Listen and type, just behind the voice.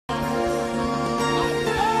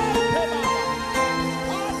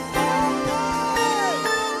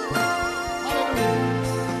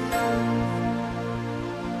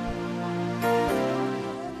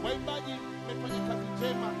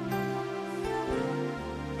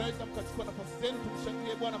mtachukua nafasi zenu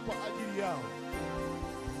tumshangilie Bwana kwa ajili yao.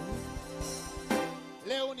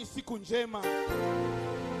 Leo ni siku njema.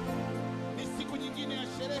 Ni siku nyingine ya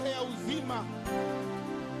sherehe ya uzima,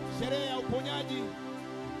 sherehe ya uponyaji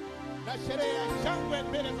na sherehe ya shangwe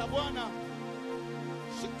mbele za Bwana.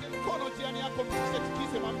 Shike mkono jirani yako,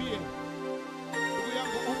 mtikise, mwambie ndugu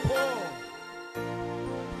yangu upo.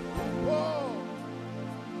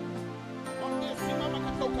 Mwambie simama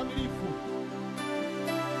katika ukamilifu.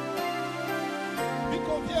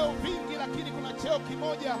 Viko vyeo vingi, lakini kuna cheo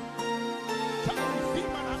kimoja cha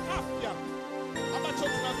uzima na afya ambacho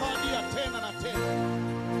tunazawadia tena na tena.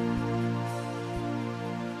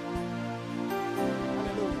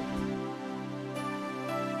 Haleluya.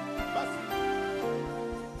 Basi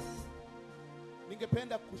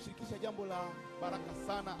ningependa kushirikisha jambo la baraka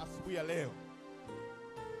sana asubuhi ya leo.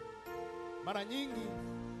 Mara nyingi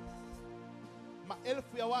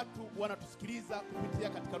maelfu ya watu wanatusikiliza kupitia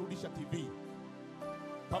katika Rudisha TV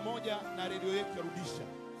pamoja na redio yetu ya Rudisha.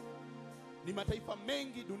 Ni mataifa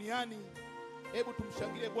mengi duniani. Hebu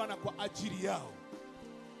tumshangilie Bwana kwa ajili yao.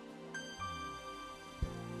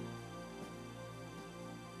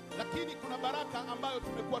 Lakini kuna baraka ambayo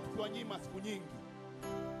tumekuwa tukiwanyima siku nyingi.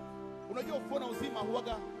 Unajua ufufuo na uzima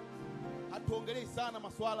huaga hatuongelei sana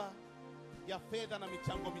masuala ya fedha na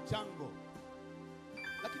michango.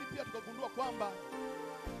 Lakini pia tukagundua kwamba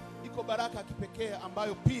iko baraka ya kipekee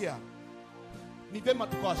ambayo pia ni vema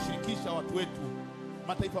tukawashirikisha watu wetu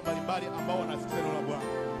mataifa mbalimbali ambao wanasikia neno la Bwana.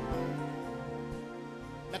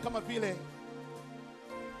 Na kama vile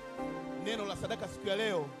neno la sadaka siku ya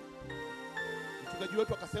leo, mchungaji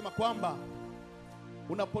wetu akasema kwamba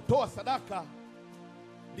unapotoa sadaka,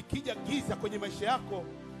 likija giza kwenye maisha yako,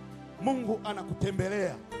 Mungu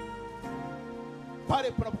anakutembelea.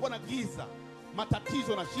 Pale panapokuwa na giza,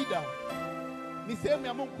 matatizo na shida, ni sehemu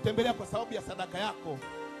ya Mungu kutembelea kwa sababu ya sadaka yako,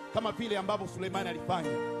 kama vile ambavyo Suleimani alifanya.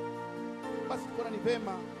 Basi tunaona ni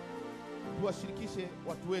vema tuwashirikishe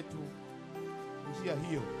watu wetu njia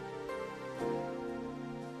hiyo.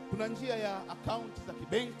 Kuna njia ya akaunti za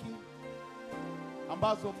kibenki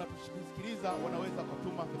ambazo mnatusikiliza wanaweza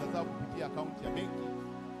kutuma fedha zao kupitia akaunti ya benki,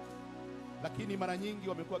 lakini mara nyingi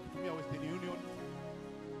wamekuwa wakitumia Western Union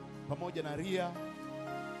pamoja na Ria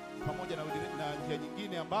pamoja na njia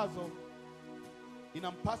nyingine ambazo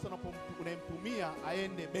inampasa unayemtumia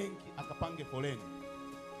aende benki akapange foleni.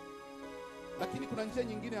 Lakini kuna njia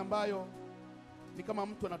nyingine ambayo ni kama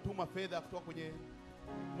mtu anatuma fedha kutoka kwenye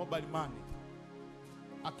mobile money,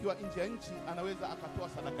 akiwa nje ya nchi anaweza akatoa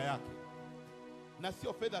sadaka yake, na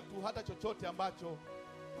sio fedha tu, hata chochote ambacho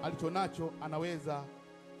alichonacho anaweza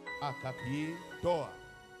akakitoa.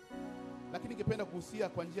 Lakini ningependa kuhusia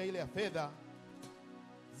kwa njia ile ya fedha,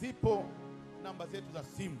 zipo namba zetu za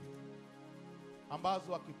simu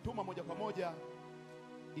ambazo akituma moja kwa moja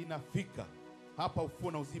inafika hapa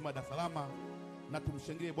Ufufuo na Uzima Dar es Salaam, na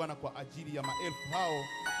tumshangilie Bwana kwa ajili ya maelfu hao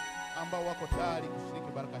ambao wako tayari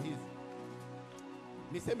kushiriki baraka hizi.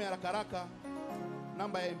 Niseme haraka haraka,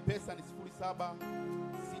 namba ya M-Pesa ni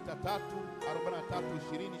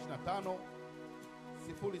 0763432025,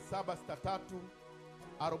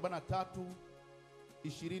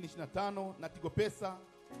 0763432025, na Tigo Pesa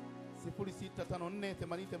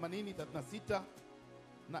 0654808036,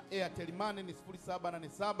 na Airtel Money ni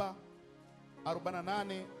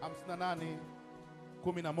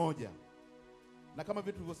 0787485811. Na kama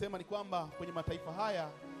vitu tulivyosema ni kwamba kwenye mataifa haya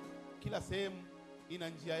kila sehemu ina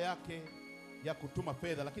njia yake ya kutuma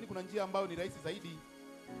fedha, lakini kuna njia ambayo ni rahisi zaidi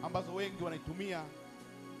ambazo wengi wanaitumia,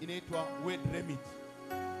 inaitwa Word Remit.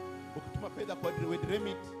 Ukituma fedha kwa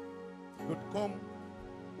wordremit.com,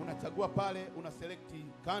 unachagua pale, una select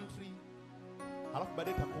country, halafu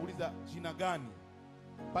baadaye itakuuliza jina gani.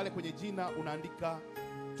 Pale kwenye jina unaandika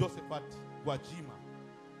Josephat Gwajima.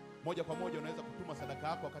 Moja kwa moja unaweza kutuma sadaka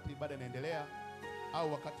yako wakati ibada inaendelea,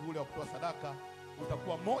 au wakati ule wa kutoa sadaka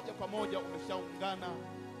utakuwa moja kwa moja umeshaungana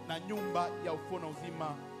na nyumba ya Ufufuo na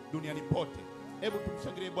Uzima duniani pote. Hebu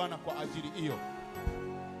tumshangilie Bwana kwa ajili hiyo.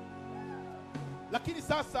 Lakini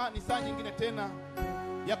sasa ni saa nyingine tena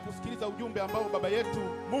ya kusikiliza ujumbe ambao baba yetu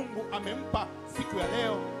Mungu amempa siku ya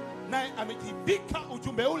leo, naye amejivika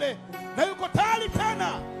ujumbe ule na yuko tayari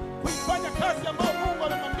tena kuifanya kazi ambayo Mungu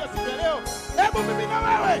amemwambia siku ya leo. Hebu mimi na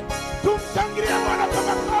wewe tumshangilie Bwana kwa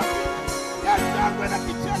makofi ya shangwe na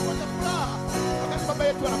kicheko cha furaha wakati baba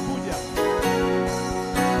yetu anakuja.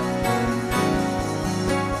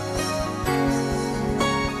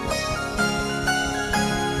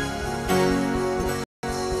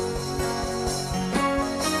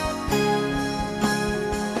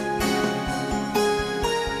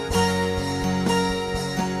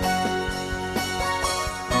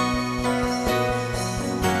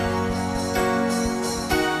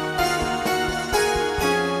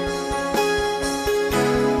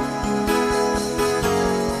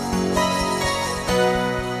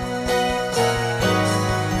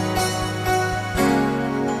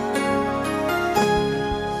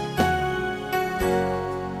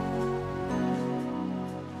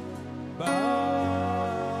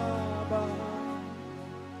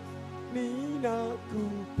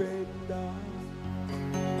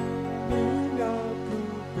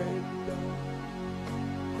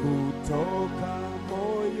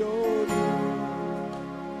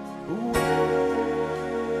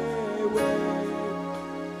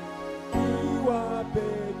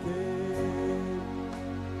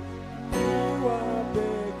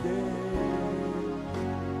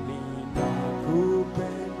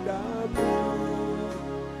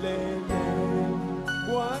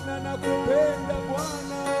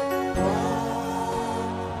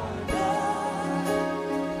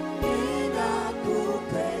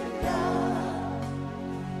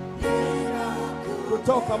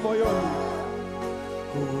 kutoka moyoni.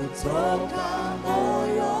 Kutoka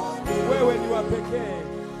moyoni. Wewe ni wa pekee.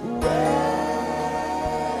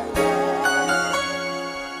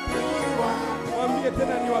 Mwambie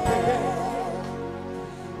tena ni wa pekee.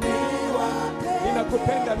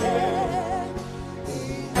 Ninakupenda milele.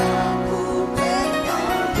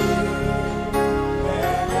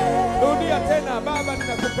 Rudia tena, Baba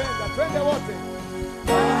ninakupenda. Twende wote.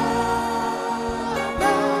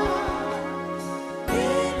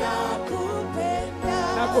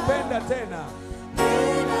 Nakupenda tena.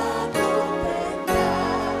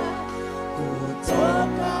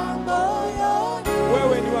 Kutoka moyoni.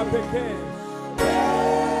 Wewe ni wa pekee.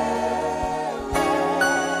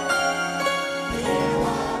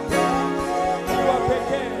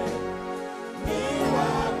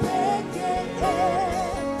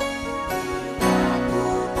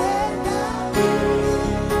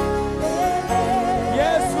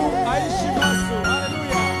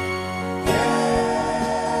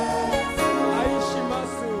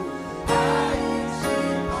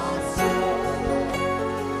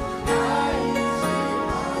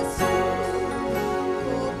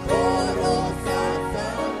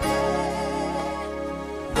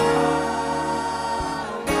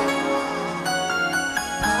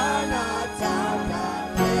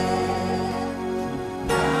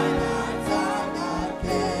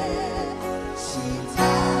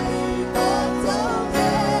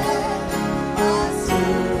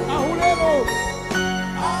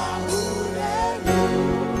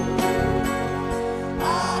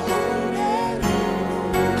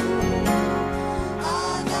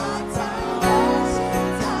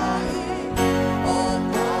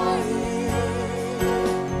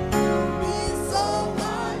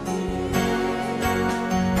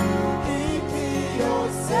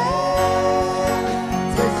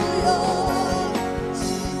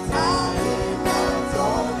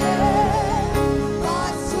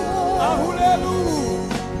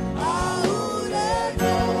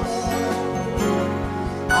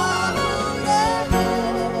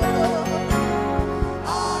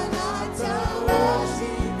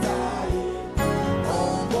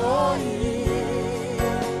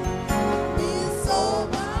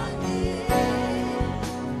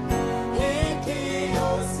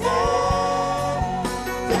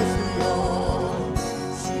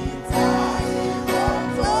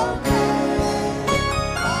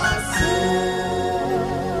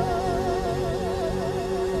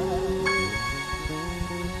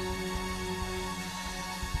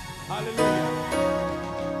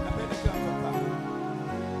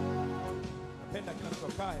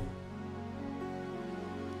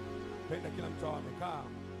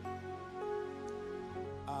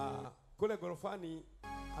 Kule gorofani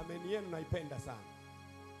ameni yenu naipenda sana.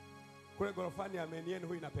 Kule gorofani ameni yenu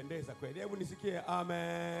huyu inapendeza kweli. Hebu nisikie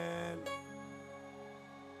amen.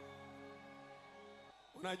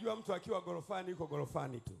 Unajua mtu akiwa gorofani yuko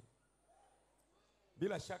gorofani tu.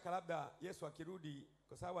 Bila shaka labda Yesu akirudi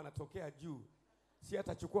kwa sababu anatokea juu, si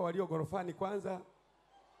atachukua walio gorofani kwanza?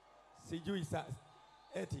 Sijui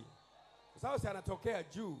eti. Kwa sababu si anatokea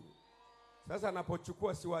juu. Sasa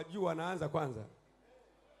anapochukua si wa juu anaanza kwanza.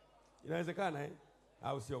 Inawezekana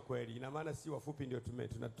au sio kweli? Ina maana si wafupi ndio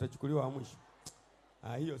tutachukuliwa wa mwisho.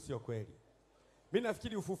 Hiyo sio kweli. Mimi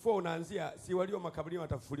nafikiri ufufuo unaanzia si walio makaburini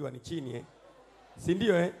watafufuliwa ni chini Si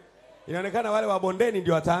ndio Inaonekana wale wa bondeni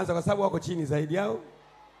ndio wataanza kwa sababu wako chini zaidi yao.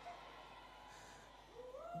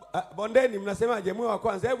 Bondeni mnasemaje mwe wa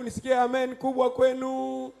kwanza? Hebu nisikie amen kubwa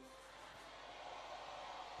kwenu.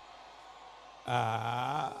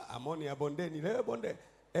 Amoni ya bondeni leo bonde.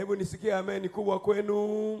 Hebu nisikie amen kubwa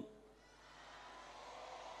kwenu.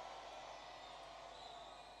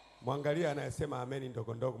 Mwangalia anayesema amen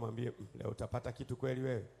ndogo ndogo, mwambie leo utapata kitu kweli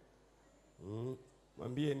wewe.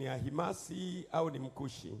 Mwambie ni ahimasi au ni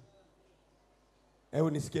mkushi. Hebu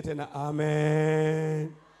nisikie tena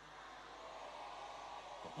amen.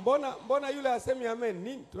 Mbona yule asemi amen?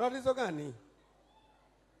 Nini? Tuna tatizo gani?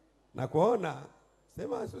 Na kuona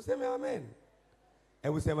sema useme amen.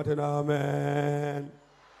 Hebu sema tena amen.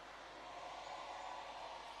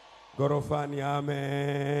 Gorofani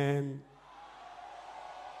amen.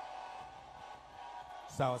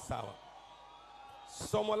 Sawa sawa.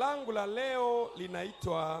 Somo langu la leo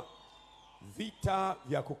linaitwa Vita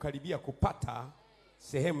vya kukaribia kupata,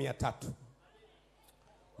 sehemu ya 3.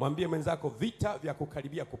 Mwambie mwenzako vita vya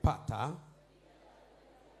kukaribia kupata,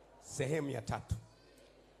 sehemu ya 3.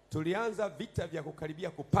 Tulianza vita vya kukaribia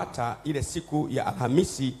kupata ile siku ya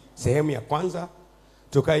Alhamisi, sehemu ya 1.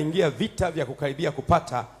 Tukaingia vita vya kukaribia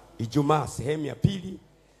kupata Ijumaa, sehemu ya 2.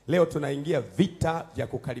 Leo tunaingia vita vya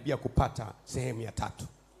kukaribia kupata, sehemu ya 3.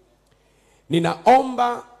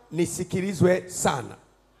 ninaomba nisikilizwe sana.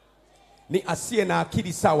 Ni asiye na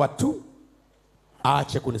akili sawa tu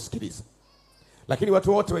aache kunisikiliza. Lakini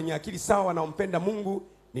watu wote wenye akili sawa wanaompenda Mungu,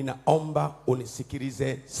 ninaomba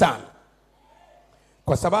unisikilize sana.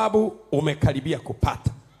 Kwa sababu umekaribia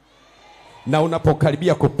kupata. Na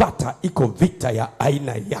unapokaribia kupata, iko vita ya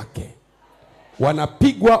aina yake.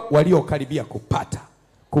 Wanapigwa waliokaribia kupata.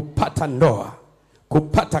 Kupata ndoa,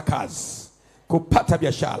 kupata kazi, kupata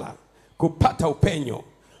biashara, kupata upenyo,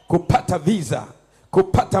 kupata visa,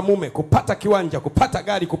 kupata mume, kupata kiwanja, kupata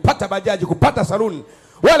gari, kupata bajaji, kupata saluni.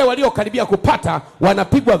 Wale waliokaribia kupata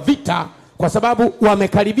wanapigwa vita kwa sababu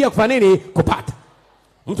wamekaribia kufanya nini? Kupata.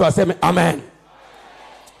 Mtu aseme amen.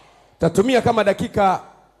 Tatumia kama dakika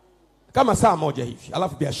kama saa moja hivi,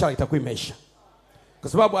 alafu biashara itakuwa imeisha. Kwa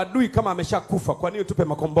sababu adui kama ameshakufa, kwa nini tupe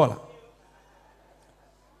makombola?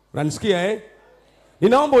 Unanisikia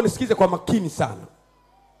Ninaomba unisikize kwa makini sana.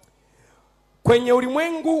 Kwenye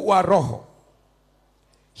ulimwengu wa roho,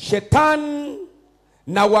 Shetani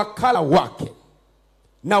na wakala wake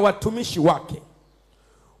na watumishi wake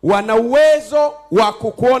wana uwezo wa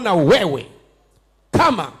kukuona wewe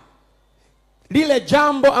kama lile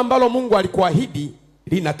jambo ambalo Mungu alikuahidi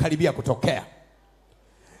linakaribia kutokea.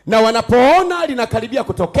 Na wanapoona linakaribia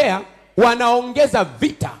kutokea, wanaongeza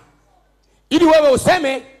vita ili wewe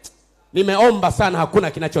useme nimeomba sana,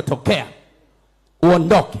 hakuna kinachotokea,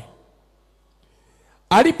 uondoke.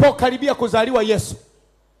 Alipokaribia kuzaliwa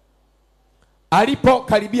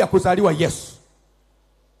Yesu,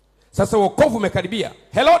 sasa wokovu umekaribia.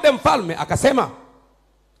 Herode mfalme akasema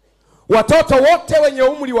watoto wote wenye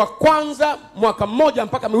umri wa kwanza mwaka mmoja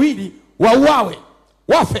mpaka miwili wauawe,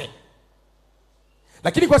 wafe.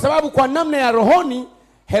 Lakini kwa sababu kwa namna ya rohoni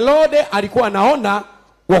Herode alikuwa anaona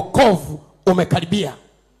wokovu umekaribia,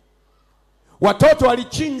 watoto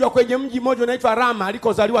walichinjwa kwenye mji mmoja unaitwa Rama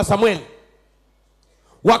alikozaliwa Samueli.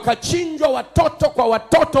 Wakachinjwa watoto kwa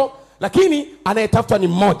watoto, lakini anayetafutwa ni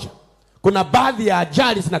mmoja. Kuna baadhi ya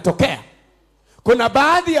ajali zinatokea, kuna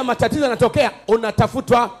baadhi ya matatizo yanatokea,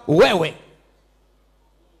 unatafutwa wewe.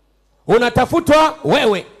 Unatafutwa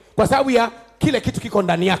wewe kwa sababu ya kile kitu kiko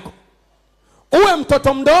ndani yako. Uwe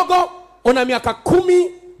mtoto mdogo, una miaka 10,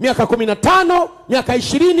 miaka 15, miaka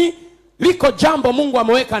 20, liko jambo Mungu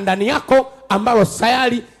ameweka ndani yako ambalo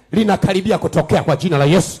sayari linakaribia kutokea kwa jina la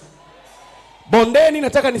Yesu. Bondeni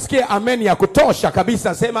nataka nisikie amen ya kutosha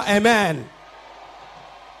kabisa, sema amen.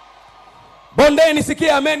 Bondeni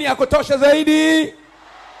nisikie amen ya kutosha zaidi.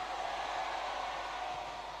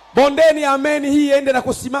 Bondeni amen hii ende na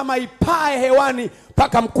kusimama ipae hewani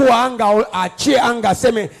mpaka mkuu wa anga aachie anga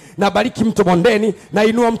aseme nabariki mtu bondeni, na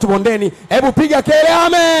inua mtu bondeni. Hebu piga kelele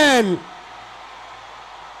amen.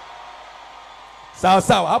 Sawa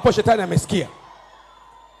sawa, hapo shetani amesikia.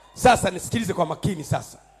 Sasa nisikilize kwa makini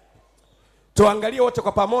sasa. Tuangalie wote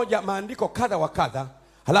kwa pamoja maandiko kadha wa kadha,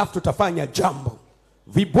 halafu tutafanya jambo.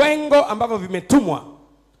 Vibwengo ambavyo vimetumwa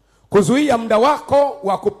kuzuia muda wako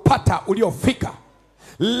wa kupata uliofika,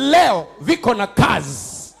 leo viko na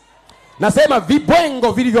kazi. Nasema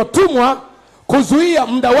vibwengo vilivyotumwa kuzuia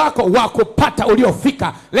muda wako wa kupata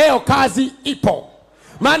uliofika, leo kazi ipo.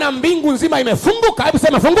 Maana mbingu nzima imefunguka. Hebu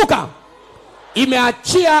sema funguka.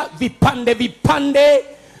 Imeachia vipande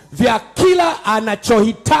vya kila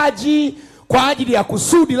anachohitaji kwa ajili ya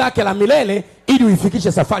kusudi lake la milele, ili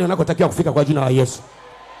uifikishe safari unakotakiwa kufika kwa jina la Yesu.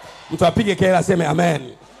 Mtu apige kelele aseme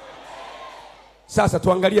amen. Sasa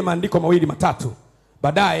tuangalie maandiko mawili matatu,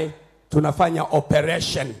 baadaye tunafanya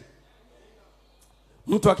operation.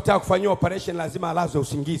 Mtu akitaka kufanyia operation lazima alazwe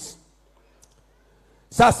usingizi.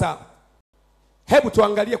 Sasa hebu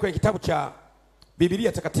tuangalie kwenye kitabu cha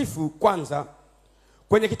Biblia takatifu kwanza,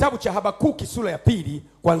 kwenye kitabu cha Habakuki sura ya 2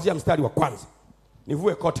 kuanzia mstari wa kwanza.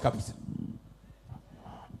 Nivue koti kabisa.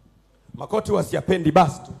 Makoti wasiyapendi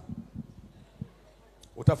basi tu.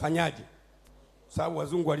 Utafanyaje? Sababu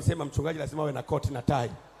wazungu walisema mchungaji lazima awe na koti na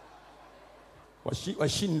tai.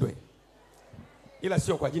 Washindwe. Ila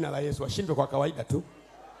sio kwa jina la Yesu, washindwe kwa kawaida tu.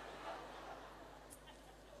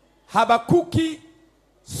 Habakuki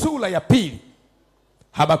sura ya 2.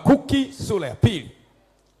 Habakuki sura ya 2.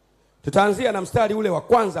 Tutaanzia na mstari ule wa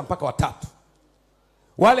kwanza mpaka wa 3.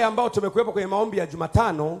 Wale ambao tumekuwepo kwenye maombi ya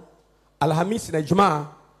Jumatano, Alhamisi na Ijumaa,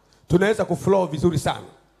 tunaweza kuflow vizuri sana.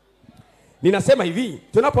 Ninasema hivi,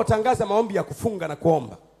 tunapotangaza maombi ya kufunga na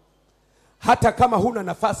kuomba, hata kama huna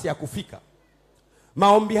nafasi ya kufika,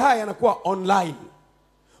 maombi haya yanakuwa online.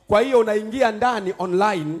 Kwa hiyo unaingia ndani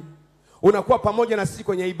online, unakuwa pamoja na sisi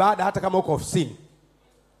kwenye ibada hata kama uko ofisini,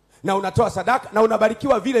 na unatoa sadaka na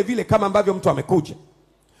unabarikiwa vile vile kama ambavyo mtu amekuja.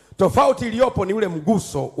 Tofauti iliyopo ni ule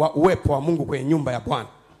mguso wa uwepo wa Mungu kwenye nyumba ya Bwana.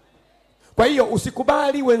 Kwa Kwa hiyo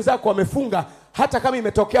usikubali wenzako wamefunga, hata kama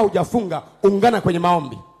imetokea hujafunga, ungana kwenye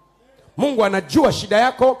maombi. Mungu anajua shida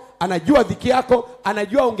yako, anajua dhiki yako,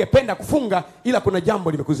 anajua ungependa kufunga ila kuna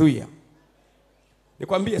jambo limekuzuia.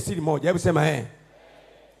 Nikwambie siri moja, hebu sema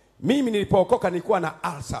mimi nilipookoka nilikuwa na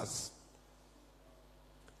ulcers.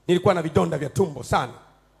 Nilikuwa na vidonda vya tumbo sana.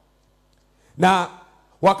 Na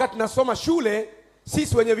wakati nasoma shule,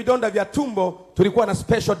 sisi wenye vidonda vya tumbo tulikuwa na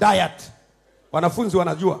special diet. Wanafunzi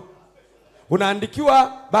wanajua.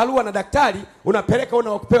 Unaandikiwa barua na daktari, unapeleka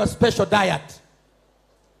unakupewa special diet.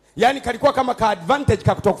 Yaani kalikuwa kama ka advantage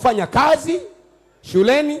ka kutokufanya kazi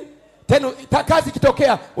shuleni. Tena kazi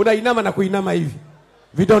kitokea unainama na kuinama hivi.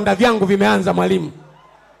 Vidonda vyangu vimeanza mwalimu.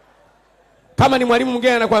 Kama ni mwalimu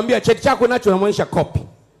mwingine anakuambia cheti chako nacho, unamwonyesha copy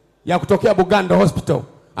ya kutokea Bugando Hospital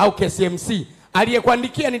au KCMC.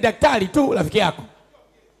 Aliyekuandikia ni daktari tu rafiki yako,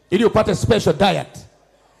 ili upate special diet.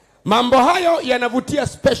 Mambo hayo yanavutia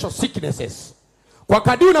special sicknesses. Kwa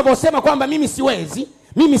kadri unavyosema kwamba mimi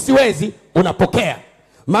siwezi, unapokea.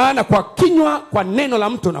 Maana kwa kinywa, kwa neno la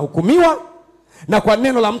mtu unahukumiwa, na kwa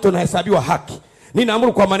neno la mtu unahesabiwa haki.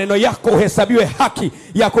 Ninaamuru kwa maneno yako uhesabiwe haki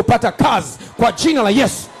ya kupata kazi kwa jina la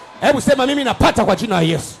Yesu. Hebu sema mimi napata kwa jina la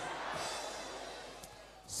Yesu.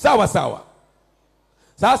 Sawa sawa.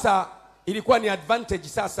 Sasa ilikuwa ni advantage.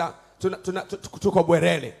 Sasa tuko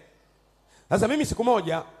Bwerele. Sasa mimi siku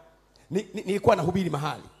moja nilikuwa nahubiri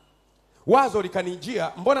mahali. Wazo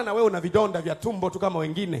likanijia, mbona na wewe una vidonda vya tumbo tu kama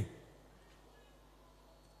wengine?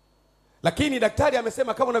 Lakini daktari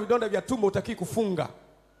amesema kama una vidonda vya tumbo utaki kufunga.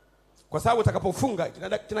 Kwa sababu utakapofunga,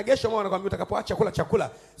 kinagesho mwana anakuambia utakapoacha kula chakula,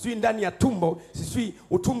 sijui ndani ya tumbo, sijui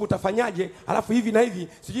utumbo utafanyaje, alafu hivi na hivi,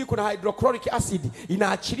 sijui kuna hydrochloric acid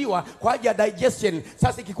inaachiliwa kwa ajili ya digestion.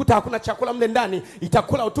 Sasa ikikuta hakuna chakula mle ndani,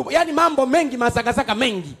 itakula utumbo. Yaani mambo mengi, masakasaka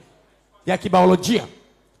mengi ya kibiolojia.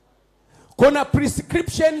 Kuna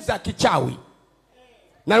prescription za kichawi.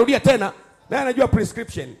 Narudia tena, naye anajua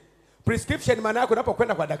prescription. Prescription maana yako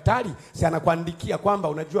unapokwenda kwa daktari, si anakuandikia kwamba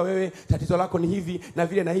unajua wewe tatizo lako ni hivi na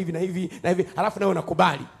vile na hivi na hivi na hivi, alafu nawe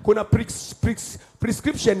unakubali. Kuna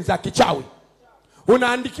prescription za kichawi.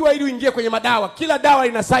 Unaandikiwa ili uingie kwenye madawa. Kila dawa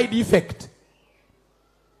ina side effect.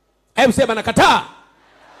 Hebu sema nakataa.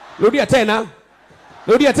 Rudia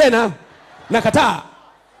tena. Nakataa.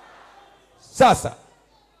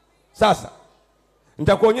 Sasa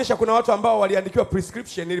nitakuonyesha kuna watu ambao waliandikiwa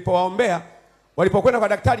prescription, nilipowaombea walipokwenda kwa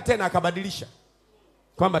daktari tena akabadilisha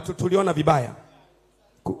kwamba tuliona vibaya,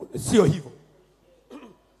 sio hivyo,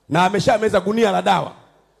 na ameshameza gunia la dawa.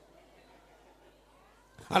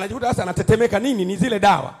 Anajikuta sasa anatetemeka. Nini? Ni zile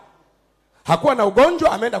dawa. Hakuwa na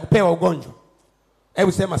ugonjwa, ameenda kupewa ugonjwa.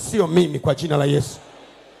 Hebu sema sio mimi kwa jina la Yesu.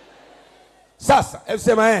 Sasa hebu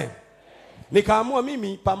sema nikaamua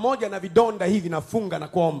mimi pamoja na vidonda hivi nafunga na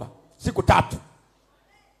kuomba siku 3.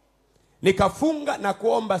 Nikafunga na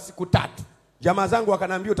kuomba siku 3. Jamaa zangu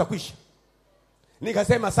wakaniambia utakwisha.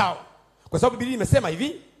 Nikasema sawa. Kwa sababu Biblia imesema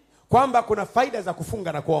hivi kwamba kuna faida za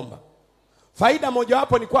kufunga na kuomba. Faida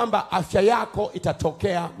mojawapo ni kwamba afya yako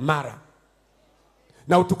itatokea mara,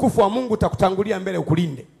 na utukufu wa Mungu utakutangulia mbele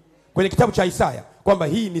ukulinde. Kwenye kitabu cha Isaya kwamba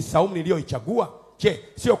hii ni saumu niliyoichagua,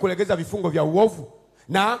 sio kulegeza vifungo vya uovu,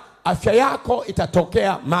 na afya yako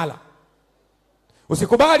itatokea mara.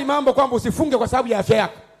 Usikubali mambo kwamba usifunge kwa sababu ya afya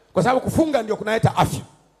yako, kwa sababu kufunga ndio kunaleta afya.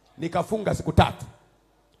 Nikafunga siku 3.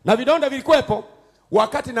 Na vidonda vilikuwepo.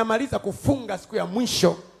 Wakati namaliza kufunga siku ya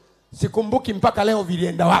mwisho, sikumbuki mpaka leo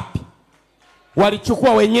vilienda wapi.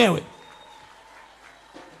 Walichukua wenyewe.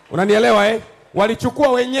 Unanielewa Walichukua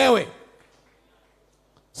wenyewe.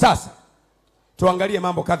 Sasa tuangalie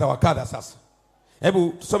mambo kadha wa kadha sasa. Hebu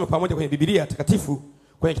tusome pamoja kwenye Biblia takatifu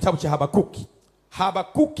kwenye kitabu cha Habakuki.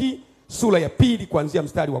 Habakuki sura ya 2 kuanzia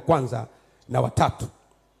mstari wa 1 na wa 3.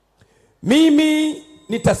 Mimi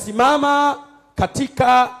nitasimama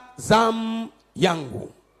katika zamu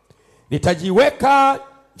yangu, nitajiweka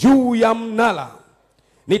juu ya mnara,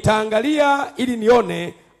 nitaangalia ili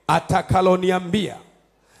nione atakaloniambia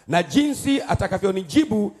na jinsi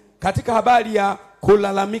atakavyonijibu katika habari ya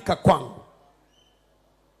kulalamika kwangu.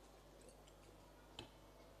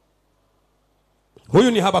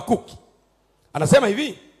 Huyu ni Habakuki. Anasema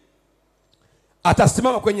hivi,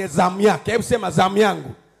 atasimama kwenye zamu yake. Hebu sema zamu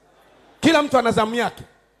yangu. Kila mtu ana zamu yake.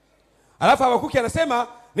 Alafu Habakuki anasema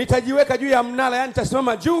nitajiweka juu ya mnara, yani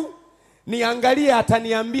nitasimama juu, niangalie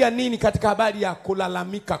ataniambia nini katika habari ya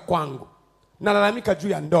kulalamika kwangu. Nalalamika juu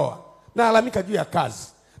ya ndoa, nalalamika juu ya kazi,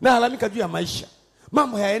 nalalamika juu ya maisha.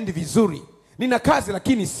 Mambo hayaendi vizuri. Nina kazi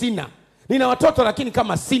lakini sina. Nina watoto lakini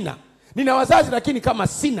kama sina. Nina wazazi lakini kama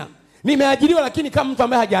sina. Nimeajiriwa lakini kama mtu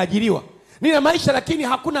ambaye hajaajiriwa. Nina maisha lakini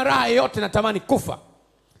hakuna raha yoyote, natamani kufa.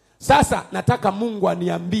 Sasa nataka Mungu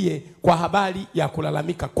aniambie kwa habari ya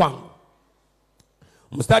kulalamika kwangu.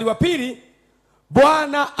 Mstari wa 2,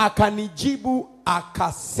 Bwana akanijibu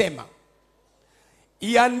akasema,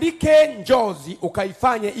 iandike njozi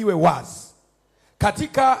ukaifanye iwe wazi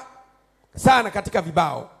katika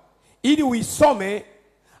vibao, ili uisome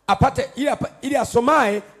apate, ili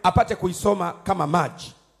asomaye apate kuisoma kama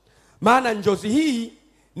maji. Maana njozi hii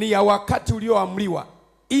ni ya wakati ulioamriwa,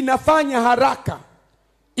 inafanya haraka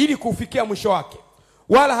ili kufikia mwisho wake,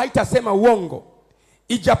 wala haitasema uongo.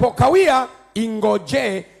 Ijapokawia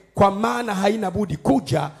ingojee, kwa maana haina budi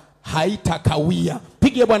kuja, haitakawia.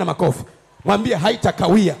 Pigie Bwana makofi, mwambie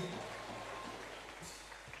haitakawia.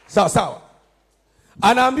 Sawa sawa.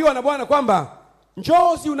 Anaambiwa na Bwana kwamba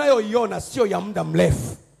njozi unayoiona sio ya muda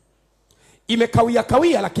mrefu. Imekawia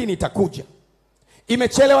kawia lakini itakuja.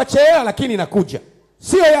 Imechelewa lakini inakuja.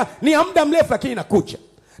 Ni ya muda mrefu lakini inakuja.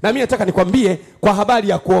 Na mimi nataka nikwambie kwa habari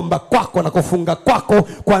ya kuomba kwako na kufunga kwako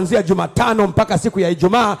kuanzia Jumatano mpaka siku ya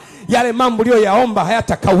Ijumaa, yale mambo uliyoyaomba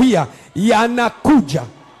hayatakawia, yanakuja.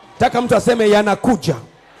 Nataka mtu aseme yanakuja.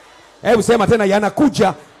 Hebu sema tena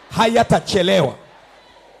yanakuja, hayatachelewa.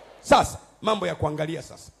 Sasa mambo ya kuangalia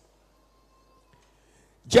sasa.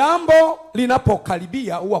 Jambo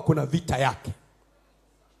linapokaribia huwa kuna vita yake.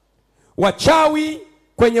 Wachawi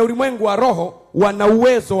kwenye ulimwengu wa roho wana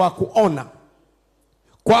uwezo wa kuona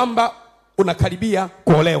kwamba unakaribia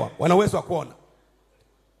kuolewa. Wana uwezo wa kuona.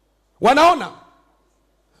 Wanaona.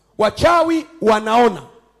 Wachawi wanaona.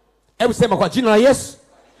 Hebu sema kwa jina la Yesu,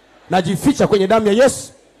 najificha kwenye damu ya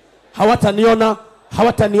Yesu, hawataniona,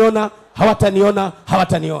 hawataniona, hawataniona,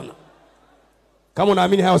 hawataniona. Kama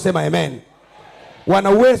unaamini hayo sema amen. Wana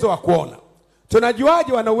uwezo wa kuona.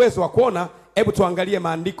 Tunajuaje wana uwezo wa kuona? Hebu tuangalie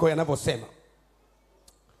maandiko yanavyosema.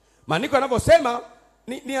 Maandiko yanavyosema,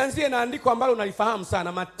 nianzie na andiko ambalo unalifahamu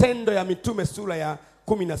sana, Matendo ya Mitume sura ya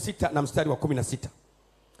 16 na mstari wa 16.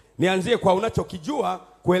 Nianzie kwa unachokijua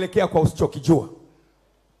kuelekea kwa usichokijua.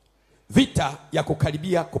 Vita ya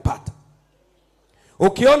kukaribia kupata.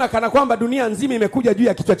 Ukiona kana kwamba dunia nzima imekuja juu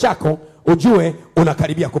ya kichwa chako, ujue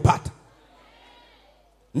unakaribia kupata.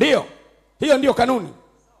 Hiyo ndio kanuni.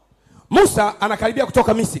 Musa anakaribia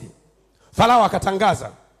kutoka Misri. Farao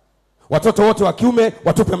akatangaza, watoto wote wa kiume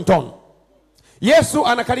watupe mtono. Yesu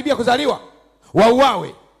anakaribia kuzaliwa,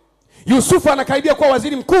 wauawe. Yusufu anakaribia kuwa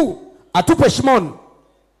waziri mkuu, atupe Shimoni.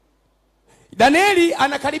 Danieli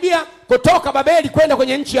anakaribia kutoka Babeli kwenda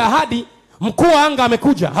kwenye nchi ya ahadi, mkuu wa anga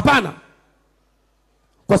amekuja. Hapana,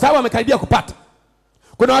 kwa sababu amekaribia kupata.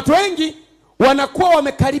 Kuna watu wengi wanakuwa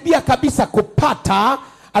wamekaribia kabisa kupata,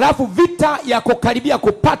 alafu vita ya kukaribia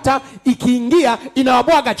kupata ikiingia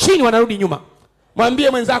inawabwaga chini, wanarudi nyuma. Mwambie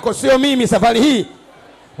mwenzako sio mimi safari hii.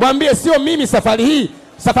 Mwambie sio mimi safari hii.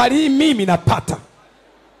 Safari hii mimi napata.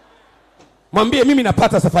 Mwambie mimi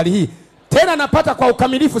napata safari hii. Tena napata kwa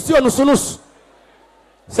ukamilifu, sio nusu nusu.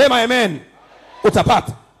 Sema amen.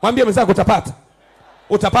 Utapata. Mwambie mwenzako utapata.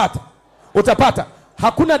 Utapata. Utapata.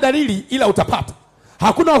 Hakuna dalili ila utapata.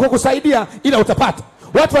 Hakuna wakukusaidia ila utapata.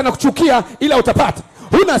 Watu wanakuchukia ila utapata.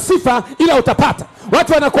 Huna sifa ila utapata.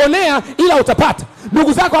 Watu wanakuonea ila utapata.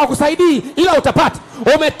 Ndugu zako hawakusaidii ila utapata.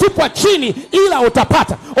 Umetupwa chini ila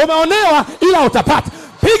utapata. Umeonewa ila utapata.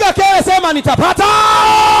 Piga kelele, sema nitapata.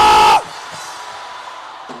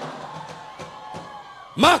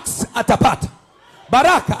 Max atapata.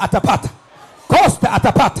 Baraka atapata. Costa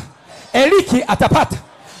atapata. Eliki atapata.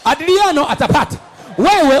 Adriano atapata.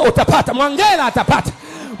 Wewe utapata. Mwangela atapata.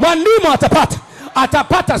 Mwandimo atapata.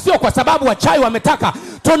 Atapata sio kwa sababu wachawi wametaka.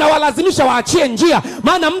 Tunawalazimisha waachie njia,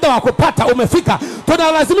 maana muda wa kupata umefika.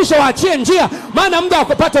 Tunawalazimisha waachie njia, maana muda wa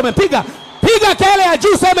kupata umepiga. Piga kelele ya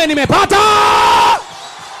juu, sema nimepata.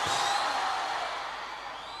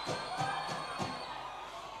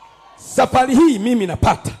 Safari hii mimi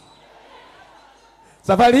napata.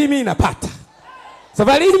 Safari hii mimi napata.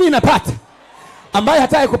 Safari hii mimi napata. Ambaye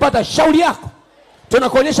hataki kupata, shauri yako.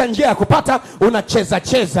 Tunakuonyesha njia ya kupata, unacheza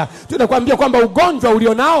cheza. Tunakuambia kwamba ugonjwa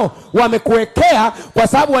ulionao wamekuwekea kwa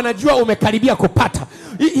sababu wanajua umekaribia kupata.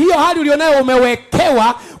 Hiyo hali ulionayo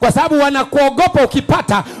umewekewa kwa sababu wanakuogopa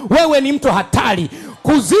ukipata wewe ni mtu hatari.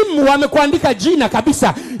 Kuzimu wamekuandika jina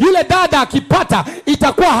kabisa. Yule dada akipata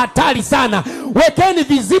itakuwa hatari sana. Wekeni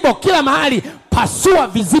vizibo kila mahali. Pasua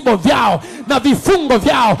vizibo vyao na vifungo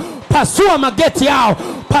vyao. Pasua mageti yao.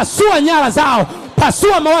 Pasua nyara zao.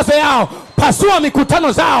 Pasua mawazo yao. Pasua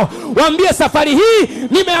mikutano zao. Waambie safari hii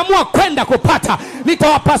nimeamua kwenda kupata.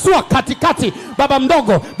 Nitawapasua katikati.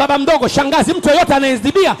 Baba mdogo, shangazi, mtu yote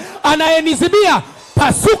anayenizibia,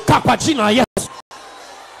 pasuka kwa jina la Yesu.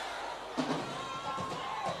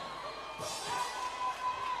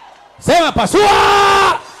 Sema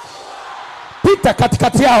pasua. vita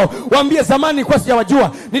katikati yao. Waambie zamani nilikuwa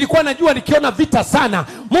sijawajua, nilikuwa najua nikiona vita sana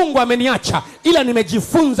Mungu ameniacha, ila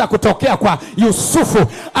nimejifunza kutokea kwa Yusufu.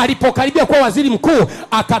 Alipokaribia kuwa waziri mkuu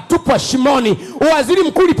akatupwa shimoni. Waziri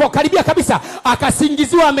mkuu ulipokaribia kabisa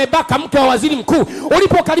akasingiziwa amebaka mke wa waziri mkuu.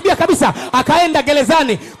 Ulipokaribia kabisa akaenda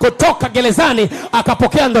gerezani. Kutoka gerezani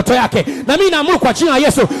akapokea ndoto yake. Na mimi naamuru kwa jina la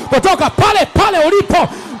Yesu, kutoka pale pale ulipo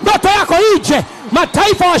ndoto yako ije,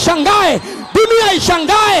 mataifa washangae, dunia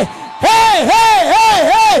ishangae. Hey, hey,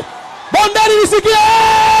 hey, hey. Bondeni nisikie.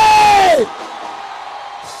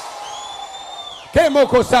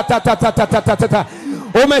 Kemoko sata.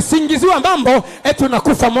 Umesingiziwa mambo eti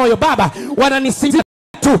unakufa moyo. Baba, wananisingizia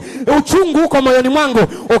tu, uchungu huko moyoni mwangu.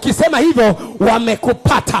 Ukisema hivyo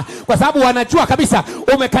wamekupata, kwa sababu wanajua kabisa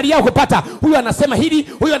umekalia kupata. Huyu anasema hili,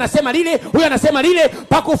 huyu anasema lile, huyu anasema lile,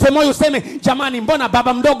 paka ufe moyo useme jamani, mbona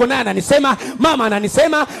baba mdogo naye ananisema, mama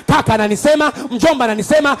ananisema, kaka ananisema, mjomba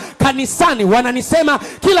ananisema, kanisani wananisema,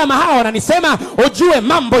 kila mahali wananisema. Ujue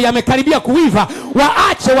mambo yamekaribia kuiva.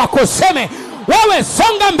 Waache wakoseme. Wewe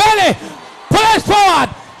songa mbele, press forward,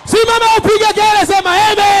 simama upige kelele, sema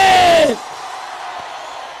amen.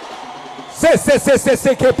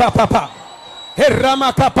 Se ke papa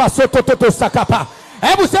herama kapa soto sakapa.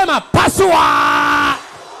 Hebu sema pasua.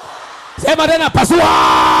 Sema tena pasua.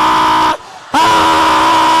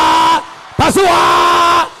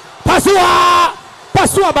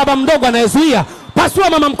 Pasua baba mdogo anayezuia, pasua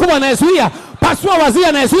mama mkubwa anayezuia, pasua waziri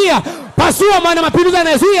anayezuia, pasua mwana mapinduzi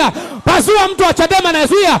anayezuia, pasua mtu wa Chadema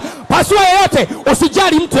anayezuia, pasua yeyote.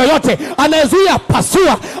 Usijali mtu yeyote anayezuia,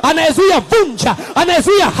 pasua, anayezuia vunja,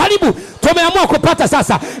 anayezuia haribu. Tumeamua kupata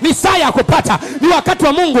sasa. Ni saa ya kupata. Ni wakati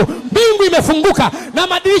wa Mungu. Mbingu imefunguka na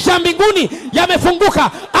madirisha mbinguni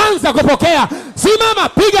yamefunguka. Anza kupokea. Simama,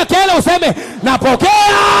 piga kelele useme napokea.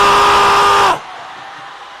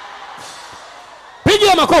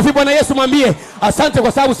 Pigia makofi Bwana Yesu, mwambie asante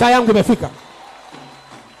kwa sababu saa yangu imefika.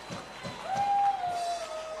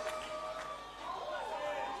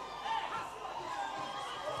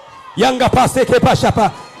 Yanga paseke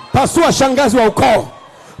pashapa. Pasua shangazi wa ukoo,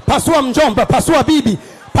 pasua mjomba, pasua bibi,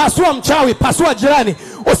 pasua mchawi, pasua jirani.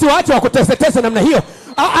 Usiwaache wakutesetese namna hiyo.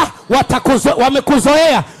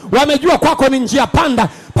 Wamekuzoea, wamejua kwako ni njia panda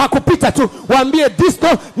pa kupita tu. Waambie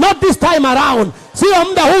not this time around. Sio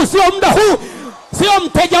muda huu, sio muda huu. Sio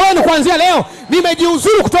mteja wenu kuanzia leo.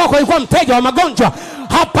 Nimejiuzuru kutoka kwa ilikuwa mteja wa magonjwa.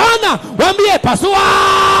 Hapana, waambie pasua.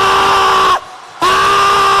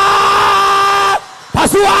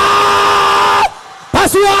 Pasua.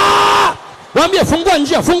 Waambie fungua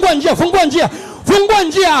njia, fungua njia, fungua njia. Fungua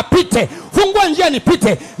njia apite, fungua njia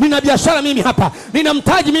nipite. Nina biashara mimi hapa, nina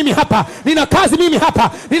mtaji mimi hapa, nina kazi mimi hapa,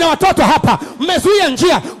 nina watoto hapa. Mmezuia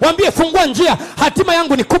njia, waambie fungua njia. Hatima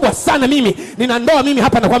yangu ni kubwa sana mimi. Nina ndoa mimi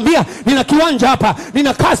hapa nakwambia, nina kiwanja hapa,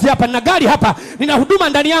 nina kazi hapa, nina gari hapa, nina huduma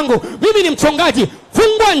ndani yangu. Mimi ni mchungaji.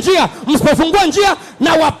 Fungua njia. Msipofungua njia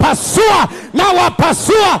na wapasua.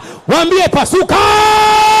 Waambie pasuka.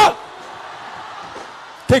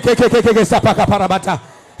 Ke sapaka parabata.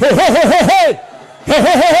 He.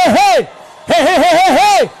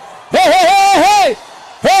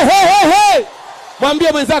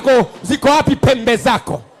 Mwambie mwenzako, ziko wapi pembe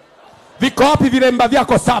zako? Viko wapi vilemba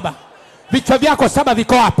vyako 7? Vichwa vyako 7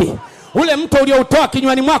 viko wapi? Ule mto ulioutoa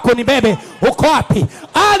kinywani mwako ni bebe, uko wapi?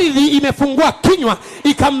 Ardhi imefungua kinywa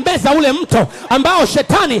ikambeza ule mto ambao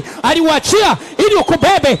shetani aliuachia ili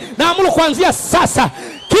ukubebe. Na amuru kuanzia sasa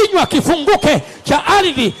kinywa kifunguke cha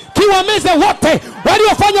ardhi kiwameze wote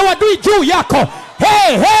waliofanya wadui juu yako.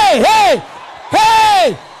 Hey.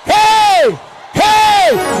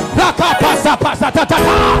 Rakapasa tatata.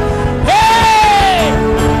 Hey.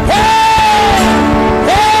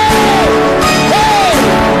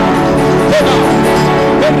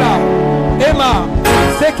 Ema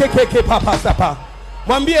sekeke papa sapa.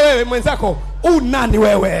 Mwambie wewe mwenzako, unani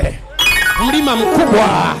wewe? Mlima mkubwa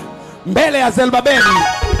mbele ya Zelbabeli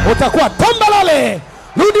utakuwa tambalale.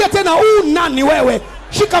 Rudia tena, unani wewe?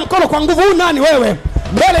 Shika mkono kwa nguvu, unani wewe?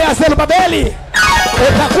 Mbele ya Zelbabeli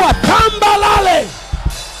utakuwa tambalale.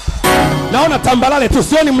 Naona tambalale tu,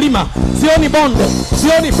 sioni mlima, sioni bonde,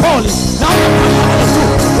 sioni poli. Naona tambalale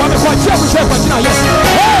tu. Wamekuachia mwisho kwa jina la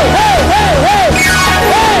Yesu.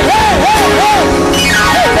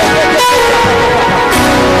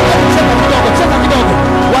 Cheka kidogo.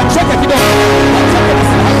 Wacheke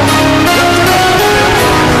kidogo.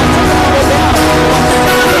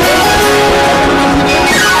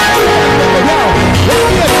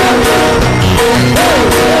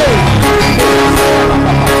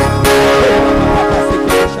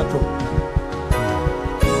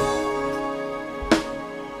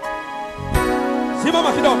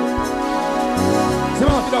 Simama kidogo.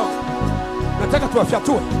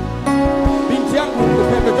 tuwafyatue. Binti yangu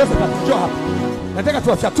mpendwa Josephat, njoo hapa. Nataka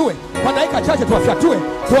tuwafyatue kwa dakika chache, tuwafyatue,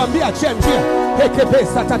 tuambie achia njia.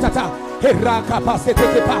 Hekebesa tatata heraka pase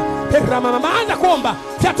tekepa herama mama, anza kuomba,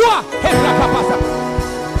 fyatua heraka pasa.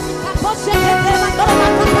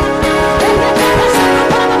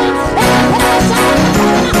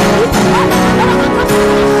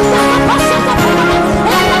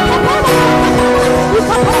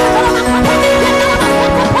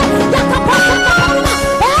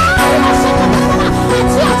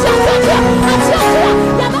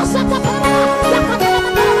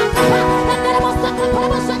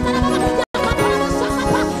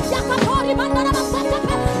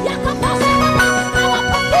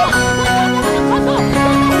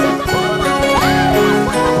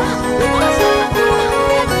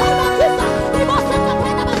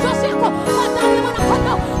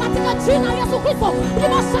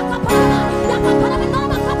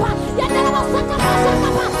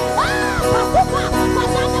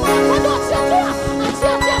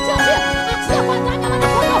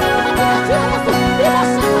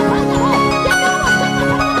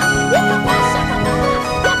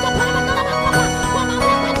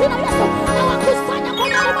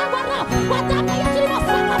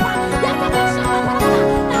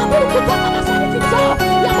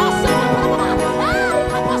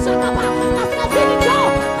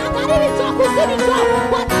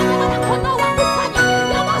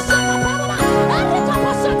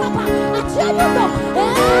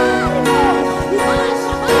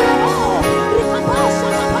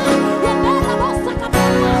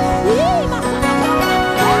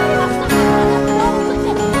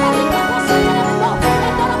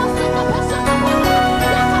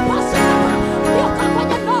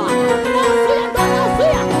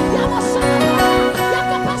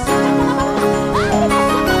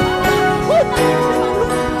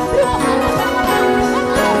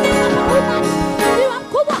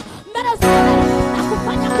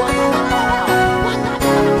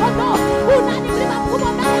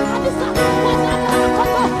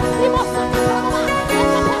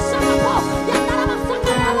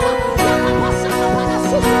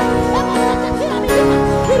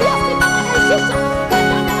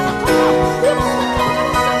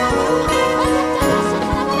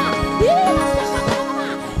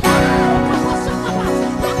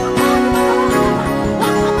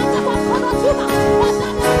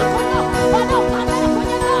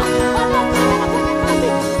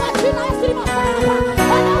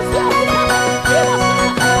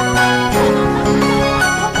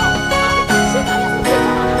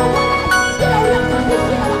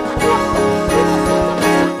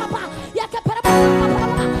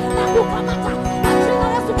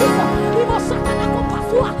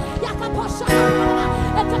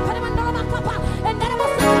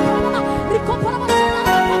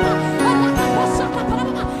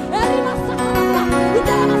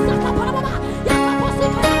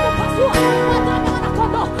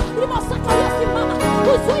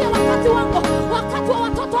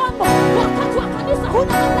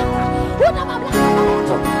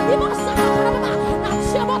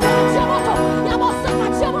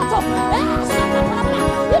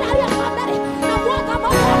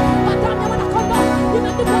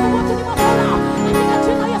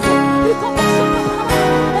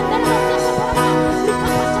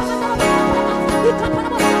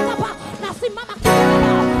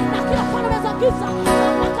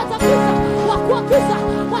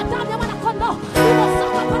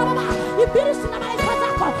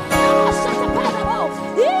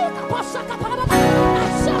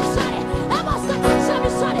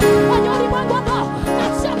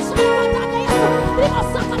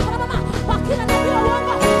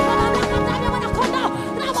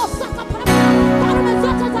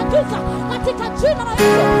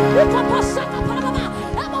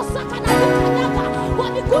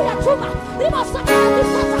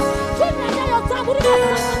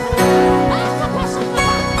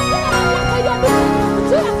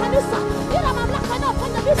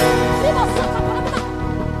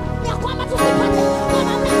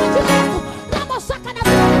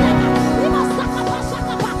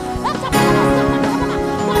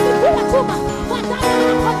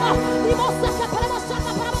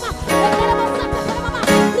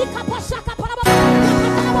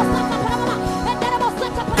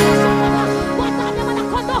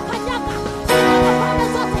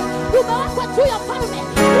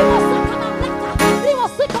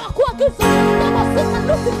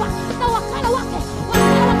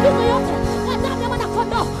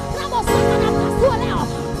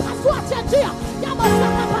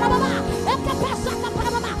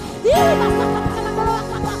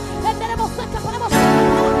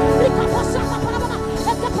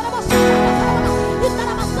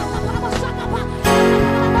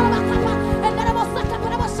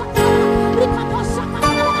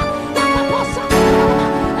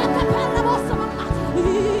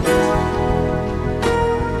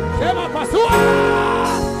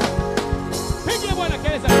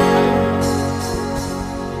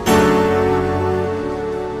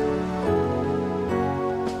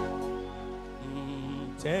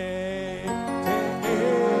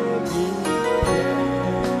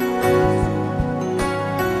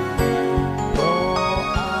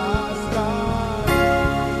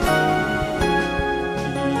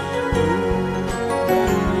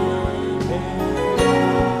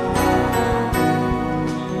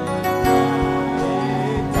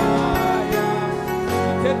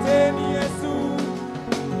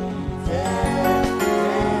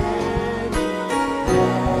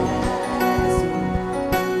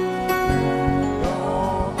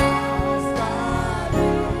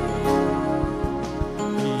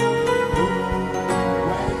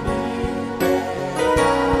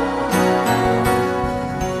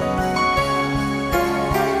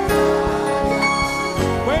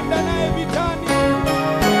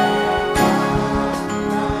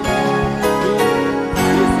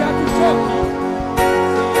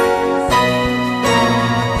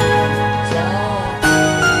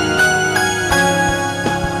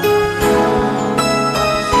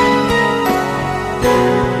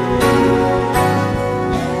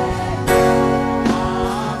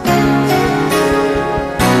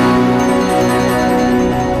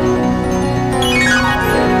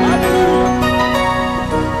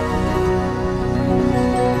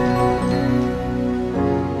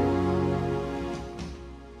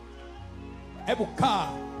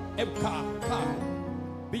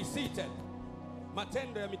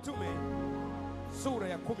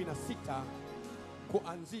 16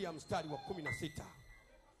 kuanzia mstari wa 16.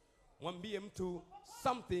 Mwambie mtu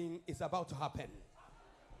something is about to happen.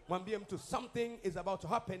 Mwambie mtu something is about to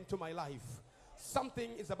happen to my life. Something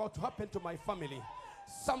is about to happen to my family.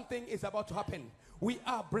 Something is about to happen. We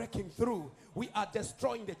are breaking through. We are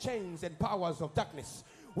destroying the chains and powers of darkness.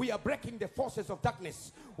 We are breaking the forces of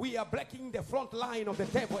darkness. We are breaking the front line of the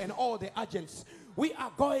devil and all the agents. We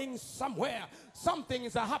are going somewhere. Something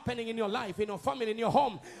is happening in your life, in your family, in your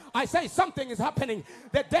home. I say something is happening.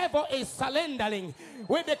 The devil is surrendering.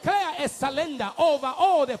 We declare a surrender over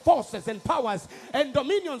all the forces and powers and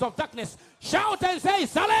dominions of darkness. Shout and say,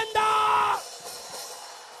 surrender!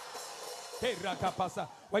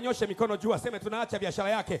 Wanyoshe mikono juu waseme tunaacha biashara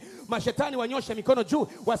yake. Mashetani wanyoshe mikono juu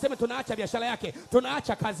waseme tunaacha biashara yake,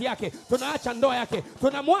 tunaacha kazi yake, tunaacha ndoa yake,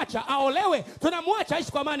 tunamwacha aolewe, tunamwacha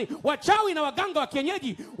aishi kwa amani. Wachawi na waganga wa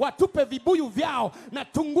kienyeji watupe vibuyu vyao na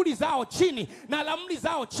tunguli zao chini na lamli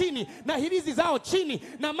zao chini na hirizi zao chini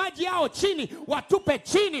na maji yao chini, watupe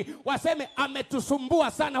chini, waseme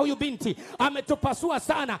ametusumbua sana huyu binti, ametupasua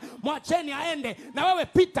sana, mwacheni aende. Na wewe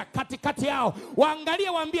pita katikati yao, waangalie,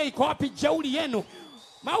 waambie iko wapi jeuri yenu.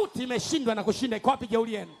 Mauti imeshindwa na kushinda, iko wapi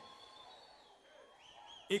jeuri yenu?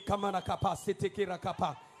 Ikamana kapasiti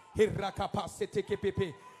kirakapa hira kapasiti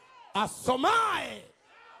kipipi. Asomae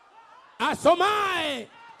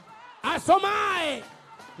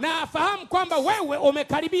na afahamu kwamba wewe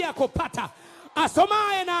umekaribia kupata.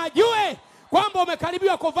 Asomae na ajue kwamba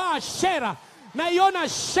umekaribia kuvaa shera. Na iona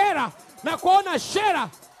shera na kuona shera.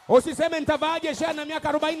 Usiseme nitavaaje shera na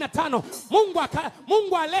miaka 45.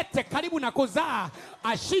 Mungu alete karibu na kuzaa,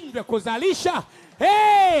 ashindwe kuzalisha.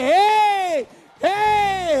 Hey!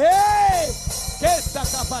 Kesa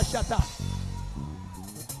kapashata.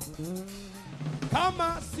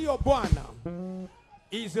 Kama sio Bwana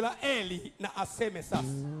Israeli na aseme sasa.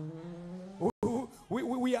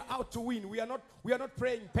 We are out to win. We are not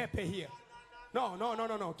praying pepe here.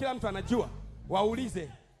 No. Kila mtu anajua.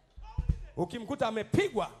 Waulize. Ukimkuta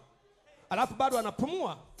amepigwa alafu bado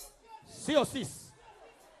anapumua, sio sisi.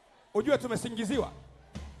 Ujue tumesingiziwa.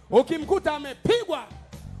 Ukimkuta amepigwa,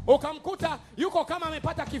 ukamkuta yuko kama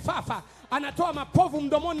amepata kifafa, anatoa mapovu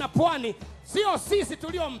mdomoni na puani, sio sisi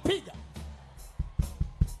tuliompiga.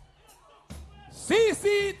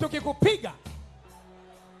 Sisi tukikupiga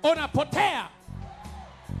unapotea.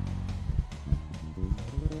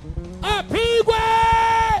 Apigwe!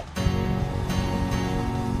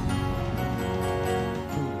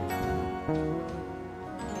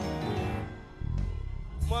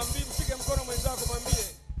 Mwambie, mshike mkono mwenzako, mwambie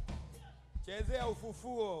chezea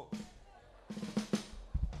ufufuo.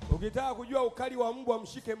 Ukitaka kujua ukali wa mbwa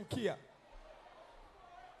mshike mkia.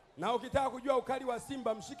 Na ukitaka kujua ukali wa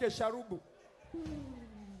simba mshike sharubu.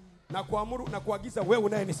 Na kuamuru na kuagiza wewe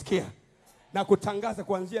unayenisikia na kutangaza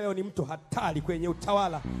kuanzia leo ni mtu hatari kwenye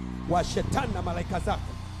utawala wa shetani na malaika zake.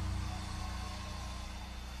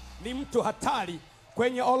 Ni mtu hatari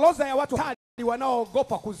kwenye orodha ya watu hatari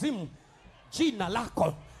wanaoogopa kuzimu. Jina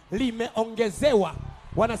lako limeongezewa.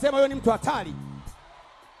 Wanasema wewe ni mtu hatari.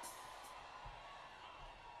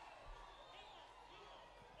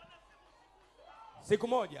 Siku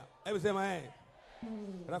moja, hebu sema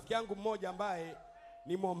rafiki yangu mmoja ambaye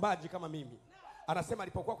ni muombaji kama mimi, anasema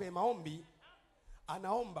alipokuwa kwenye maombi,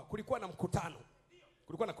 anaomba, kulikuwa na mkutano,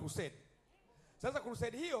 kulikuwa na crusade. Sasa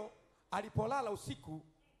crusade hiyo, alipolala usiku,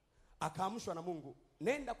 akaamshwa na Mungu,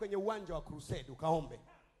 nenda kwenye uwanja wa crusade ukaombe.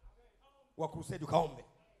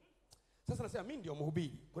 Sasa nasema mimi ndio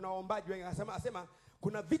mhubiri. Kuna waombaji wengi anasema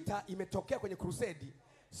kuna vita imetokea kwenye crusade,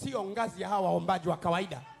 sio ngazi ya hawa waombaji wa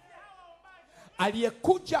kawaida.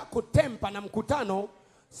 Aliyekuja kutempa na mkutano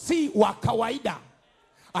si wa kawaida.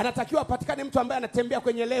 Anatakiwa apatikane mtu ambaye anatembea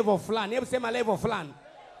kwenye level fulani. Hebu sema level fulani.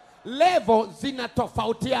 Level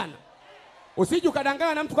zinatofautiana. Usije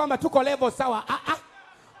ukadanganya na mtu kwamba tuko level sawa.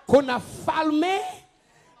 Kuna falme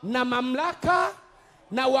na mamlaka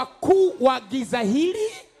na wakuu wa giza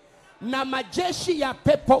hili na majeshi ya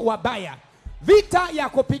pepo wabaya. Vita ya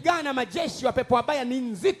kupigana majeshi ya pepo wabaya ni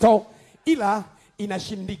nzito ila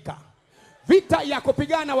inashindika. Vita ya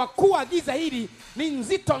kupigana wakuu wa giza hili ni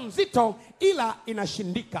nzito ila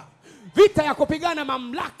inashindika. Vita ya kupigana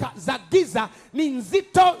mamlaka za giza ni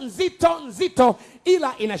nzito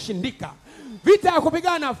ila inashindika. Vita ya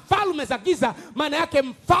kupigana falme za giza, maana yake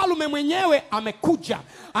mfalme mwenyewe amekuja.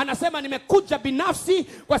 Anasema nimekuja binafsi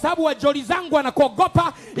kwa sababu wajoli zangu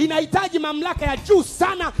wanakuogopa. Inahitaji mamlaka ya juu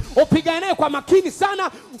sana, upigane naye kwa makini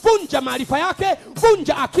sana. Vunja maarifa yake,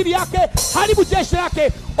 vunja akili yake, haribu jeshi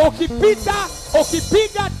lake.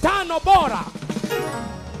 Ukipiga tano bora.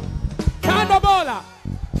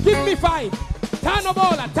 Give me 5.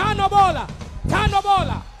 Tano bora. Tano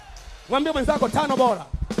bora. Mwambie mwenzako tano bora.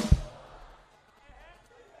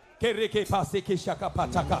 Kereke pasi kisha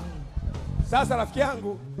kapataka. Sasa rafiki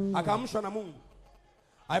yangu akaamshwa na Mungu.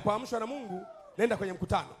 Alipoamshwa na Mungu, nenda kwenye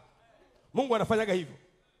mkutano. Mungu anafanyaga hivyo.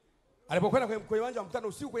 Alipokwenda kwenye uwanja wa mkutano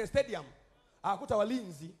usiku kwenye stadium, akakuta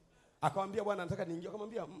walinzi, akamwambia bwana nataka niingie.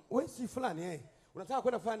 Akamwambia wewe si fulani unataka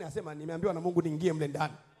kwenda fulani? Asema nimeambiwa na Mungu niingie mle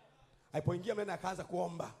ndani. Alipoingia mle akaanza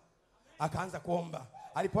kuomba. Akaanza kuomba.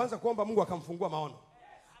 Alipoanza kuomba Mungu akamfungua maono.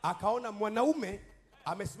 Akaona mwanaume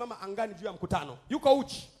amesimama angani juu ya mkutano. Yuko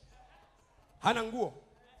uchi. Hana nguo.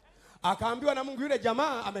 Akaambiwa na Mungu yule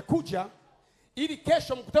jamaa amekuja ili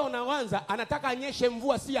kesho mkutano unaanza, anataka anyeshe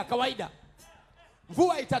mvua si ya kawaida.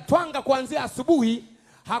 Mvua itatwanga kuanzia asubuhi,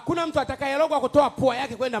 hakuna mtu atakayelogwa kutoa pua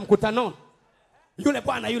yake kwenda mkutanoni. Yule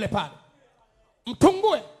bwana yule pale.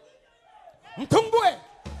 Mtungue. Mtungue.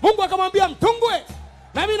 Mungu akamwambia mtungue.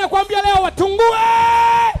 Na mimi nakwambia leo watungue.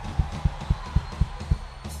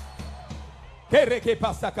 Kereke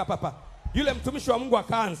pasaka papa. Yule mtumishi wa Mungu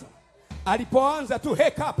akaanza. Alipoanza tu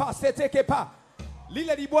heka pasete pa.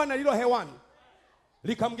 Lile libwana lilo hewani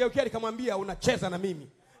likamgeukia likamwambia unacheza na mimi.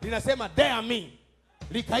 Linasema dare me.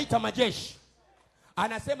 Likaita majeshi.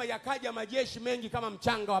 Anasema yakaja majeshi mengi kama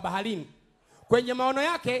mchanga wa baharini. Kwenye maono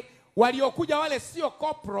yake waliokuja wale sio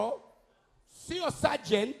corporal, sio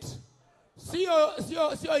sergeant,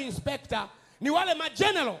 sio inspector, ni wale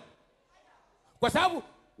mageneral. Kwa sababu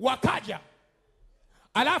wakaja.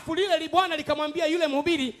 Alafu lile libwana likamwambia yule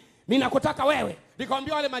mhubiri ninakutaka wewe.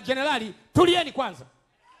 Likamwambia wale majenerali tulieni kwanza.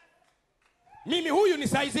 Mimi huyu ni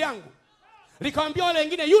size yangu. Likamwambia wale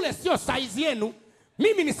wengine yule sio size yenu,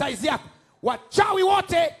 mimi ni size yako. Wachawi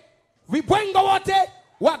wote, vibwengo wote,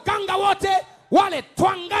 waganga wote, wale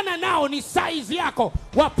twangana nao ni size yako.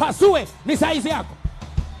 Wapasue ni size yako.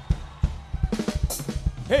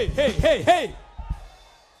 Hey.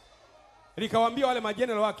 Likamwambia wale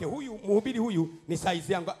majenerali wake huyu mhubiri huyu ni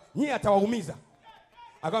size yangu. Nyie atawaumiza.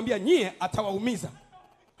 Akamwambia nyie atawaumiza.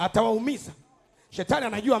 Atawaumiza. Shetani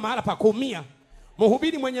anajua mahala pa kuumia.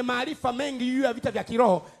 Mhubiri mwenye maarifa mengi juu ya vita vya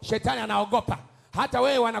kiroho, shetani anaogopa. Hata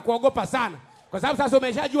wewe wanakuogopa sana. Kwa sababu sasa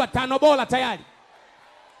umeshajua tano bora tayari.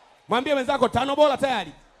 Mwambie wenzako tano bora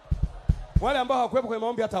tayari. Wale ambao hawakuwepo kwenye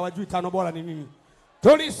maombi hata hawajui tano bora ni nini.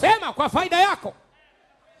 Tulisema kwa faida yako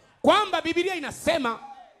kwamba Biblia inasema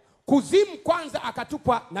kuzimu kwanza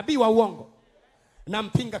akatupwa nabii wa uongo na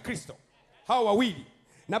mpinga Kristo. Hao wawili.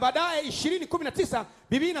 Na baadaye 20:19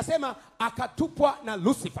 Biblia inasema akatupwa na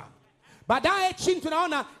Lucifer. Baadaye chini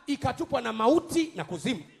tunaona ikatupwa na mauti na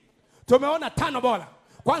kuzimu. Tumeona tano bora.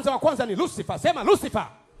 Wa kwanza ni Lucifer. Sema Lucifer.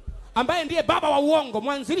 Ambaye ndiye baba wa uongo,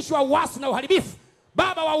 mwanzilishi wa uasi na uharibifu.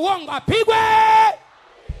 Baba wa uongo apigwe.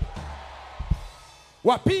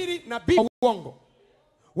 Wa pili nabii wa uongo.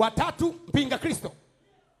 Wa tatu mpinga Kristo.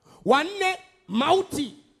 Wa nne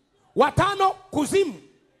mauti. Wa tano kuzimu.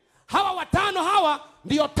 Hawa watano hawa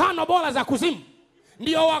ndio tano bora za kuzimu.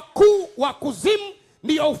 Ndio wakuu wa kuzimu,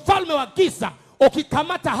 ndio ufalme wa giza.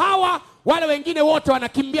 Ukikamata hawa, wale wengine wote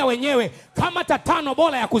wanakimbia wenyewe. Kamata tano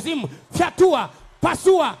bora ya kuzimu, fyatua,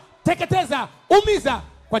 pasua, teketeza, umiza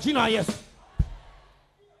kwa jina la Yesu.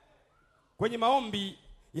 Kwenye maombi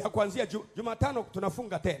ya kuanzia Jumatano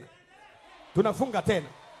tunafunga tena. Tunafunga tena.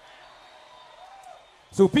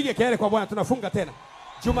 Si upige kelele kwa Bwana, tunafunga tena.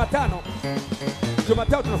 Jumatano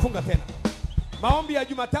tunafunga tena. Maombi ya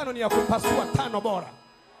Jumatano ni ya kupasua tano bora.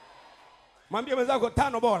 Mwambie mwenzako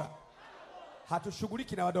tano bora.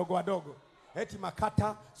 Hatushughuliki na wadogo wadogo. Eti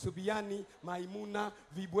Makata, Subiani, Maimuna,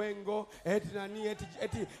 Vibwengo,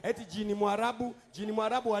 eti jini Mwarabu. Jini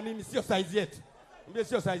Mwarabu wa nini? Sio size yetu. Mwambie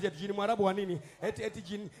sio size yetu. Jini Mwarabu wa nini? Eti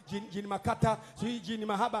jini Makata, jini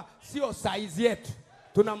Mahaba, sio size yetu.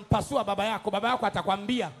 Tunampasua baba yako. Baba yako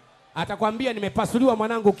atakwambia nimepasuliwa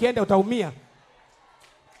mwanangu, ukienda utaumia.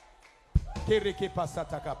 Kereke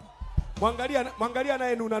pasata kapa. Mwangalia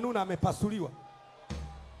naye nuna amepasuliwa.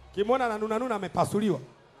 Kimona na nuna amepasuliwa.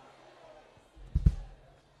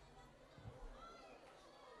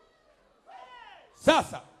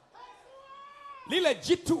 Sasa lile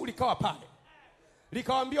jitu likawa pale.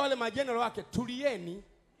 Likawaambia wale majenerali wake tulieni,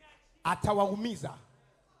 atawaumiza.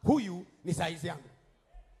 Huyu ni size yangu.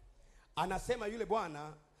 Anasema yule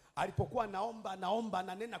bwana alipokuwa naomba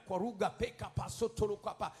nanena kwa lugha peka pasotoro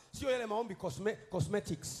hapa. Sio yale maombi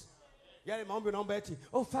cosmetics. Yale maombi unaomba eti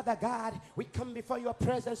oh Father God, we come before your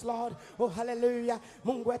presence Lord. Oh hallelujah.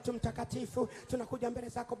 Mungu wetu mtakatifu, tunakuja mbele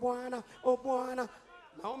zako Bwana. Oh Bwana.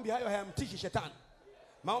 Maombi hayo hayamtishi shetani.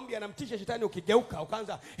 Maombi yanamtisha shetani ukigeuka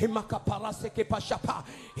ukaanza himaka paraseke pashapa.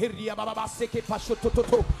 Hiria bababaseke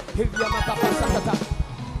pashotototo. Hiria makapasatata.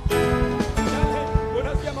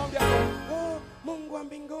 Unasikia maombi hayo? Oh Mungu wa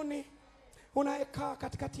mbinguni, unayekaa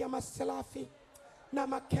katikati ya maserafi na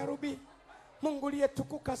makerubi, Mungu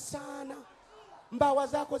aliyetukuka sana. Mbawa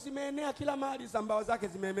zako zimeenea kila mahali. Za mbawa zake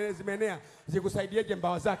zimeenea. Zikusaidieje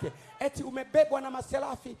mbawa zake? Eti umebebwa na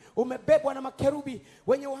maserafi, umebebwa na makerubi,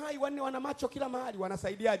 wenye uhai wanne wana macho kila mahali.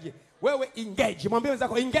 Wanasaidiaje? Wewe engage. Mwambie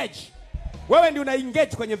wenzako engage. Wewe ndio una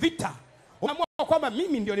engage kwenye vita. Unaamua kwamba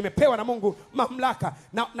mimi ndio nimepewa na Mungu mamlaka,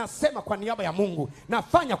 na nasema kwa niaba ya Mungu,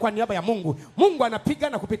 nafanya kwa niaba ya Mungu. Mungu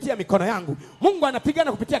anapigana kupitia mikono yangu, Mungu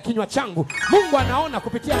anapigana kupitia kinywa changu, Mungu anaona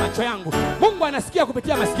kupitia macho yangu, Mungu anasikia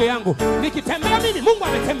kupitia masikio yangu. Nikitembea mimi, Mungu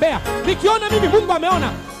ametembea. Nikiona mimi, Mungu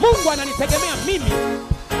ameona. Mungu ananitegemea mimi.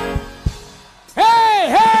 Hey,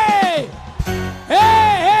 hey!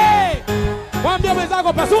 Hey, hey! Mwambie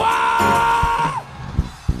mwenzako pasua.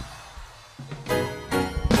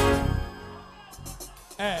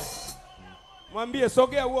 Mwambie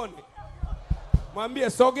sogea uone. Mwambie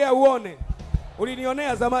sogea uone.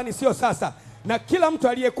 Ulinionea zamani, sio sasa. Na kila mtu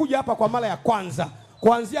aliyekuja hapa kwa mara ya kwanza,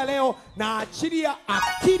 kuanzia leo na achilia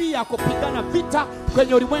akili ya kupigana vita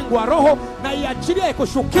kwenye ulimwengu wa roho, na iachilia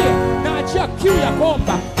ikushukie, na achia kiu ya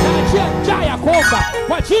kuomba, na achia njaa ya kuomba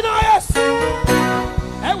kwa jina la Yesu.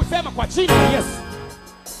 Hebu sema kwa jina la Yesu.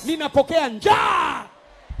 Ninapokea njaa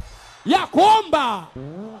ya kuomba.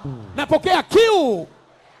 Napokea kiu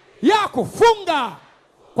ya kufunga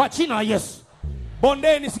kwa jina la Yesu.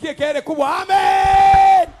 Bondeni sikie kelele kubwa,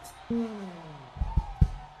 amen.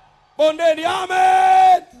 Bondeni,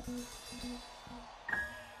 amen.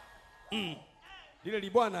 Lile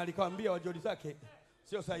libwana alikwambia wajoli zake,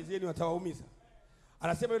 sio saizi yenu watawaumiza.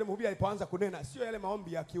 Anasema yule mhubiri alipoanza kunena, sio yale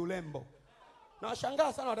maombi ya kiulembo. Na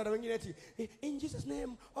washangaa sana wadada wengine eti in Jesus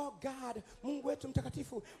name, oh God, Mungu wetu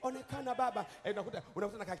mtakatifu, onekana Baba.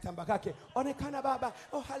 Unakuta na kitambaa kake, onekana Baba,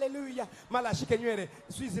 oh hallelujah. Mala ashike nywele,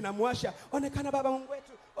 sisi zinamuasha, onekana Baba Mungu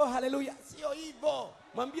wetu, oh hallelujah. Sio hivyo.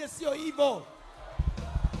 Mwambie sio hivyo.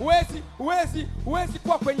 Huwezi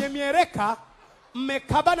kuwa kwenye mieleka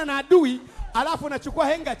mmekabana na adui, alafu unachukua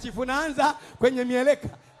handkerchief unaanza kwenye mieleka.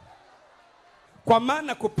 Kwa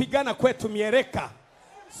maana kupigana kwetu mieleka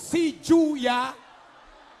si juu ya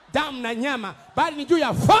damu na nyama, bali ni juu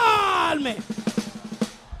ya falme.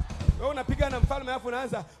 Wewe unapigana mfalme alafu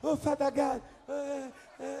unaanza oh Father God,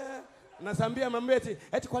 nasambia mameti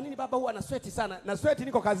eti kwa nini baba huwa ana sweat sana? Na sweat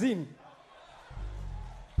niko kazini.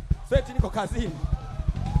 Sweat niko kazini.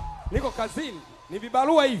 Niko kazini. Ni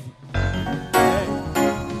vibarua hivi.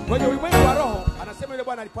 Kwenye ulimwengu wa roho anasema yule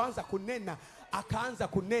bwana alipoanza kunena, akaanza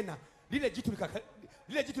kunena, lile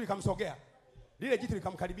jitu likamsogea. Lile jitu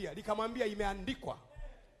likamkaribia, likamwambia imeandikwa.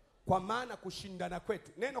 Kwa maana kushindana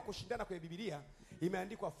kwetu, neno kushindana kwenye Biblia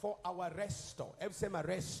imeandikwa for our resto. Hebu sema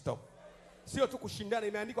resto. Sio tu kushindana,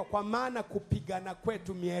 imeandikwa kwa maana kupigana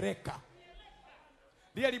kwetu miereka.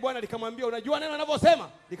 Lile bwana likamwambia unajua neno anavyosema?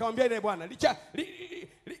 Likamwambia ile bwana li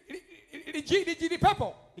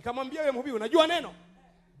pepo. Likamwambia yule mhubiri unajua neno?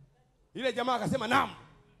 Ile jamaa akasema naam.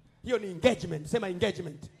 Hiyo ni engagement. Sema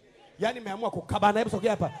engagement. Yaani meamua kukabana. Hebu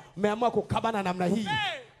sogea hapa. Meamua kukabana namna hii.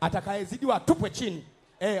 Atakayezidiwa atupwe chini.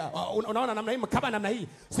 Unaona namna hii, mkabana namna hii.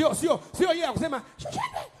 Sio yeye ya kusema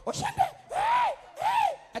oshende.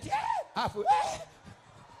 Ati afu.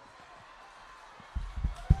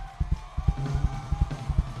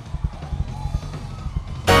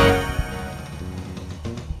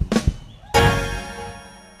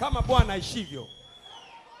 Kama Bwana aishivyo.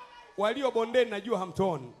 Walio bondeni najua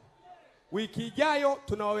hamtuoni. Wiki ijayo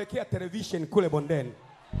tunawawekea television kule bondeni.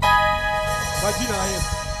 Kwa jina la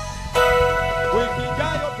Yesu. Wiki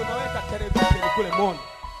ijayo tunaweka television kule Mono.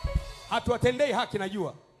 Hatuwatendei haki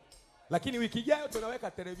najua. Lakini wiki ijayo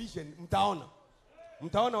tunaweka television, mtaona.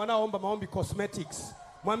 Mtaona wanaoomba maombi cosmetics.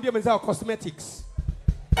 Mwambie mwenzao cosmetics.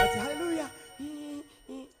 Ati haleluya.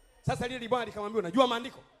 Sasa lile bwana likamwambia unajua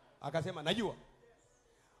maandiko? Akasema najua.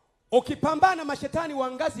 Ukipambana mashetani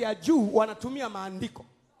wa ngazi ya juu wanatumia maandiko.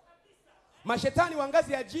 Mashetani wa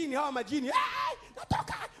ngazi ya jini, hawa majini,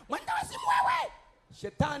 natoka mwenda wazimu wewe.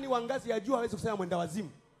 Shetani wa ngazi ya juu hawezi kusema mwenda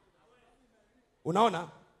wazimu. Unaona?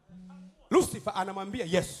 Lucifer anamwambia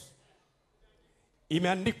Yesu,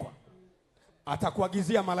 imeandikwa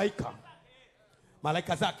atakuagizia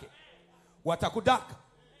malaika zake watakudaka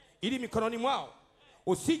ili mikononi mwao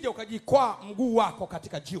usije ukajikwaa mguu wako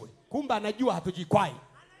katika jiwe. Kumbe anajua hatujikwai.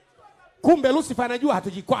 Kumbe Lucifer anajua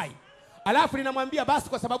hatujikwai. Alafu linamwambia basi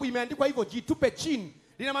kwa sababu imeandikwa hivyo jitupe chini.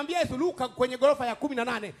 Linamwambia Yesu Luka kwenye gorofa ya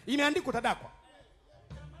 18 imeandikwa utadakwa.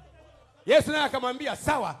 Yesu naye akamwambia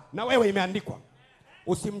sawa na wewe imeandikwa.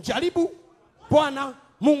 Usimjaribu Bwana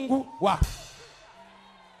Mungu wako.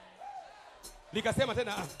 Likasema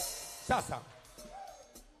tena sasa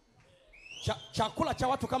chakula cha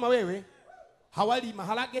watu kama wewe hawali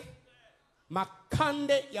maharage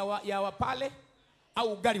makande ya wapale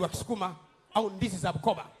au ugali wa Kisukuma au ndizi za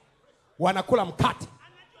Bukoba. Wanakula mkate.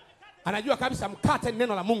 Anajua kabisa mkate ni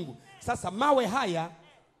neno la Mungu. Sasa mawe haya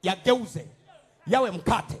yageuze yawe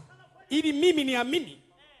mkate, ili mimi niamini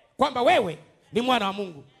kwamba wewe ni mwana wa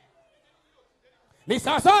Mungu. Ni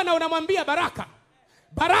sawa na unamwambia Baraka,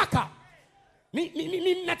 Baraka,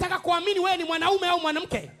 nataka kuamini wewe ni mwanaume au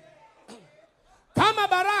mwanamke. Kama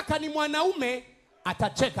Baraka ni mwanaume,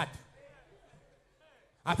 atacheka tu.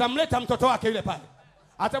 Atamleta mtoto wake yule pale.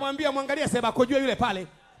 Atamwambia mwangalia sema kujua yule pale,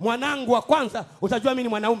 mwanangu wa kwanza, utajua mimi ni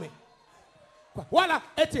mwanaume. Wala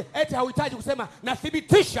eti hauhitaji kusema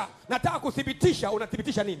nathibitisha, nataka kuthibitisha.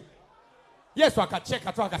 Unathibitisha nini? Yesu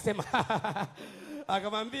akacheka tu akasema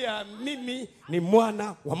akamwambia mimi ni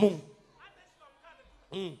mwana wa Mungu.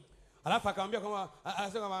 Alafu akamwambia kama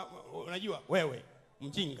anasema unajua wewe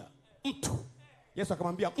mjinga mtu. Yesu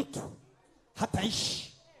akamwambia mtu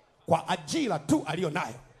hataishi kwa ajira tu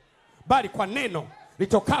aliyonayo, bali kwa neno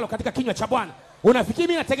litokalo katika kinywa cha Bwana. Unafikiri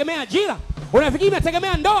mimi nategemea ajira? Unafikiri mimi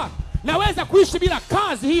nategemea ndoa? Naweza kuishi bila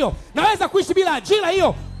kazi hiyo, naweza kuishi bila ajira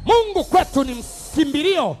hiyo. Mungu kwetu ni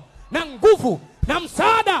mkimbilio na nguvu na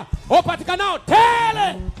msaada upatikanao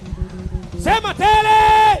tele. Sema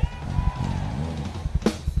tele.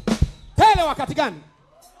 Tele wakati gani?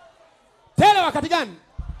 Tele wakati gani?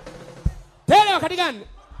 Tele wakati gani?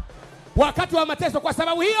 Wakati wa mateso. Kwa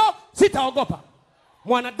sababu hiyo sitaogopa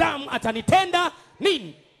mwanadamu atanitenda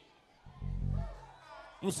nini.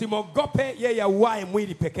 Msimogope yeye auaye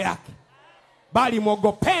mwili peke yake, bali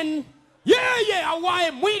mwogopeni yeye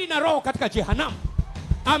auaye mwili na roho katika jehanamu,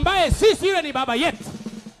 ambaye sisi yule ni baba yetu.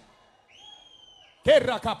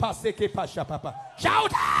 Kera kapase kepasha papa.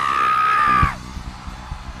 Shout!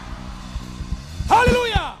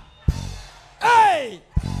 Hallelujah! Hey!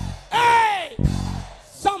 Hey!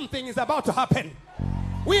 Something is about to happen.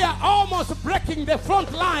 We are almost breaking the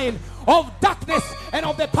front line of darkness and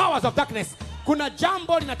of the powers of darkness. Kuna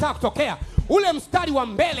jambo linataka kutokea. Ule mstari wa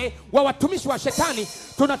mbele wa watumishi wa shetani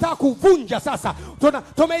tunataka kuvunja sasa.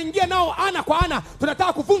 Tumeingia nao ana kwa ana.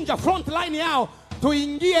 Tunataka kuvunja front line yao.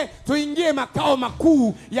 Tuingie makao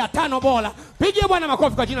makuu ya tano bora. Pigie Bwana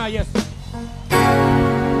makofi kwa jina la Yesu.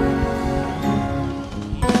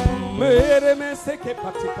 Meremeseke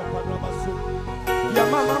patika panabasu. Ya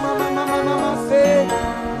mama se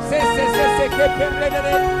ke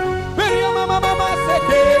perere. Beria mama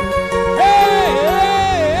seke. Hey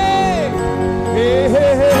hey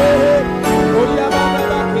hey hey. Oya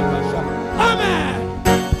baba kipasha. Amen.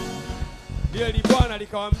 Ndiye Bwana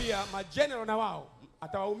likawaambia majenerali na wao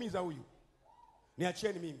atawaumiza huyu.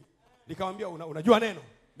 Niachieni mimi. Likamwambia unajua neno?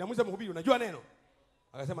 Namuuliza mhubiri unajua neno?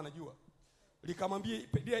 Akasema najua. Likamwambia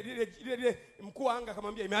ile mkuu wa anga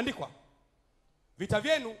akamwambia imeandikwa. Vita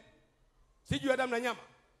vyenu si juu ya damu na nyama.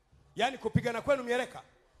 Yaani kupigana kwenu mieleka.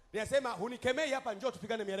 Ninasema hunikemei hapa, njoo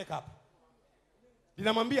tupigane mieleka hapa.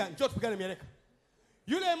 Ninamwambia njoo tupigane mieleka.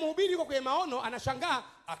 Yule mhubiri yuko kwenye maono anashangaa,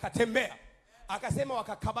 akatembea. Akasema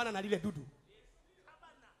wakakabana na lile dudu.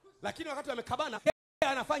 Lakini wakati wamekabana,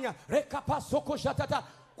 anafanya rekapa soko shatata.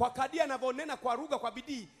 Kwa kadia anavonena kwa lugha kwa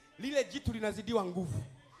bidii, lile jitu linazidiwa nguvu.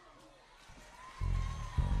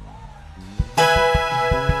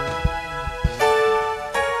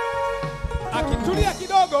 Akitulia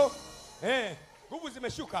kidogo, nguvu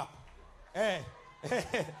zimeshuka.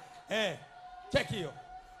 Cheki hiyo.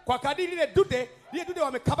 Kwa kadiri lile dude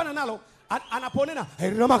wamekabana nalo, anaponena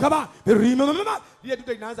lile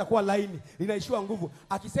dude linaanza kuwa laini, linaishiwa nguvu.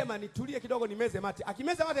 Akisema nitulie kidogo nimeze mate,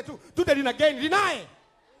 akimeza mate tu dude lina gain linaye.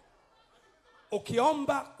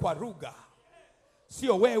 Ukiomba kwa lugha,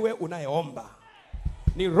 sio wewe unayeomba,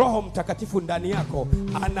 ni Roho Mtakatifu ndani yako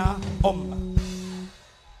anaomba.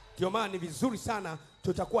 Ndio maana ni vizuri sana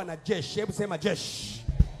tutakuwa na jeshi. Hebu sema jeshi.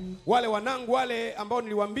 Wale wanangu wale ambao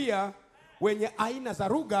niliwaambia wenye aina za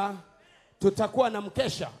lugha, tutakuwa na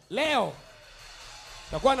mkesha leo.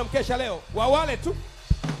 Tutakuwa na mkesha leo wa wale tu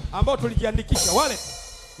ambao tulijiandikisha wale.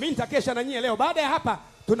 Mimi nitakesha na nyie leo. Baada ya hapa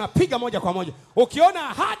tunapiga moja kwa moja. Ukiona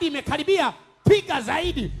ahadi imekaribia, piga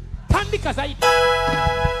zaidi, tandika zaidi.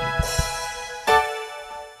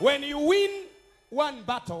 When you win one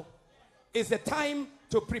battle, is a time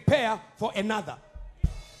to prepare for another.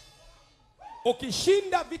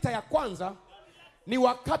 Ukishinda vita ya kwanza, ni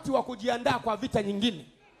wakati wa kujiandaa kwa vita nyingine.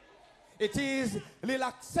 It is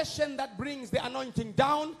relaxation that brings the anointing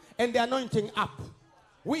down and the anointing up.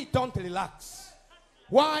 We don't relax.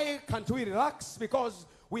 Why can't we relax? Because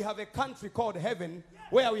we have a country called heaven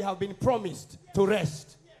where we have been promised to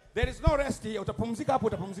rest. There is no rest here. Utapumzika hapo,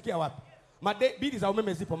 utapumzikia wapi? Bili za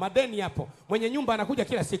umeme zipo, madeni yapo. Mwenye nyumba anakuja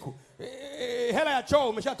kila siku. Hela ya choo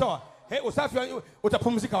umeshatoa. Usafi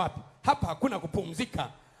utapumzika wapi? Hapa hakuna kupumzika.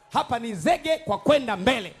 Hapa ni zege kwa kwenda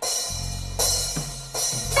mbele.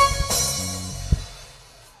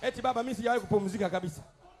 Eti baba mimi sijawahi kupumzika kabisa.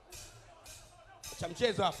 Cha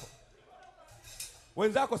mchezo hapo.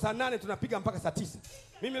 Wenzako saa 8 tunapiga mpaka saa 9.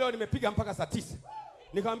 Mimi leo nimepiga mpaka saa 9.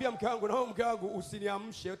 Nikamwambia mke wangu, na mke wangu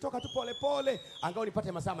usiniamshe. Toka tu pole pole, angao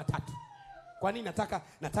nipate masaa 3. Kwa nini nataka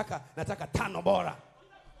 5 bora?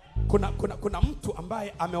 Kuna mtu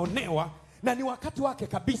ambaye ameonewa na ni wakati wake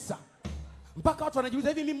kabisa. Mpaka watu wanajiuliza,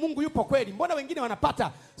 hivi mimi Mungu yupo kweli? Mbona wengine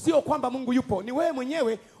wanapata? Sio kwamba Mungu yupo, ni wewe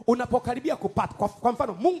mwenyewe unapokaribia kupata. Kwa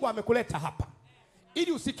mfano Mungu amekuleta hapa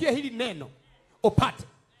ili usikie hili neno upate.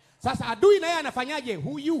 Sasa adui na yeye anafanyaje?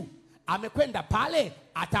 Huyu amekwenda pale,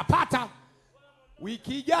 atapata.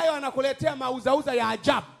 Wiki ijayo anakuletea mauzauza ya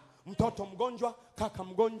ajabu. Mtoto mgonjwa, kaka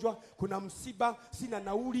mgonjwa, kuna msiba, sina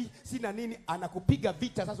nauli, sina nini, anakupiga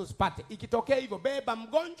vita sasa usipate. Ikitokea hivyo, beba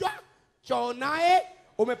mgonjwa, njoo naye.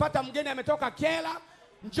 Umepata mgeni ametoka Kela,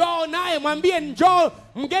 njoo naye, mwambie njoo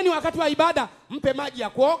mgeni wakati wa ibada, mpe maji ya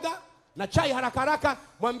kuoga na chai haraka haraka,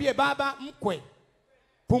 mwambie baba mkwe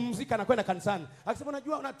pumzika na kwenda kanisani. Akisema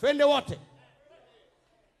unajua twende wote.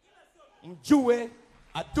 Mjue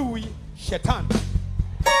adui shetani.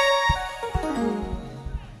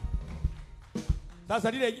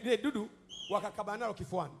 Sasa lile dudu wakakabanalo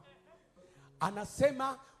kifuani.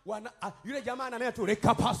 Anasema yule jamaa ananena tu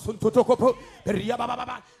rekapasu ntotokopo ria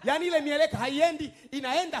baba. Yaani ile mieleka haiendi,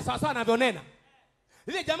 inaenda sawa sawa anavyonena.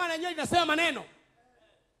 Lile jamaa ananyoa linasema maneno.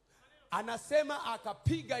 Anasema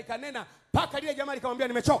akapiga ikanena paka lile jamaa likamwambia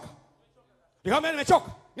nimechoka. Likamwambia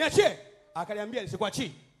nimechoka, niachie. Akaliambia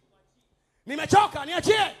nisikuachie. Nimechoka,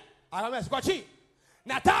 niachie. Akamwambia sikuachie.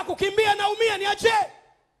 Nataka kukimbia naumia, niachie.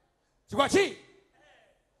 Sikuachie.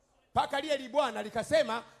 Paka lile libwana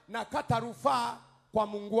likasema nakata rufaa kwa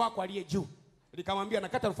Mungu wako aliye juu. Likamwambia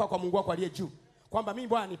nakata rufaa kwa Mungu wako aliye juu. Kwamba mimi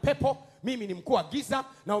bwana ni pepo, mimi ni mkuu wa giza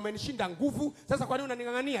na umenishinda nguvu. Sasa kwa nini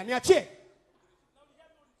unaningangania? Niachie.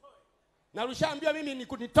 Na ulishaambiwa mimi ni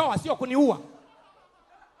kunitoa sio kuniua.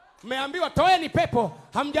 Mmeambiwa toeni pepo,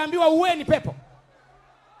 hamjaambiwa uweni pepo.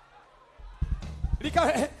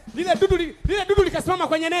 Lile dudu likasimama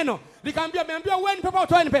kwenye neno. Likamwambia mmeambiwa uweni pepo au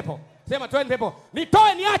toeni pepo? Sema toeni pepo.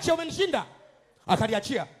 Nitoe niache, umenishinda.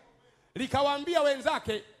 Akaliachia. Likawaambia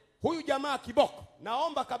wenzake, huyu jamaa kiboko,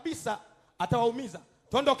 naomba kabisa atawaumiza.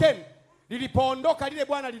 Tuondokeni. Lilipoondoka lile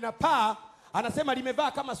bwana linapaa, anasema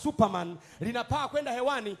limevaa kama Superman, linapaa kwenda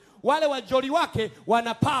hewani. Wale wajoli wake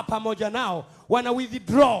wanapaa pamoja nao, wana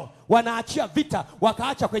withdraw, wanaachia vita,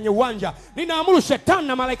 wakaacha kwenye uwanja. Ninaamuru shetani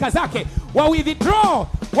na malaika zake wa withdraw,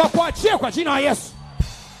 wakuachie kwa jina la Yesu.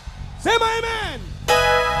 Sema amen.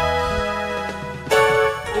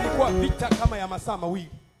 Ilikuwa vita kama ya masaa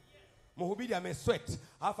mawili. Mhubiri amesweat,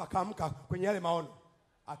 alafu akaamka kwenye yale maono,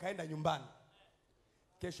 akaenda nyumbani.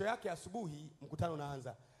 Kesho yake asubuhi mkutano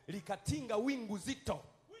unaanza. Likatinga wingu zito.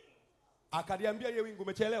 Akaliambia ile wingu,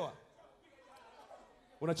 umechelewa.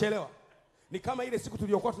 Unachelewa. Ni kama ile siku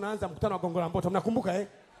tuliyokuwa tunaanza mkutano wa Gongo la Mboto. Mnakumbuka eh?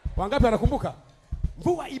 Wangapi wanakumbuka?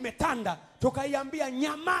 Mvua imetanda, tukaiambia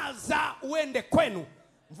nyamaza uende kwenu.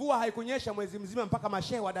 Mvua haikunyesha mwezi mzima mpaka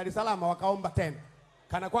mashehe wa Dar es Salaam wakaomba tena.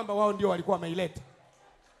 Kana kwamba wao ndio walikuwa wameileta.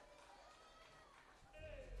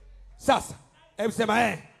 Sasa, hebu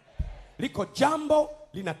sema liko jambo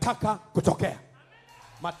linataka kutokea.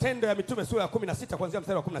 Matendo ya Mitume sura ya 16 kuanzia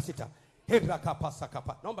mstari wa 16. Hedra kapasa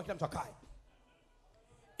kapa. Naomba kila mtu akae.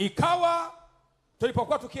 Ikawa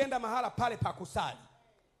tulipokuwa tukienda mahala pale pa kusali,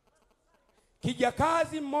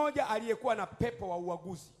 kijakazi mmoja aliyekuwa na pepo wa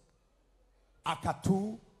uaguzi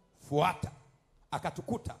akatufuata,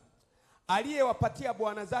 akatukuta, aliyewapatia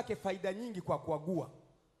bwana zake faida nyingi kwa kuagua.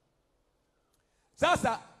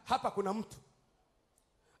 Sasa hapa kuna mtu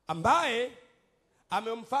ambaye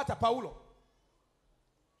amemfuata Paulo.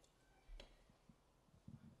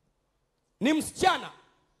 Ni msichana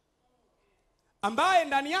ambaye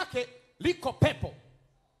ndani yake liko pepo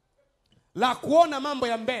la kuona mambo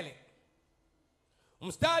ya mbele.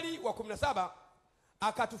 Mstari wa 17,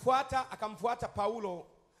 akamfuata Paulo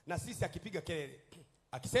na sisi akipiga kelele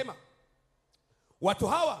akisema, watu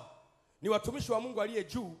hawa ni watumishi wa Mungu aliye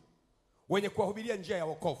juu, wenye kuwahubiria njia ya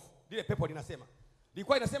wokovu. Lile pepo linasema,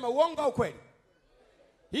 lilikuwa linasema uongo au kweli?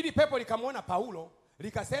 Hili pepo likamwona Paulo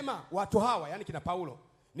likasema watu hawa, yani kina Paulo,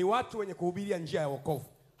 ni watu wenye kuhubiria njia ya wokovu.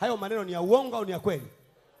 Hayo maneno ni ya uongo au ni ya kweli?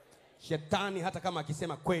 Shetani hata kama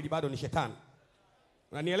akisema kweli bado ni shetani.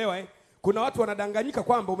 Unanielewa eh? Kuna watu wanadanganyika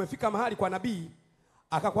kwamba umefika mahali kwa nabii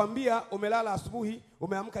akakwambia umelala asubuhi,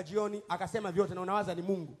 umeamka jioni, akasema vyote na unawaza ni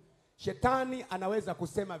Mungu. Shetani anaweza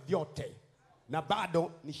kusema vyote na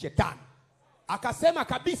bado ni shetani. Akasema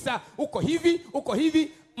kabisa uko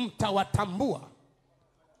hivi, mtawatambua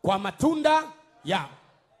kwa matunda yao.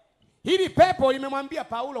 Hili pepo limemwambia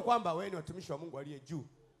Paulo kwamba wewe ni watumishi wa Mungu aliye juu,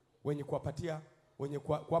 wenye kuwapatia, wenye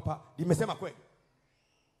kuwapa. Limesema kweli.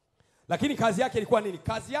 Lakini kazi yake ilikuwa nini?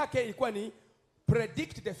 Kazi yake ilikuwa ni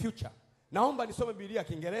predict the future. Naomba nisome Biblia ya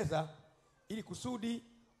Kiingereza ili kusudi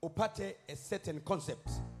upate a certain concept.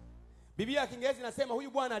 Biblia ya Kiingereza inasema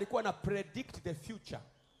huyu bwana alikuwa na predict the future.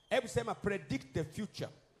 Hebu sema predict the future.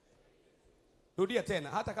 Rudia tena,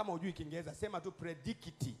 hata kama hujui Kiingereza sema tu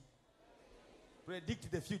predict. Predict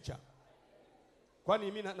the future. Kwani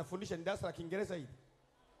mimi nafundisha ni darasa la Kiingereza hili?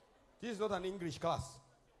 This is not an English class.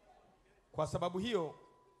 Kwa sababu hiyo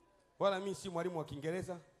wala mimi si mwalimu wa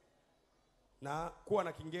Kiingereza, na kuwa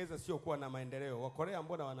na Kiingereza sio kuwa na maendeleo. Wa Korea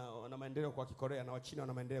mbona wana maendeleo kwa Kikorea, na wa China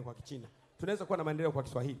wana maendeleo kwa Kichina. Tunaweza kuwa na maendeleo kwa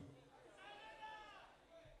Kiswahili.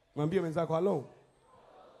 Mwambie mwenzako hello.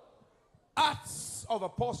 Acts of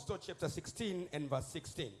Apostles chapter 16 and verse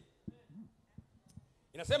 16.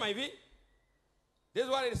 Inasema hivi. This is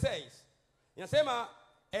what it says. Inasema,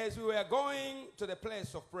 as we were going to the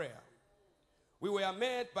place of prayer, we were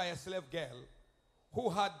met by a slave girl who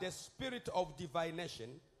had the spirit of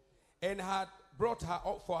divination and had brought her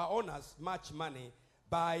for her owners much money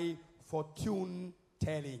by fortune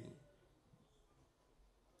telling.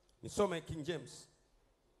 Nisome King James.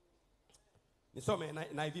 Nisome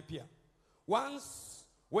na hivi pia. Once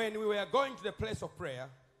when we were going to the place of prayer,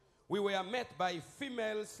 we were met by a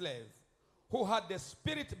female slave who had the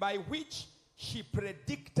spirit by which she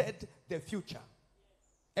predicted the future.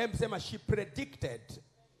 Emsema, she predicted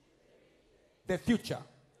the future.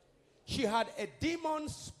 She had a demon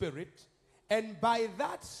spirit, and by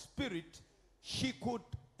that spirit she could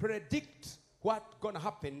predict what's going to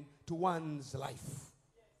happen to one's life.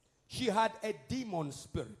 She had a demon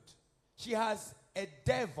spirit. She has a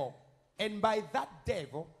devil, and by that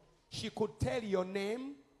devil she could tell your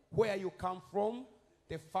name, where you come from,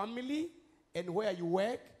 the family, and where you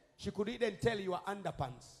work. She could even tell your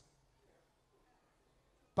underpants.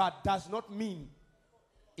 But does not mean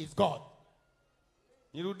it's God.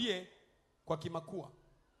 Nirudie kwa Kimakua.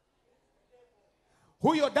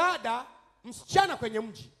 Huyo dada msichana kwenye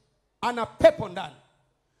mji ana pepo ndani.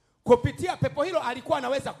 Kupitia pepo hilo alikuwa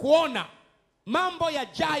anaweza kuona mambo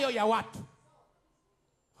yajayo ya watu.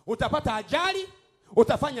 Utapata ajali,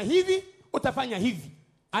 utafanya hivi, utafanya hivi.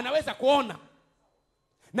 Anaweza kuona.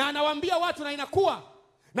 Na anawaambia watu na inakuwa.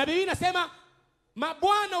 Na Biblia inasema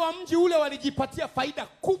mabwana wa mji ule walijipatia faida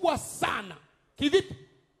kubwa sana. Kivipi?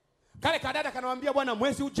 Kale kadada kanawaambia bwana,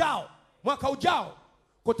 mwezi ujao, mwaka ujao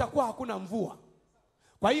kutakuwa hakuna mvua.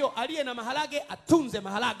 Kwa hiyo aliye na maharage atunze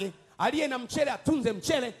maharage, aliye na mchele atunze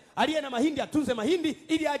mchele, aliye na mahindi atunze mahindi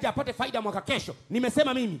ili aje apate faida mwaka kesho.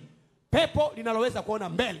 Nimesema mimi, pepo linaloweza kuona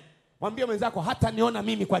mbele. Mwambie mwenzako hata niona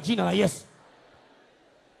mimi kwa jina la Yesu.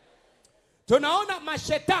 Tunaona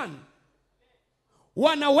mashetani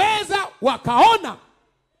wanaweza wakaona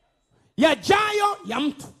yajayo ya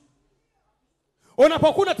mtu.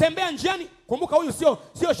 Unapokuwa unatembea njiani, kumbuka huyu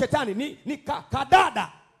sio shetani, ni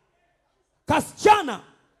kadada, kasichana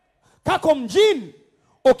kako mjini.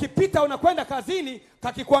 Ukipita unakwenda kazini,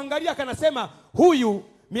 kakikuangalia kanasema huyu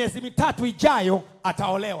miezi 3 ijayo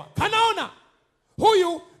ataolewa. Kanaona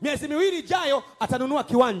huyu miezi 2 ijayo atanunua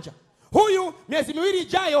kiwanja. Huyu miezi 2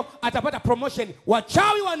 ijayo atapata promotion.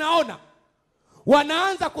 Wachawi wanaona,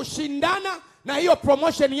 wanaanza kushindana na hiyo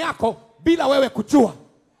promotion yako bila wewe kujua.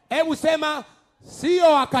 Hebu sema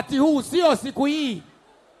sio wakati huu, sio siku hii.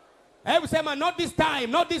 Hebu sema not this time,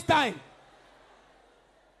 not this time.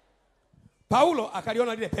 Paulo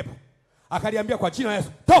akaliona lile pepo, akaliambia kwa jina la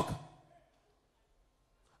Yesu, toka.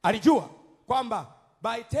 Alijua kwamba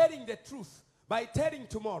by telling the truth, by telling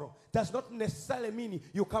tomorrow does not necessarily mean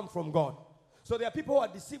you come from God. So there are people who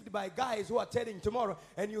are deceived by guys who are telling tomorrow,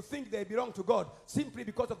 and you think they belong to God simply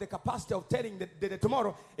because of the capacity of telling the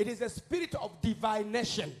tomorrow. It is a spirit of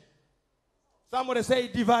divination. Somebody say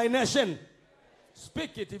divination.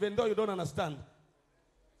 Speak it even though you don't understand.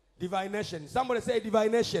 Divination. Somebody say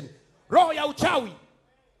divination. Roho ya uchawi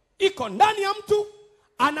iko ndani ya mtu,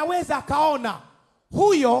 anaweza akaona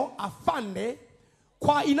huyo afande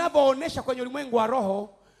kwa inavyoonesha kwenye ulimwengu wa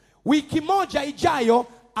roho, wiki moja ijayo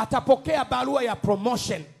atapokea barua ya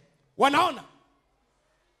promotion. Wanaona.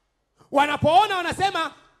 Wanapoona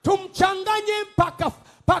wanasema tumchanganye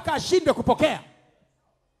mpaka ashinde kupokea.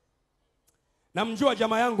 Namjua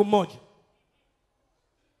jamaa yangu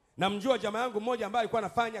mmoja ambaye alikuwa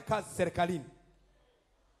anafanya kazi serikalini.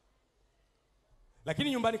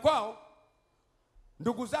 Lakini nyumbani kwao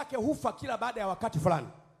ndugu zake hufa kila baada ya wakati fulani.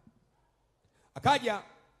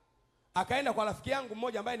 Akaenda kwa rafiki yangu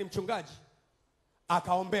mmoja ambaye ni mchungaji,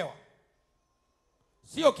 akaombewa.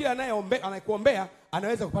 Sio kila anayekuombea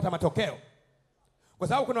anaweza kupata matokeo. Kwa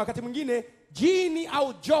sababu kuna wakati mwingine jini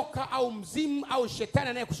au joka au mzimu au shetani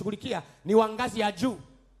anayekushughulikia ni wa ngazi ya juu.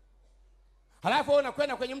 Halafu wewe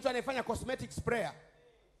unakwenda kwenye mtu anayefanya cosmetics prayer.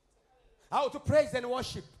 How to praise and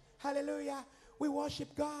worship. Hallelujah. We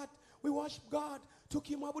worship God. We worship God.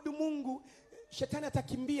 Tukimwabudu Mungu, shetani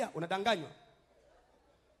atakimbia. Unadanganywa.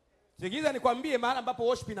 Sikiza nikwambie mahali ambapo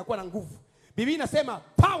worship inakuwa na nguvu. Biblia inasema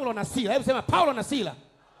Paulo na Sila. Hebu sema Paulo na Sila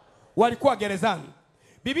walikuwa gerezani.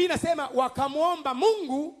 Biblia inasema wakamuomba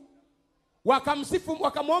Mungu,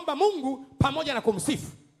 wakamuomba Mungu pamoja na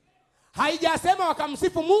kumsifu. Haijasema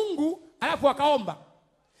wakamsifu Mungu alafu wakaomba.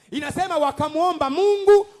 Inasema wakamuomba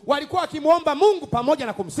Mungu, walikuwa wakimuomba Mungu pamoja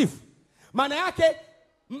na kumsifu. Maana yake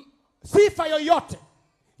sifa yoyote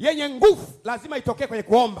yenye nguvu lazima itokee kwenye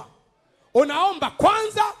kuomba. Unaomba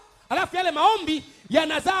kwanza, alafu yale maombi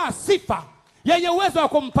yanazaa sifa yenye uwezo wa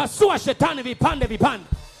kumpasua shetani vipande vipande.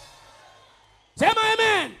 Sema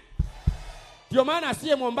amen. Ndio maana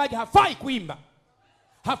asiye muombaji hafai kuimba,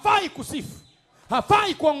 hafai kusifu,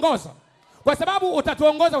 hafai kuongoza. Kwa sababu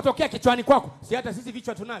utatuongoza kutokea kichwani kwako. Si hata sisi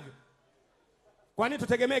vichwa tunavyo. Kwa nini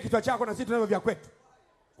tutegemee kichwa chako na sisi tunavyo vya kwetu?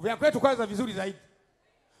 Vya kwetu kwanza vizuri zaidi.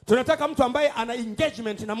 Tunataka mtu ambaye ana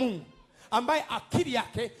engagement na Mungu, ambaye akili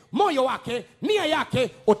yake, moyo wake, nia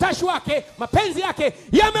yake, utashi wake, mapenzi yake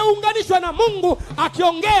yameunganishwa na Mungu.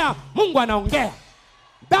 Akiongea, Mungu anaongea.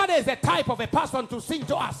 That is the type of a person to sing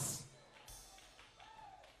to us.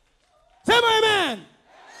 Sema amen.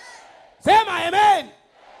 Sema amen.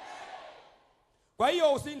 Kwa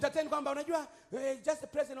hiyo usientertain kwamba unajua just a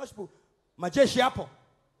praise and worship. Majeshi hapo.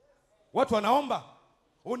 Watu wanaomba.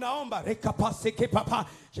 Unaomba rekapaseke papa.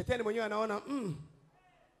 Shetani mwenyewe anaona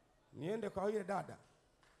niende kwa yule dada.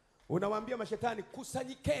 Unamwambia mashetani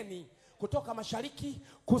kusanyikeni kutoka mashariki,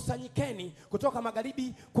 kusanyikeni kutoka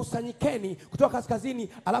magharibi, kusanyikeni kutoka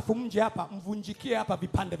kaskazini, alafu mje hapa mvunjikie hapa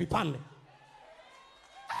vipande vipande.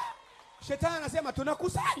 Shetani anasema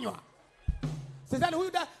tunakusanywa. Sasa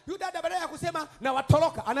huyu dada badala ya kusema na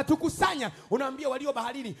watoroka anatukusanya. Unaambia walio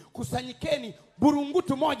baharini kusanyikeni,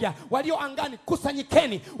 burungutu moja, walio angani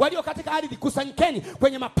kusanyikeni, walio katika ardhi kusanyikeni,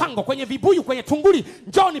 kwenye mapango, kwenye vibuyu, kwenye tunguli,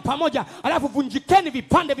 njoni pamoja, alafu vunjikeni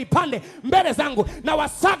vipande vipande mbele zangu na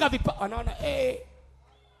wasaga anaona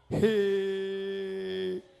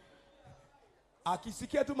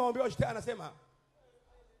akisikia tu maombi ya shetani anasema.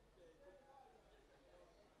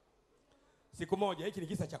 Siku moja, hiki ni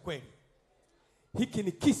kisa cha kweli. Hiki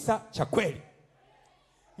ni kisa cha kweli.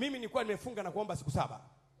 Mimi nilikuwa nimefunga na kuomba siku 7.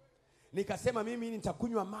 Nikasema mimi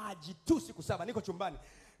nitakunywa maji tu siku 7. Niko chumbani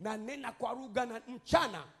na nena kwa lugha na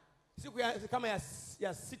mchana. Siku kama ya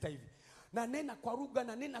 6 hivi. Na nena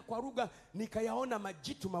kwa lugha nikayaona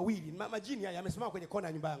majitu mawili. Majini haya yamesimama kwenye kona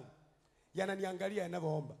ya nyumba yangu. Yananiangalia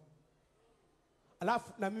ninavyoomba.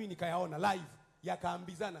 Alafu na mimi nikayaona live.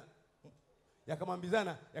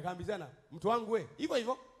 Yakaambizana mtu wangu we, hivyo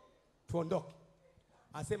hivyo tuondoke.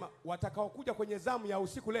 Anasema watakao kuja kwenye zamu ya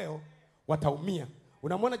usiku leo wataumia.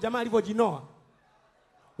 Unamwona jamaa alivyojinoa.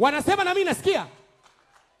 Wanasema na mimi nasikia.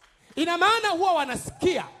 Ina maana huwa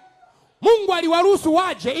wanasikia. Mungu aliwaruhusu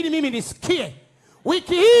waje ili mimi nisikie.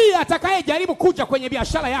 Wiki hii atakaye jaribu kuja kwenye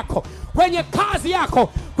biashara yako, kwenye kazi yako,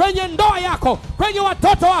 kwenye ndoa yako, kwenye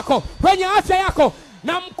watoto wako, kwenye afya yako,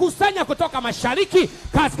 na mkusanya kutoka mashariki,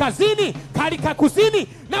 kaskazini, karika kusini,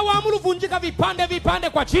 na waamuru vunjika vipande vipande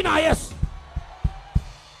kwa jina la Yesu.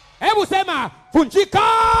 Hebu sema vunjika.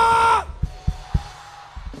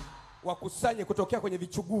 Wakusanye kutokea kwenye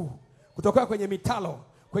vichuguu, kutokea kwenye mitalo,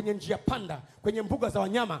 kwenye njia panda, kwenye mbuga za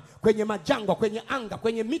wanyama, kwenye majangwa, kwenye anga,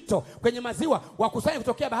 kwenye mito, kwenye maziwa. Wakusanye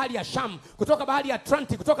kutokea bahari ya Sham, kutoka bahari ya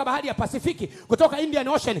Atlantic, kutoka bahari ya Pasifiki, kutoka Indian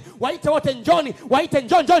Ocean. Waite wote njoni, waite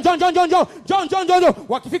njoo.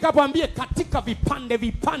 Wakifika hapo ambie katika vipande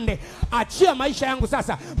vipande, achia maisha yangu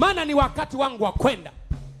sasa, maana ni wakati wangu wa kwenda.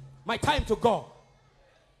 My time to go.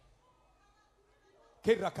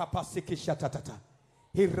 Kira kapasiki shatatata.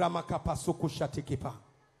 Hirama kapasuku shatikipa.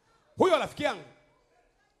 Huyo rafiki yangu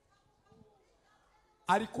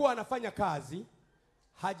alikuwa anafanya kazi,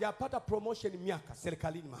 hajapata promotion miaka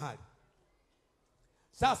serikalini mahali.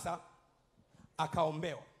 Sasa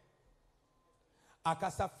akaombewa.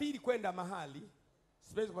 Akasafiri kwenda mahali,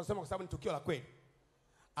 siwezi kusema kwa sababu ni tukio la kweli.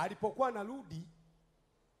 Alipokuwa anarudi,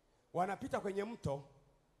 wanapita kwenye mto,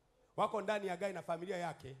 wako ndani ya gari na familia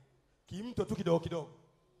yake, kimto tu kidogo kidogo.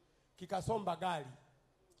 Kikasomba gari.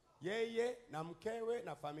 Yeye na mkewe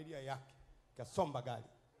na familia yake. Kasomba gari.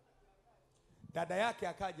 Dada yake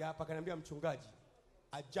akaja hapa akaniambia, mchungaji,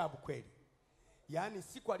 ajabu kweli. Yaani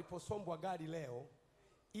siku aliposombwa gari leo,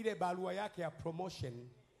 ile barua yake ya promotion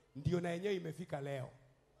ndio na yenyewe imefika leo.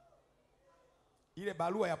 ile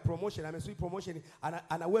barua ya promotion, amesubiri promotion,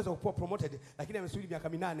 ana uwezo wa kuwa promoted, lakini amesubiri miaka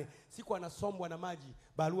 8. Siku anasombwa na maji,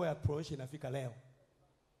 barua ya promotion inafika leo.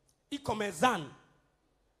 Iko mezani.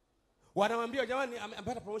 Wanamwambia jamani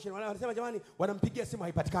amepata promotion, wanasema jamani, wanampigia simu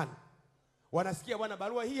haipatikani. Wanasikia bwana,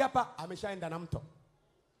 barua hii hapa, ameshaenda na mto.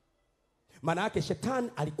 Maana yake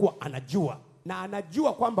shetani alikuwa anajua, na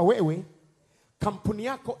anajua kwamba wewe kampuni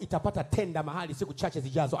yako itapata tenda mahali siku chache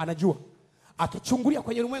zijazo. Anajua. Akichungulia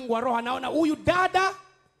kwenye ulimwengu wa roho, anaona huyu dada,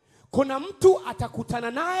 kuna mtu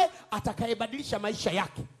atakutana naye atakayebadilisha maisha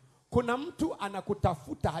yake. Kuna mtu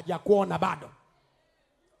anakutafuta hajakuona bado.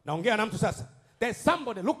 Naongea na mtu sasa. There's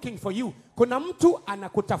somebody looking for you. Kuna mtu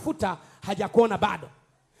anakutafuta hajakuona bado.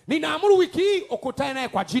 Ninaamuru wiki hii ukutane naye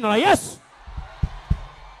kwa jina la Yesu.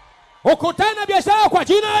 Ukutane na biashara kwa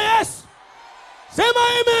jina la Yesu. Sema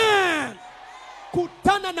amen.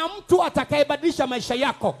 Kutana na mtu atakayebadilisha maisha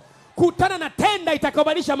yako. Kutana na tenda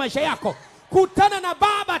itakayobadilisha maisha yako. Kutana na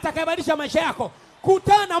baba atakayebadilisha maisha yako.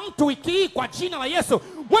 Kutana na mtu wiki hii kwa jina la Yesu.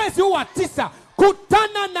 Mwezi huu wa 9,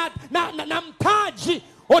 kutana na mtaji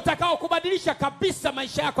utakao kubadilisha kabisa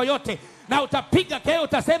maisha yako yote, na utapiga kelele,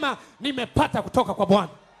 utasema nimepata kutoka kwa Bwana.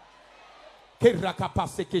 Kira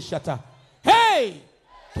kapase kishata. Hey!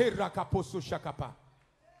 Kira kapusu shakapa.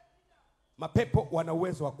 Mapepo wana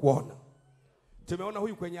uwezo wa kuona. Tumeona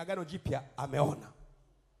huyu kwenye Agano Jipya ameona.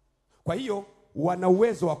 Kwa hiyo wana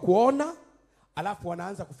uwezo wa kuona, alafu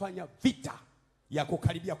wanaanza kufanya vita ya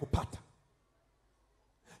kukaribia kupata.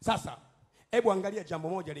 Sasa hebu angalia jambo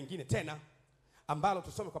moja lingine tena ambalo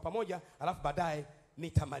tusome kwa pamoja, alafu baadaye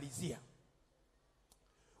nitamalizia.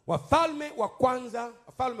 Wafalme wa kwanza,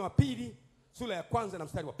 Wafalme wa pili, sura ya 1 na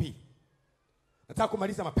mstari wa 2. Nataka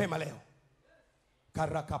kumaliza mapema leo.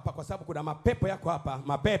 Karakapa, kwa sababu kuna mapepo yako hapa,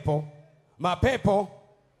 mapepo,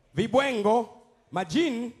 vibwengo,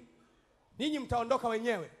 majini. Ninyi mtaondoka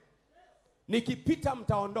wenyewe. Nikipita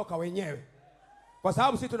mtaondoka wenyewe. Kwa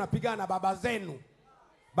sababu sisi tunapigana na baba zenu.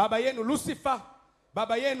 Baba yenu Lucifer,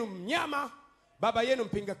 baba yenu mnyama, baba yenu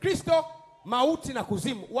mpinga Kristo, mauti na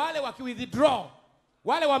kuzimu. Wale wakiwithdraw,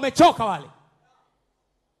 wale wamechoka wale.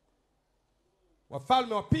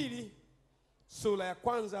 Wafalme wa pili, sura ya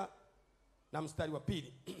 1 na mstari wa 2.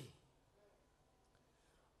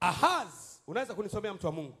 Ahaz, unaweza kunisomea mtu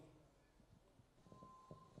wa Mungu?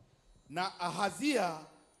 Na Ahazia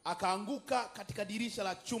akaanguka katika dirisha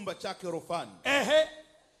la chumba chake orofani.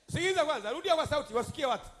 Sikiliza kwanza, rudia kwa sauti wasikie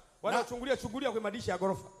watu. Wanachungulia kwa madirisha ya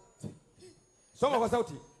ghorofa. Soma kwa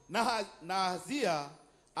sauti. Na Ahazia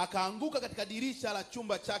akaanguka katika dirisha la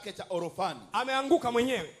chumba chake cha orofani. Ameanguka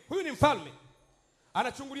mwenyewe. Huyu ni mfalme.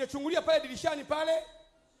 Anachungulia pale dirishani pale,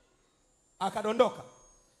 akadondoka.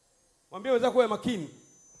 Mwambie wenzako wewe makini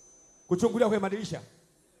kuchungulia kwa madirisha.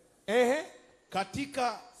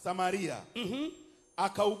 Katika Samaria.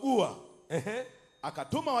 Akaugua.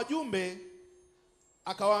 Akatuma wajumbe,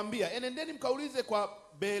 akawaambia, enendeni mkaulize kwa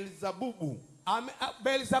Beelzebubu.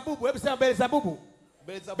 Beelzebubu, hebu sema Beelzebubu.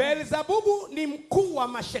 Beelzebubu ni mkuu wa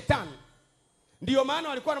mashetani. Ndio maana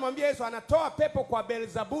walikuwa wanamwambia Yesu anatoa pepo kwa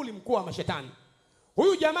Beelzebuli, mkuu wa mashetani.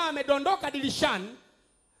 Huyu jamaa amedondoka dirishani,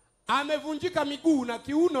 amevunjika miguu na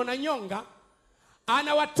kiuno na nyonga.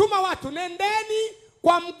 Anawatuma watu, nendeni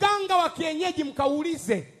kwa mganga wa kienyeji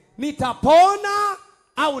mkaulize, nitapona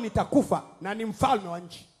au nitakufa, na ni mfalme wa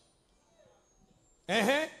nchi.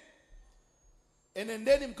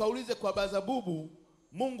 Enendeni mkaulize kwa Beelzebubu,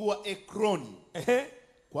 mungu wa Ekroni,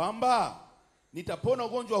 kwamba nitapona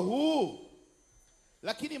ugonjwa huu.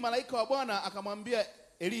 Lakini malaika wa Bwana akamwambia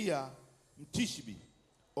Eliya Mtishbi,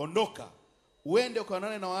 ondoka, uende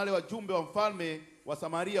ukaonane na wale wajumbe wa mfalme wa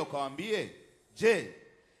Samaria, ukawaambie, je,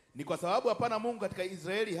 ni kwa sababu hapana Mungu katika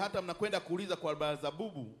Israeli hata mnakwenda kuuliza kwa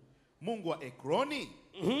Beelzebubu, mungu wa Ekroni?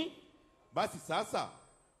 Basi sasa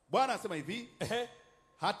Bwana asema hivi,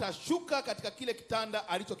 hatashuka katika kile kitanda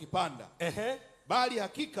alichokipanda, bali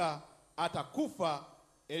hakika atakufa.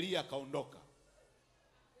 Eliya akaondoka.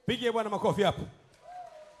 Pigie Bwana makofi hapo.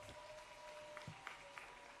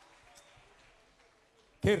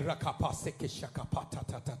 Kera kapase kisha kapata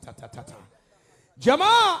ta.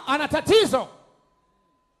 Jamaa ana tatizo.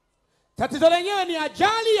 Tatizo lenyewe ni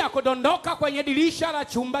ajali ya kudondoka kwenye dirisha la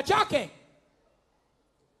chumba chake.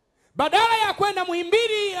 Badala ya kwenda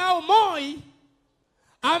Muhimbili au Moi,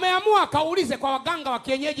 ameamua kaulize kwa waganga wa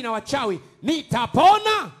kienyeji na wachawi,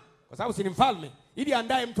 nitapona? Kwa sababu si ni mfalme, ili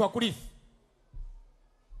andae mtu wa kurithi.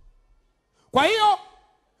 Kwa hiyo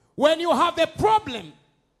when you have a problem,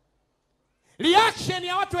 reaction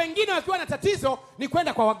ya watu wengine wakiwa na tatizo ni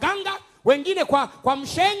kwenda kwa waganga, wengine kwa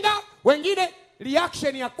mshenga, wengine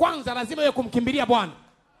reaction ya kwanza lazima iwe kumkimbilia Bwana.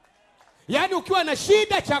 Yaani ukiwa na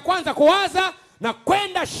shida, cha kwanza kuwaza na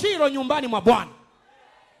kwenda Shiro nyumbani mwa Bwana.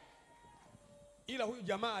 ila huyu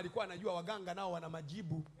jamaa alikuwa anajua waganga nao wana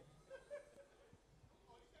majibu.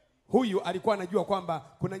 Huyu alikuwa anajua kwamba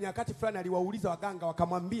kuna nyakati fulani aliwauliza waganga,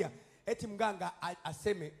 wakamwambia eti mganga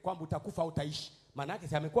aseme kwamba utakufa au utaishi. Maana yake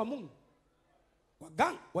si amekuwa Mungu.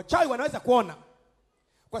 Waganga, wachawi wanaweza kuona,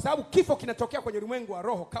 kwa sababu kifo kinatokea kwenye ulimwengu wa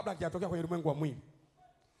roho kabla hakijatokea kwenye ulimwengu wa mwili.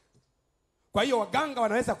 Kwa hiyo waganga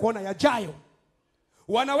wanaweza kuona yajayo.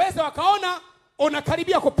 Wanaweza wakaona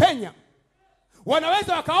unakaribia kupenya.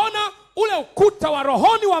 Wanaweza wakaona ule ukuta wa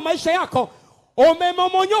rohoni wa maisha yako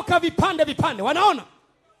umemomonyoka vipande vipande. Wanaona.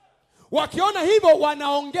 Wakiona hivyo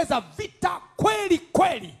wanaongeza vita kweli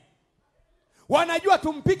kweli. Wanajua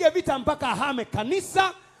tumpige vita mpaka ahame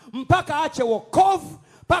kanisa, mpaka aache wokovu,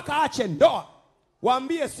 mpaka aache ndoa.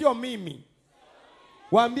 Waambie sio mimi.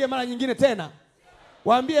 Waambie mara nyingine tena.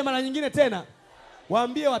 Waambie mara nyingine tena.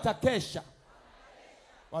 Waambie watakesha.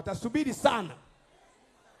 Watasubiri sana.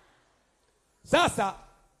 Sasa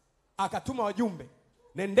akatuma wajumbe,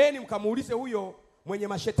 nendeni mkamuulize huyo mwenye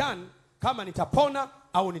mashetani kama nitapona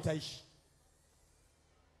au nitaishi.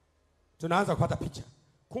 Tunaanza kupata picha.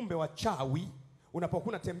 Kumbe wachawi, unapokuwa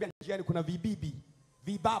unatembea njiani kuna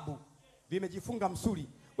vibabu vimejifunga msuli.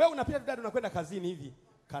 Wewe unapita dada unakwenda kazini hivi,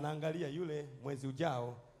 kanaangalia yule mwezi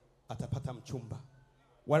ujao atapata mchumba.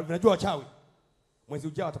 Unajua wachawi, mwezi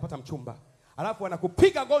ujao atapata mchumba. Alafu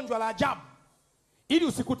wanakupiga gonjwa la ajabu ili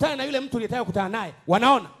usikutane na yule mtu uliyetaka kukutana naye.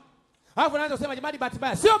 Wanaona. Alafu anaanza kusema jamani, bahati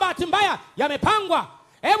mbaya. Sio bahati mbaya, yamepangwa.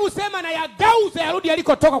 Hebu sema na yageuze yarudi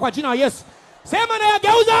yalikotoka kwa jina la Yesu. Sema na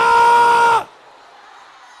yageuza.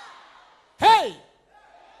 Hey!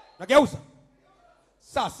 Nageuza.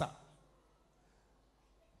 Sasa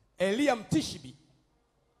Elia Mtishibi,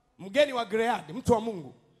 mgeni wa Gileadi, mtu wa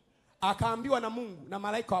Mungu, akaambiwa na Mungu na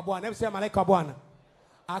malaika wa Bwana. Hebu sema malaika wa Bwana.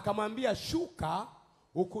 Akamwambia shuka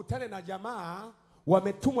ukutane na jamaa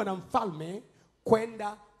wametumwa na mfalme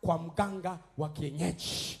kwenda kwa mganga wa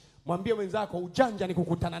kienyeji. Mwambie mwenzako ujanja ni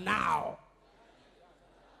kukutana nao.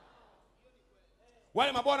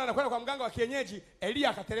 Wale mabwana wanakwenda kwa mganga wa kienyeji. Elia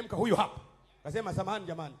akateremka, huyu hapa. Akasema samahani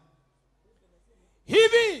jamani,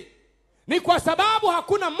 hivi ni kwa sababu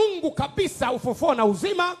hakuna Mungu kabisa ufufuo na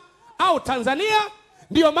uzima au Tanzania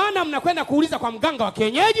ndio maana mnakwenda kuuliza kwa mganga wa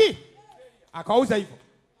kienyeji? Akauza hivyo.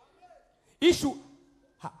 Issue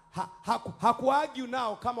hakuargue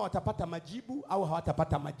nao kama watapata majibu au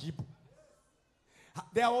hawatapata majibu.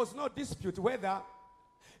 There was no dispute whether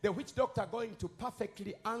the witch doctor going to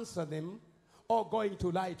perfectly answer them or going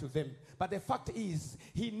to lie to them. But the fact is,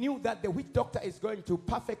 he knew that the witch doctor is going to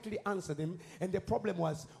perfectly answer them. And the problem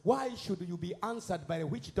was, why should you be answered by the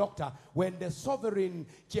witch doctor when the sovereign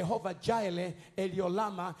Jehovah Jireh,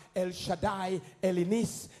 Eliolama, El Shaddai,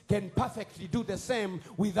 Elinis can perfectly do the same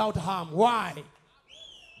without harm? Why?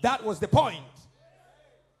 That was the point.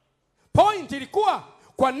 Point ilikuwa,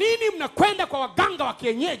 kwa nini mnakwenda kwa waganga wa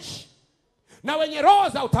kienyeji na wenye roho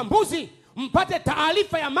za utambuzi mpate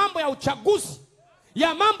taarifa ya mambo ya uchaguzi,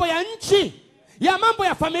 ya mambo ya nchi, ya mambo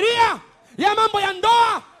ya familia, ya mambo ya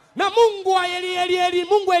ndoa, na Mungu wa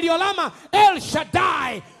Mungu Eliolama, El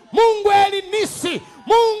Shaddai, Mungu Elinisi,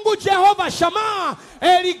 Mungu Jehova Shammah,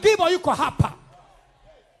 Eligibo yuko hapa.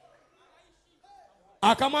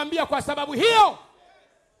 Akamwambia kwa sababu hiyo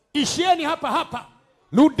ishieni hapa hapa.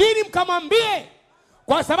 Rudini mkamwambie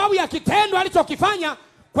kwa sababu ya kitendo alichokifanya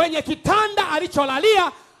kwenye kitanda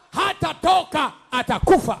alicholalia hatatoka,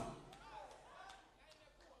 atakufa.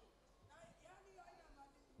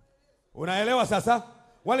 Unaelewa sasa?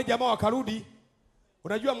 Wale jamaa wakarudi.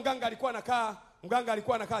 Unajua mganga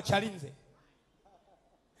alikuwa anakaa Chalinze.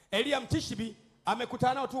 Elia Mtishibi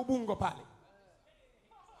amekutana nao tu Ubungo pale.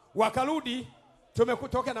 Wakarudi,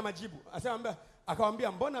 tumekutoka na majibu.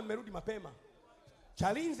 Akamwambia mbona mmerudi mapema?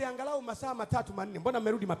 Chalinze angalau masaa 3-4, mbona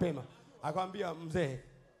mmerudi mapema? Akamwambia mzee,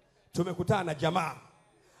 tumekutana na jamaa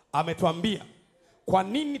ametuambia kwa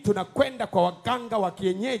nini tunakwenda kwa waganga wa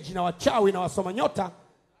kienyeji na wachawi na wasoma nyota.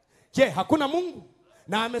 Je, hakuna Mungu?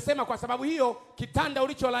 Na amesema kwa sababu hiyo kitanda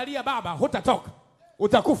ulicholalia baba hutatoka,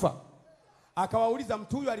 utakufa. Akawauliza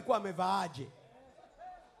mtu huyu alikuwa amevaaje?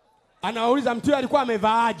 Anawauliza mtu huyu alikuwa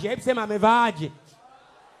amevaaje? Hebu sema amevaaje.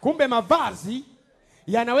 Kumbe mavazi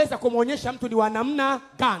yanaweza kumuonyesha mtu ni wa namna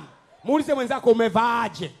gani. Muulize mwenzako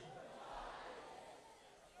umevaaje.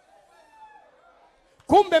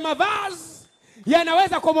 Kumbe mavazi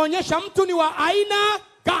yanaweza kumuonyesha mtu ni wa aina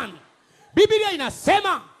gani. Biblia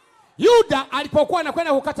inasema Yuda alipokuwa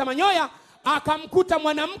anakwenda kukata manyoya akamkuta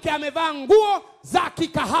mwanamke amevaa nguo za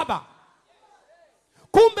kikahaba.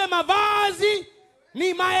 Kumbe mavazi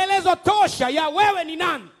ni maelezo tosha ya wewe ni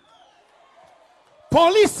nani.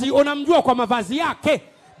 Polisi unamjua kwa mavazi yake,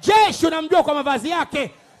 jeshi unamjua kwa mavazi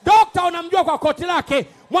yake, dokta unamjua kwa koti lake,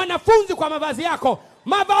 Mwanafunzi kwa mavazi yako.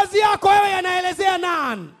 Mavazi yako wewe yanaelezea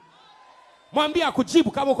nani? Mwambie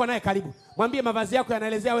akujibu kama uko naye karibu. Mwambie mavazi yako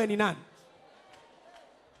yanaelezea wewe ni nani.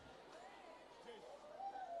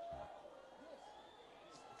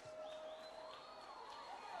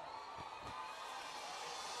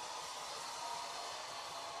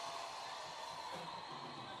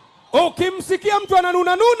 Ukimsikia mtu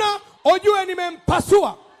ananuna nuna, ujue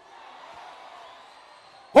nimempasua.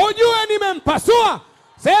 Ujue nimempasua.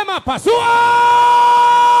 Sema pasua.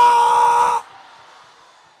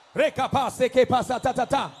 Reka pase ke pasa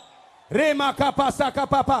tatata. Rema kapasa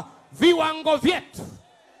kapapa. Viwango vyetu,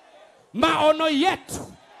 maono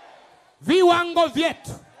yetu, viwango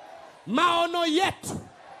vyetu, maono yetu,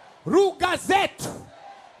 lugha zetu,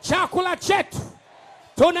 chakula chetu.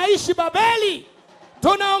 Tunaishi Babeli.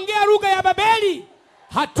 Tunaongea lugha ya Babeli.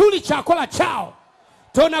 Hatuli chakula chao.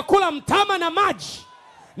 Tunakula mtama na maji.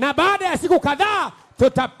 Na baada ya siku kadhaa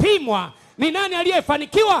tutapimwa ni nani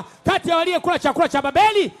aliyefanikiwa kati ya waliyekula chakula cha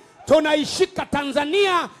Babeli. Tunaishika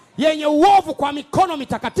Tanzania yenye uovu kwa mikono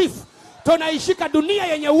mitakatifu. Tunaishika dunia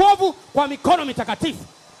yenye uovu kwa mikono mitakatifu.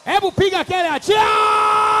 Hebu piga kelele, achia.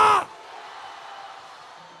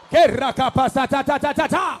 Keraka pasa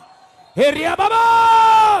tatatata. Heria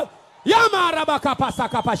baba. Yamarabaka pasa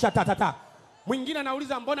kapasha tatata. Mwingine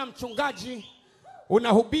anauliza, mbona mchungaji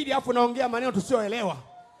unahubiri afu unaongea maneno tusioelewa?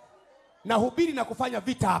 Nahubiri na kufanya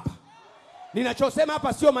vita hapa. Ninachosema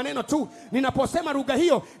hapa sio maneno tu. Ninaposema lugha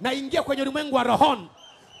hiyo naingia kwenye ulimwengu wa rohoni.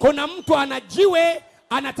 Kuna mtu anajiwe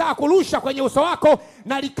anataka kurusha kwenye uso wako,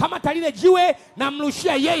 na likamata lile jiwe na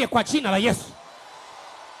mrushia yeye kwa jina la Yesu.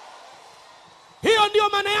 Hiyo ndio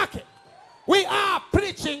maana yake. We are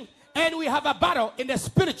preaching and we have a battle in the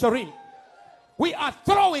spiritual realm. We are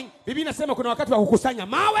throwing. Biblia inasema kuna wakati wa kukusanya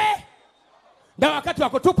mawe na wakati wa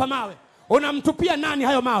kutupa mawe. Unamtupia nani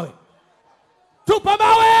hayo mawe? Tupa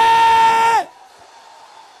mawe.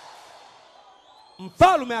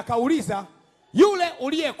 Mfalme akauliza yule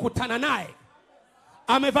uliyekutana naye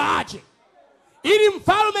amevaaje, ili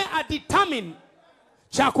mfalme adetermine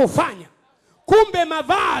cha kufanya. Kumbe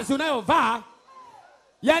mavazi unayovaa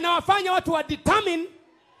yanawafanya watu wa determine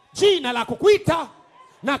jina la kukuita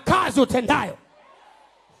na kazi utendayo.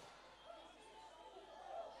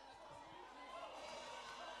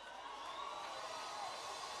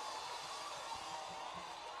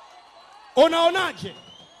 Unaonaje?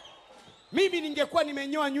 Mimi ningekuwa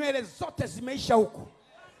nimenyoa nywele zote zimeisha huku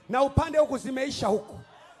na upande huku zimeisha huku,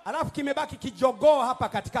 alafu kimebaki kijogoo hapa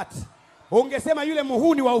katikati, ungesema yule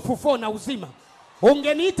muhuni wa ufufuo na uzima.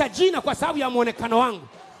 Ungeniita jina kwa sababu ya muonekano wangu.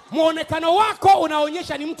 Muonekano wako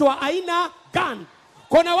unaonyesha ni mtu wa aina gani.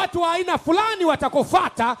 Kuna watu wa aina fulani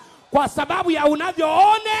watakufuata kwa sababu ya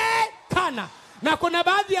unavyoonekana, na kuna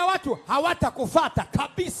baadhi ya watu hawatakufuata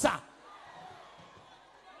kabisa.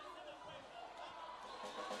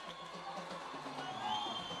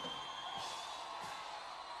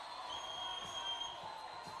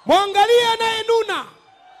 Mwangalie anayenuna,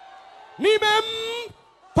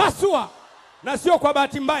 nimempasua. Na sio kwa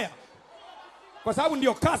bahati mbaya, kwa sababu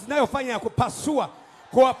ndio kazi ninayofanya ya kupasua.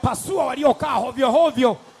 Kuwapasua waliokaa hovyo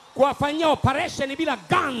hovyo, kuwafanyia operation bila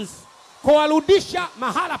guns, kuwarudisha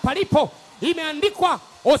mahala palipo. Imeandikwa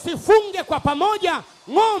usifunge kwa pamoja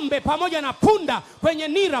ng'ombe pamoja na punda kwenye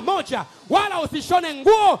nira moja, wala usishone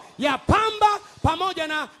nguo ya pamba pamoja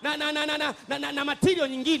na material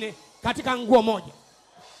nyingine katika nguo moja.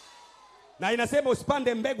 Na inasema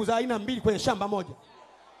usipande mbegu za aina mbili kwenye shamba moja.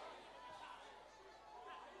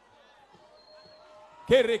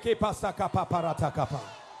 Kereke pasa kapa parata kapa.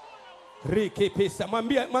 Rike pesa.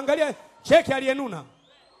 Mwangalia cheki aliyenuna.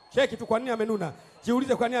 Cheki tu kwa nini amenuna.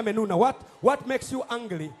 Jiulize kwa nini amenuna. What makes you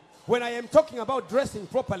angry? When I am talking about dressing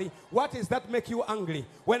properly, what is that make you angry?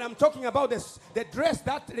 When I'm talking about the dress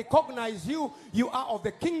that recognize you are of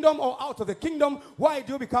the kingdom or out of the kingdom, why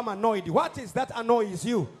do you become annoyed? What is that annoys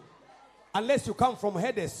you? Unless you come from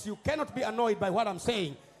Hades, you cannot be annoyed by what I'm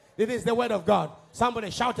saying. It is the word of God. Somebody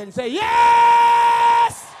shout and say,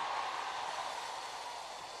 yes!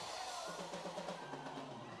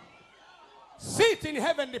 Sit in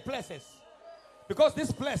heavenly places. Because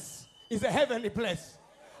this place is a heavenly place.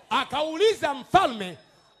 Akauliza mfalme,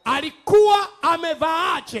 alikuwa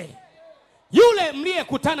amevaaje yule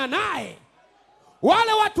mliyekutana naye?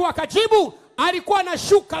 Wale watu wakajibu, alikuwa na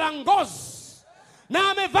shuka la ngozi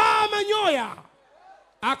na amevaa manyoya.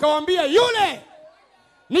 Akawaambia, yule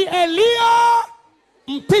ni Elia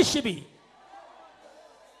Mtishibi.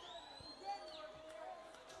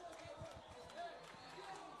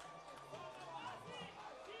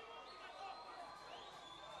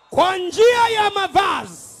 Kwa njia ya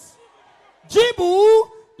mavazi jibu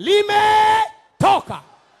limetoka.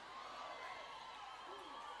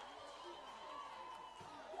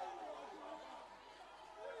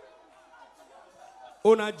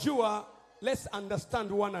 Unajua, let's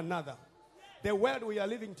understand one another. The world we are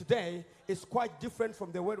living today is quite different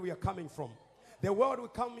from the world we are coming from. The world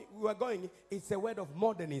we are going is a world of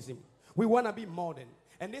modernism. We want to be modern.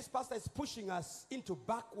 And this pastor is pushing us into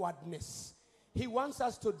backwardness. He wants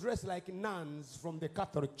us to dress like nuns from the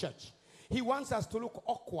Catholic Church. He wants us to look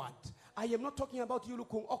awkward. I am not talking about you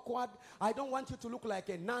looking awkward. I don't want you to look like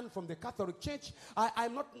a nun from the Catholic Church.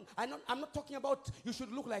 I'm not talking about you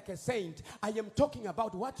should look like a saint. I am talking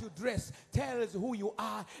about what you dress tells who you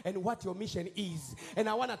are and what your mission is. And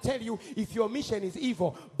I want to tell you, if your mission is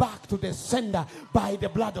evil, back to the sender by the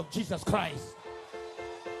blood of Jesus Christ.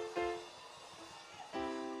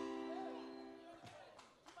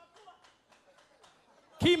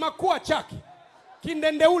 Kimakua chaki,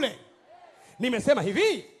 kindende ule. Nimesema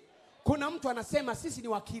hivi, kuna mtu anasema sisi ni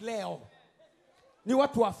wakileo, ni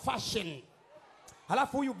watu wa fashion.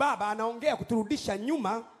 Halafu huyu baba anaongea kuturudisha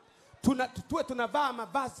nyuma, tuwe tunavaa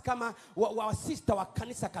mavazi kama wasista wa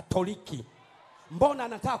kanisa Katoliki. Mbona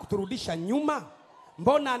anataka kuturudisha nyuma?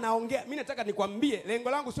 Mbona anaongea? Mimi nataka nikwambie, lengo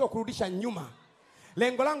langu sio kurudisha nyuma.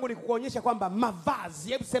 Lengo langu ni kukuonyesha kwamba mavazi,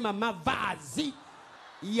 hebu sema mavazi,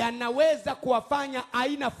 yanaweza kuwafanya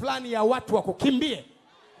aina fulani ya watu wa kukimbie.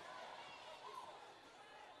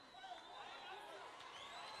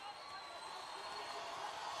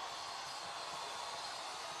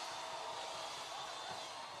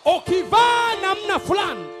 Ukivaa namna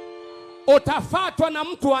fulani, utafuatwa na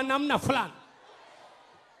mtu wa namna fulani.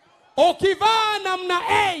 Ukivaa namna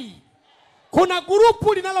A, kuna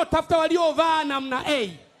grupu linalotafuta waliovaa namna A.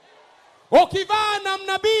 Ukivaa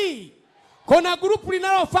namna B, kuna grupu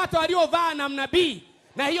linalofuata waliovaa namna B.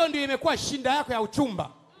 Na hiyo ndio imekuwa shinda yako ya uchumba.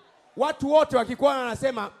 Watu wote wakikuona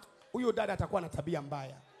wanasema huyu dada atakuwa na tabia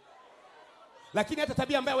mbaya. Lakini hata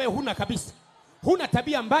tabia mbaya wewe huna kabisa. Huna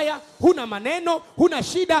tabia mbaya, huna maneno, huna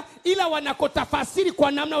shida, ila wanakotafasiri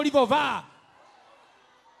kwa namna ulivyovaa.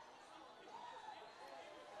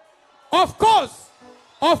 Of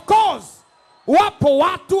course, wapo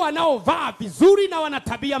watu wanaovaa vizuri na wana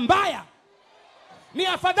tabia mbaya. Ni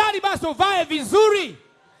afadhali basi uvae vizuri.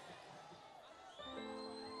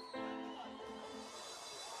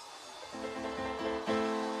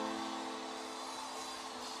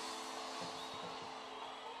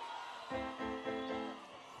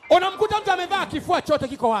 Unamkuta mtu amevaa kifua chote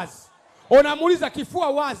kiko wazi. Unamuuliza, kifua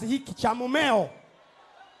wazi hiki cha mumeo,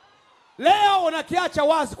 leo unakiacha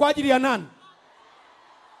wazi kwa ajili ya nani?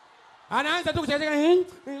 Anaanza tu kucheka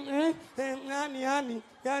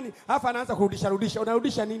yani, halafu anaanza kurudisha.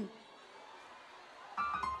 Unarudisha nini?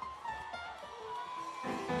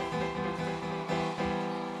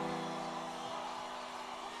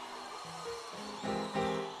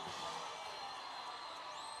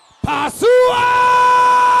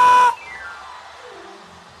 Pasua!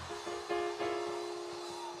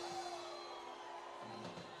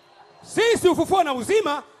 Sisi Ufufuo na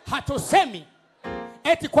Uzima hatusemi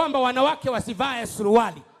eti kwamba wanawake wasivae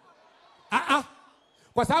suruali.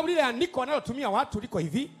 Kwa sababu lile andiko wanalotumia watu liko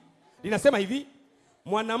hivi. Linasema hivi,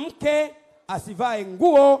 mwanamke asivae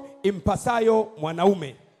nguo impasayo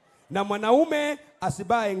mwanaume, na mwanaume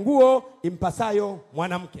asivae nguo impasayo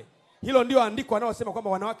mwanamke. Hilo ndio andiko wanalosema kwamba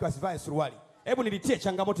wanawake wasivae suruali. Hebu nilitie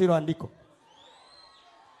changamoto hilo andiko.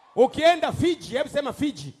 Ukienda Fiji, hebu sema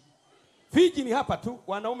Fiji. Fiji ni hapa tu,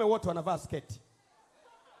 wanaume wote wanavaa sketi.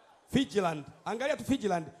 Fijiland, angalia tu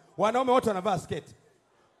Fijiland, wanaume wote wanavaa sketi.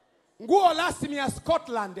 Nguo rasmi ya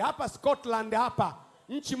Scotland, hapa Scotland hapa,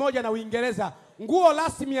 nchi moja na Uingereza, nguo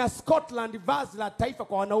rasmi ya Scotland, vazi la taifa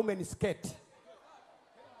kwa wanaume ni sketi.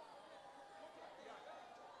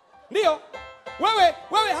 Ndio,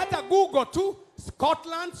 wewe hata Google tu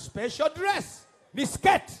Scotland special dress, ni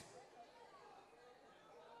sketi.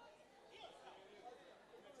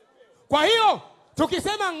 Kwa hiyo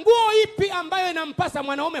tukisema nguo ipi ambayo inampasa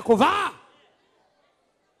mwanaume kuvaa?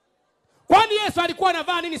 Kwani Yesu alikuwa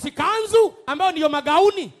anavaa nini? Si kanzu ambayo ndiyo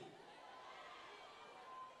magauni?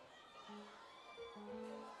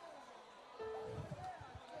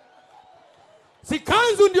 Si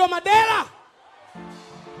kanzu ndiyo madera?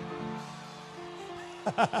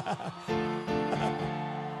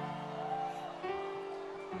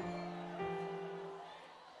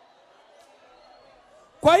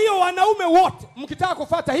 Kwa hiyo wanaume wote, mkitaka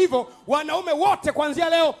kufuata hivyo, wanaume wote kuanzia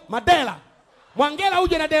leo madela. Mwangela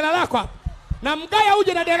uje na dela lako hapa. Na Mgaya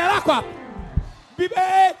uje na dela lako hapa.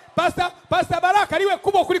 Pastor Baraka liwe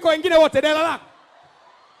kubwa kuliko wengine wote, dela lako.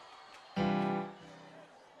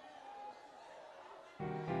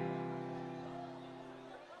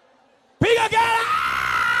 Piga gala!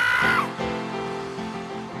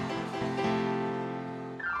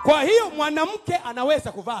 Kwa hiyo mwanamke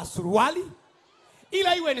anaweza kuvaa suruali,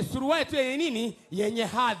 ila iwe ni suruali tu yenye nini, yenye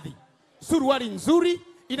hadhi, suruali nzuri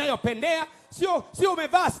inayopendea. Sio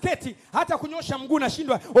umevaa sketi hata kunyosha mguu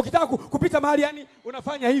nashindwa. Ukitaka kupita mahali yani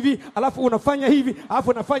unafanya hivi, alafu unafanya hivi, alafu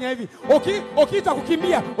unafanya hivi. Ukitaka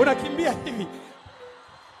kukimbia unakimbia hivi.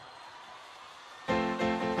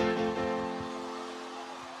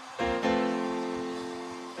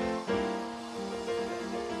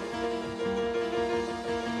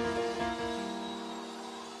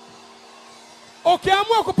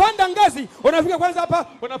 Ukiamua kupanda ngazi, unafika kwanza hapa,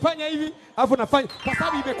 unafanya hivi, alafu unafanya, kwa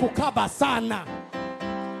sababu imekukaba sana.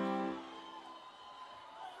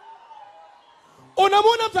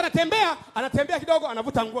 Unamwona mtu anatembea kidogo,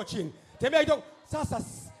 anavuta nguo chini. Tembea kidogo.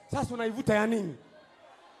 Sasa unaivuta ya nini?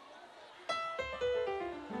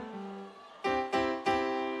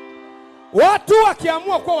 Watu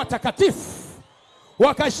wakiamua kuwa watakatifu,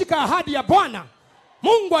 wakashika ahadi ya Bwana,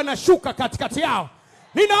 Mungu anashuka katikati yao.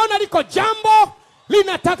 Ninaona liko jambo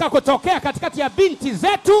linataka kutokea katikati ya binti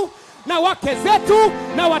zetu na wake zetu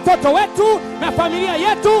na watoto wetu na familia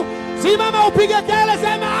yetu. Simama upige kelele,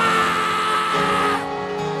 sema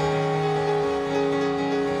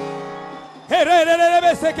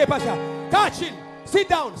herererebe seke pasha. Kachin, sit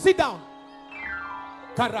down.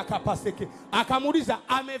 Karaka paseke. Akamuuliza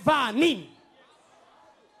amevaa nini?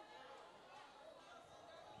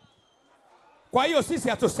 Kwa hiyo sisi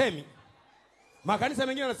hatusemi. Makanisa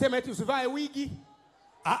mengine wanasema eti usivae wigi.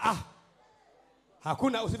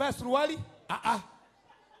 Hakuna usivae suruali.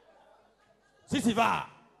 Sisi vaa.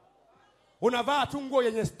 Unavaa tu nguo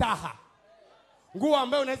yenye staha. Nguo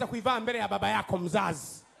ambayo unaweza kuivaa mbele ya baba yako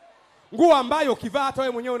mzazi. Nguo ambayo ukivaa hata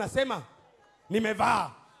wewe mwenyewe unasema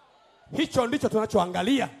nimevaa. Hicho ndicho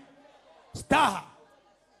tunachoangalia. Staha.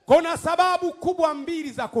 Kuna sababu kubwa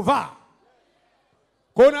mbili za kuvaa.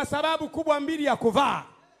 Kuna sababu kubwa mbili ya kuvaa.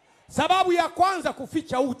 Sababu ya kwanza,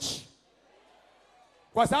 kuficha uchi.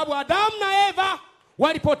 Kwa sababu Adamu na Eva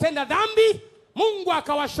walipotenda dhambi, Mungu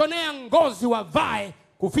akawashonea ngozi wavae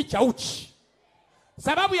kuficha uchi.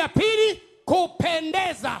 Sababu ya pili,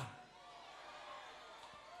 kupendeza.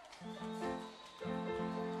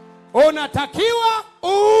 Unatakiwa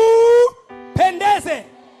upendeze.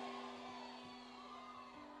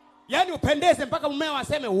 Yaani upendeze mpaka mumeo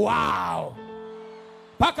aseme wow.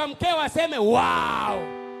 Mpaka mkeo aseme wow.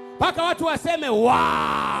 Mpaka watu waseme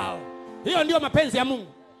wow. Hiyo ndio mapenzi ya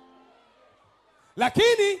Mungu.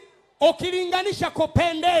 Lakini ukilinganisha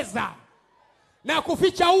kupendeza na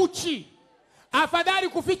kuficha uchi, afadhali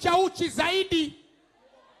kuficha uchi zaidi,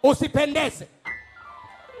 usipendeze.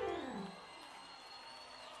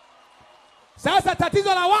 Sasa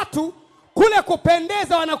tatizo la watu, kule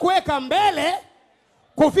kupendeza wanakuweka mbele,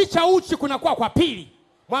 kuficha uchi kunakuwa kwa pili.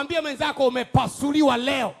 Mwambie mwenzako umepasuliwa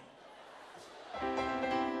leo.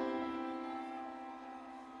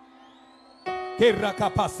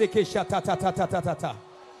 Hirakapaseke ta.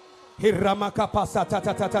 Hiramakapasa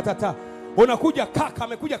ta. Unakuja kaka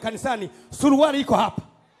amekuja kanisani, suruali iko hapa.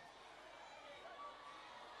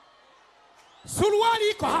 Suruali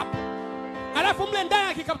iko hapa. Alafu mle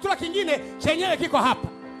ndani kikaptula kingine chenyewe kiko hapa.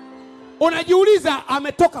 Unajiuliza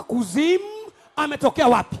ametoka kuzimu, ametokea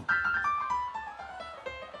wapi?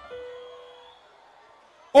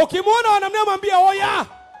 Ukimwona wanamwambia mwambie oya,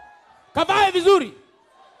 kavae vizuri.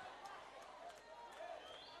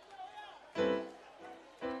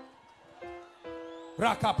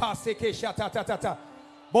 Rakapase kesha ta.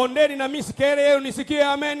 Bondeni na misikere yenu nisikie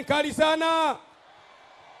amen kali sana.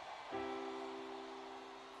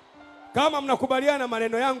 Kama mnakubaliana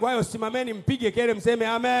maneno yangu hayo, simameni mpige kelele mseme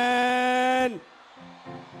amen.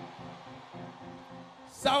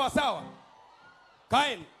 Sawa.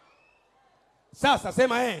 Kaeni. Sasa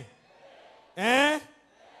sema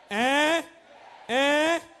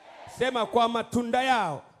sema kwa matunda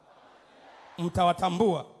yao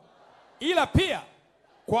mtawatambua. Ila pia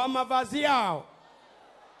kwa mavazi yao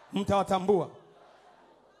mtawatambua.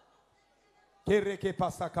 Kereke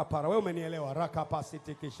pasaka para. Wewe umenielewa? Raka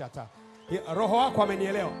pasiti kishata. Roho wako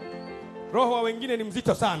amenielewa. Roho wa wengine ni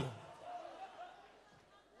mzito sana.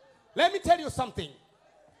 Let me tell you something.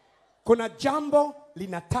 Kuna jambo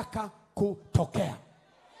linataka kutokea.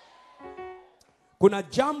 Kuna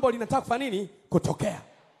jambo linataka kufanya nini? Kutokea.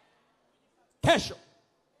 Kesho.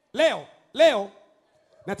 Leo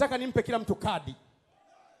nataka nimpe kila mtu kadi.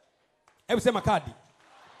 Hebu sema kadi.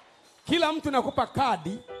 Kila mtu nakupa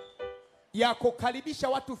kadi ya kukaribisha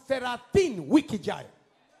watu 30 wiki ijayo.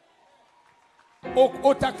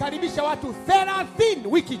 Utakaribisha watu 30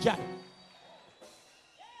 wiki ijayo.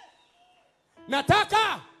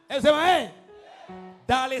 Nataka sema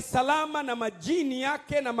Dar es Salaam na majini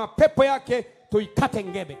yake na mapepo yake tuikate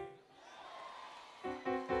ngebe.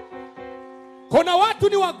 Kuna watu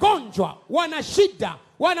ni wagonjwa, wana shida,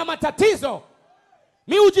 wana matatizo.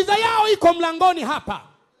 Miujiza yao iko mlangoni hapa.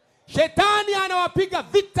 Shetani anawapiga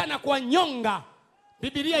vita na kuwanyonga.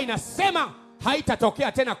 Biblia inasema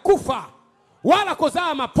haitatokea tena kufa wala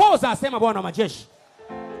kuzaa mapoza, asema Bwana wa majeshi.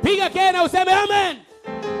 Piga kena useme amen.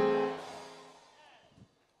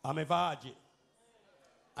 Amevaaje?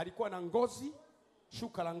 Alikuwa na ngozi,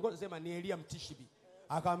 shuka la ngozi, sema ni Elia Mtishibi.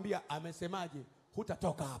 Akamwambia amesemaje?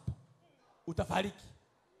 Hutatoka hapo, utafariki.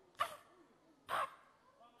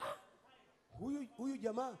 Huyu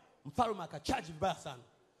jamaa mfalme akachaji vibaya sana.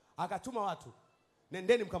 Akatuma watu,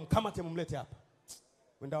 nendeni mkamkamate mumlete hapa.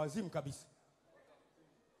 Wenda wazimu kabisa.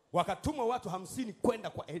 Wakatuma watu 50 kwenda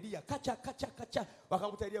kwa Elia. Kacha.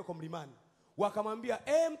 Wakamkuta Elia kwa mlimani. Wakamwambia,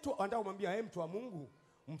 mtu wa Mungu,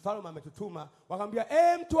 mfalme ametutuma. Wakamwambia,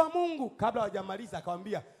 mtu wa Mungu. Kabla hawajamaliza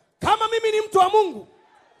akamwambia, kama mimi ni mtu wa Mungu,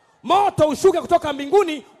 moto ushuke kutoka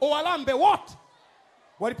mbinguni uwalambe wote.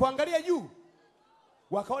 Walipoangalia juu,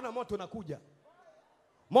 wakaona moto unakuja.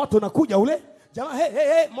 Moto unakuja ule. Jamaa,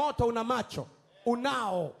 moto una macho,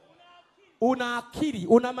 unao, una akili,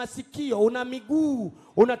 una masikio, una miguu,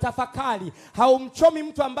 una tafakari. Haumchomi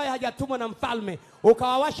mtu ambaye hajatumwa na mfalme,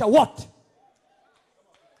 ukawawasha wote.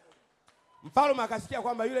 Mfalme akasikia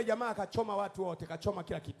kwamba yule jamaa akachoma watu wote, kachoma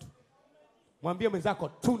kila kitu. Mwambie mwenzako,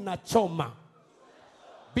 tunachoma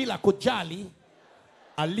bila kujali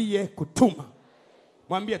aliye kutuma.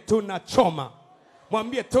 Mwambie tunachoma.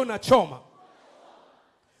 Mwambie tunachoma.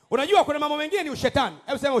 Unajua kuna mambo mengine ni ushetani.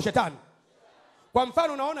 Hebu sema ushetani. Kwa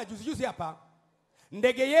mfano unaona juzi hapa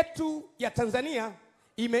ndege yetu ya Tanzania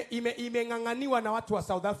imeng'ang'aniwa na watu wa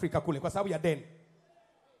South Africa kule kwa sababu ya deni.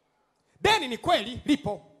 Deni ni kweli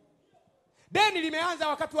lipo. Deni limeanza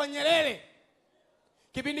wakati wa Nyerere.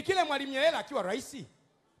 Kipindi kile Mwalimu Nyerere akiwa rais,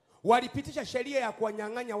 walipitisha sheria ya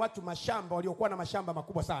kuwanyang'anya watu mashamba waliokuwa na mashamba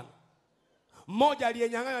makubwa sana. Mmoja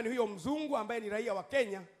aliyenyang'anywa ni huyo mzungu ambaye ni raia wa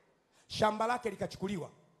Kenya, shamba lake likachukuliwa.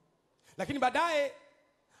 Lakini baadaye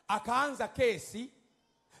akaanza kesi,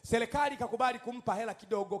 serikali ikakubali kumpa hela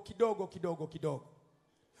kidogo.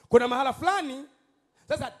 Kuna mahala fulani,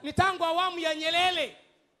 sasa ni tangu awamu ya Nyerere.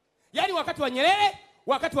 Yaani wakati wa Nyerere,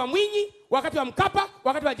 wakati wa Mwinyi, wakati wa Mkapa,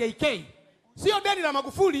 wakati wa JK. Sio deni la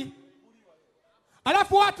Magufuli.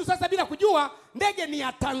 Alafu watu sasa bila kujua ndege ni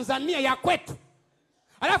ya Tanzania, ya kwetu.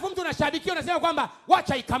 Alafu mtu unashabikia unasema kwamba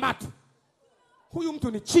wacha ikamatu. Huyu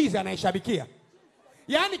mtu ni chizi anayeshabikia.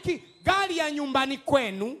 Yaani gari ya nyumbani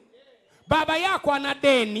kwenu, baba yako ana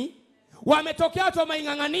deni, wametokea watu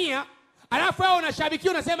wameing'ang'ania, alafu wewe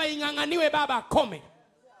unashabikia unasema ing'ang'aniwe baba akome.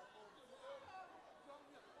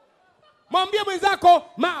 Mwambie mwenzako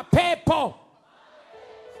mapepo.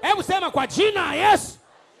 Hebu sema kwa jina Yesu,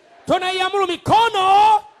 tunaiamuru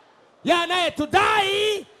mikono ya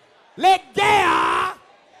anayetudai, legea,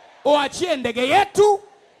 uachie ndege yetu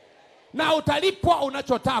na utalipwa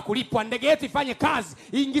unachotaka kulipwa. Ndege yetu ifanye kazi,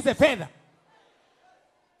 iingize fedha.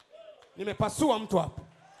 Nimepasua mtu hapa.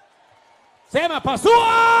 Sema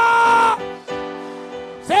pasua.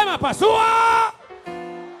 Sema pasua.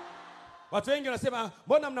 Watu wengi wanasema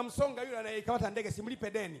mbona mnamsonga yule anayekamata ndege,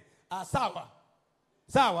 simlipe deni.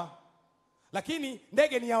 Sawa. Lakini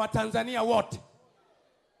ndege ni ya Watanzania wote.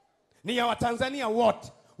 Ni ya Watanzania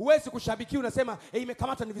wote. Huwezi kushabikia unasema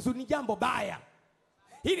imekamata ni vizuri, ni jambo baya.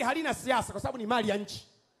 Hili halina siasa kwa sababu ni mali ya nchi.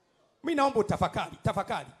 Mimi naomba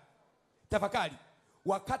utafakari.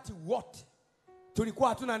 Wakati wote tulikuwa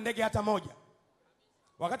hatuna ndege hata moja.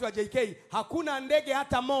 Wakati wa JK hakuna ndege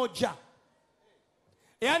hata moja.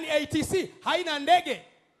 Yaani ATC haina ndege.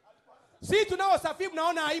 Sisi tunaosafiri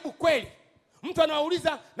mnaona aibu kweli. Mtu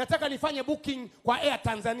anawauliza nataka nifanye booking kwa Air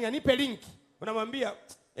Tanzania, nipe link. Unamwambia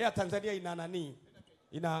Air Tanzania ina nani?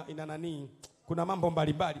 Ina nani? Kuna mambo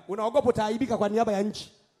mbalimbali. Unaogopa utaaibika kwa niaba ya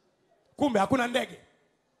nchi. Kumbe hakuna ndege.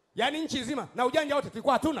 Yaani nchi nzima na ujanja wote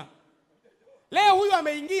tulikuwa hatuna. Leo huyu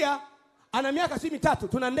ameingia ana miaka 3,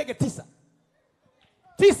 tuna ndege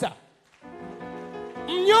 9.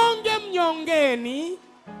 Mnyonge mnyongeni,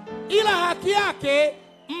 ila haki yake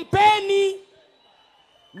mpeni.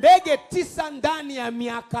 Ndege 9 ndani ya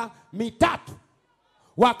miaka 3.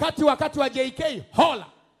 Wakati wa JK hola.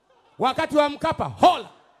 Wakati wa Mkapa hola.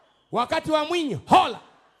 Wakati wa Mwinyi hola.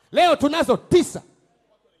 Leo tunazo 9.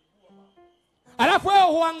 Alafu wewe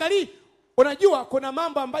huangalii. Unajua kuna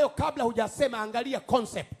mambo ambayo kabla hujasema angalia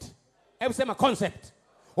concept. Hebu sema concept.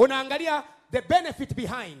 Unaangalia the benefit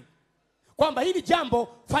behind. Kwamba hili jambo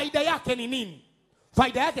faida yake ni nini?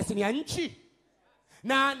 Faida yake si ni ya nchi.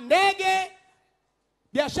 Na ndege,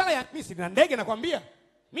 biashara ya mimi na ndege nakwambia.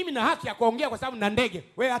 Mimi na haki ya kuongea kwa sababu na ndege.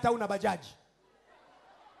 Wewe hata una bajaji.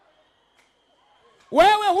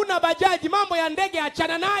 Wewe huna bajaji, mambo ya ndege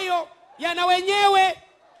achana nayo. yana wenyewe.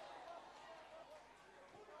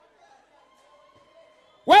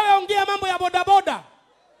 Wewe ongea mambo ya bodaboda.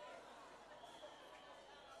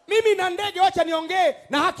 Mimi na ndege, wacha niongee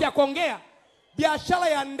na haki ya kuongea. Biashara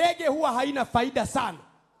ya ndege huwa haina faida sana.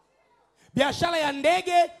 Biashara ya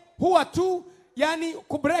ndege huwa tu, yani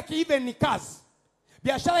kubreak even ni kazi.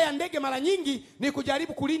 Biashara ya ndege mara nyingi ni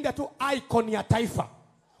kujaribu kulinda tu icon ya taifa.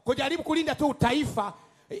 Kujaribu kulinda tu taifa.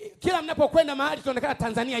 Kila mnapokwenda mahali tunaonekana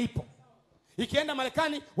Tanzania ipo. Ikienda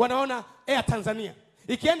Marekani wanaona Air Tanzania.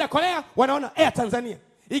 Ikienda Korea wanaona Air Tanzania.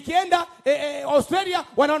 Ikienda Australia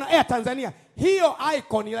wanaona Air Tanzania. Hiyo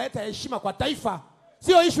icon inaleta heshima kwa taifa,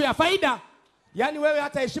 sio issue ya faida. Yaani wewe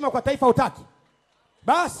hata heshima kwa taifa hutaki.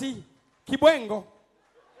 Basi kibwengo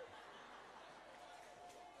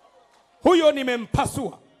huyo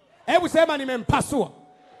nimempasua. Hebu sema nimempasua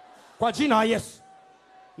kwa jina la Yesu.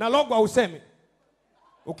 Na logo useme.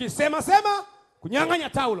 Ukisema sema kunyang'anya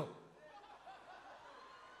taulo.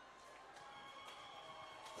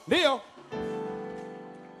 Ndio.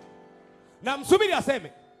 Na msubiri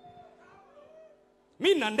aseme.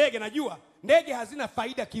 Mimi na ndege najua ndege hazina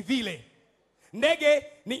faida kivile. Ndege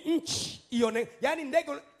ni nchi ione, yani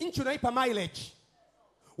ndege nchi unaipa mileage.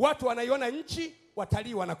 Watu wanaiona nchi,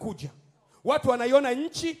 watalii wanakuja. Watu wanaiona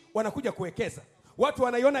nchi, wanakuja kuwekeza. Watu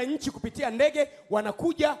wanaiona nchi kupitia ndege,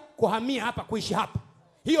 wanakuja kuhamia hapa, kuishi hapa.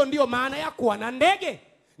 Hiyo ndio maana ya kuwa na ndege.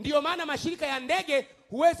 Ndio maana mashirika ya ndege,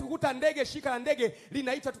 huwezi kukuta ndege, shirika la ndege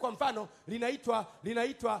linaitwa tu, kwa mfano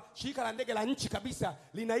linaitwa shirika la ndege la nchi kabisa,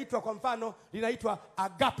 linaitwa kwa mfano linaitwa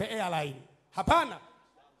Agape Airline. Hapana.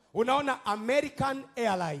 Unaona American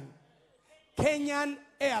Airline, Kenyan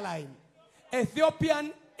Airline,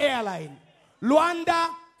 Ethiopian Airline, Rwanda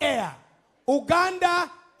Air, Uganda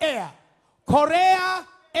Air, Korea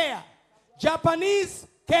Air, Japanese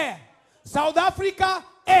Air, South Africa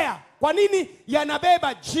Air. Kwa nini?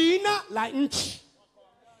 Yanabeba jina la nchi,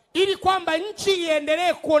 ili kwamba nchi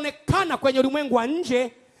iendelee kuonekana kwenye ulimwengu wa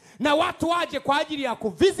nje, na watu waje kwa ajili ya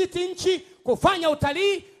kuvisit nchi, kufanya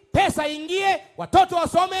utalii, pesa ingie, watoto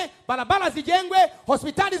wasome, barabara zijengwe,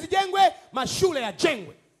 hospitali zijengwe, mashule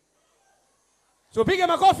yajengwe. So piga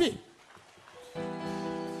makofi.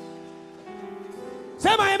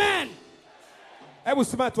 Sema amen. Hebu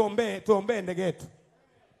simama tuombe ndege yetu.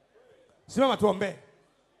 Simama tuombe.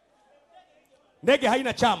 Ndege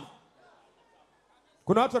haina chama.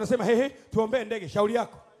 Kuna watu wanasema hehe, tuombe ndege, shauri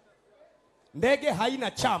yako. Ndege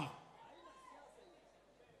haina chama.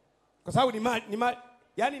 Kwa sababu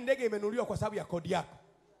yani ndege imenunuliwa kwa sababu ya kodi yako.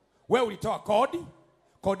 Wewe ulitoa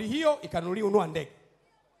kodi hiyo ikanunuliwa, ununua ndege.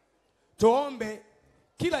 Tuombe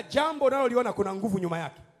kila jambo unaloliona kuna nguvu nyuma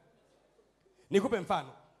yake. Nikupe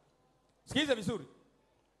mfano. Sikiliza vizuri.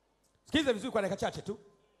 Sikiliza vizuri kwa dakika chache tu.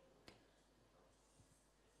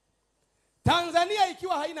 Tanzania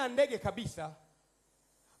ikiwa haina ndege kabisa,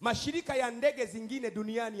 mashirika ya ndege zingine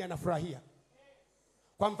duniani yanafurahia.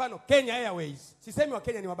 Kwa mfano Kenya Airways, sisemi wa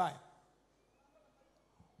Kenya ni wabaya.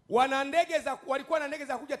 Walikuwa na ndege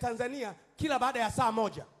za kuja Tanzania kila baada ya saa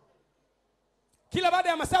moja. Kila baada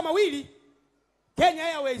ya masaa mawili Kenya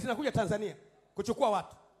Airways inakuja Tanzania kuchukua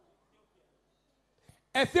watu.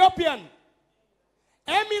 Ethiopian,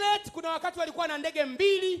 Emirates kuna wakati walikuwa na ndege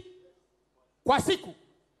 2 kwa siku.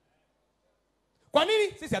 Kwa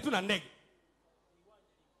nini? Sisi hatuna ndege.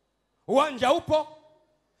 Uwanja upo,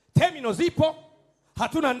 terminals zipo,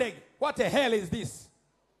 hatuna ndege. What the hell is this?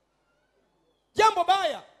 Jambo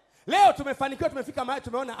baya. Leo tumefanikiwa, tumefika mahali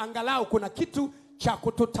tumeona angalau kuna kitu cha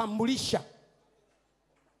kututambulisha.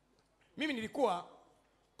 Mimi nilikuwa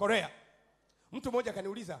Korea. Mtu mmoja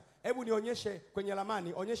kaniuliza, hebu nionyeshe kwenye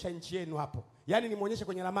ramani, onyesha nchi yenu hapo. Yaani nimuonyeshe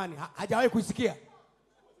kwenye ramani, hajawahi kuisikia.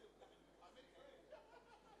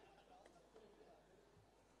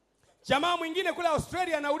 Jamaa mwingine kule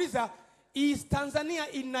Australia anauliza, is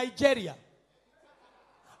Tanzania in Nigeria?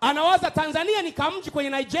 Anawaza Tanzania ni kamji kwenye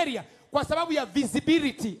Nigeria kwa sababu ya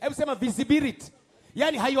visibility. Hebu sema visibility.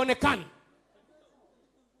 Yaani haionekani.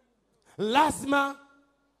 Lazima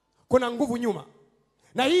kuna nguvu nyuma.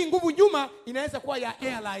 Na hii nguvu nyuma inaweza kuwa ya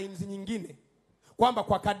airlines nyingine. Kwamba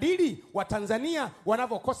kwa kadiri wa Tanzania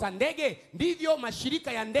wanavyokosa ndege, ndivyo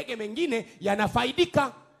mashirika ya ndege mengine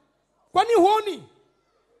yanafaidika. Kwani huoni?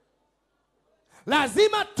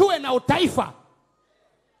 Lazima tuwe na utaifa.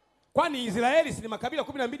 Kwani Israeli si ni makabila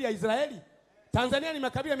 12 ya Israeli? Tanzania ni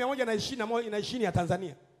makabila 120 ya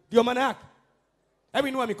Tanzania. Ndio maana yake. Hebu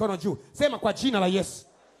inua mikono juu. Sema kwa jina la Yesu.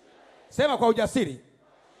 Sema kwa ujasiri.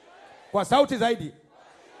 Kwa sauti zaidi.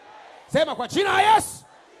 Sema kwa jina la Yesu.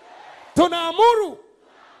 Tunaamuru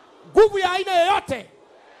nguvu ya aina yoyote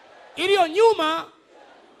iliyo nyuma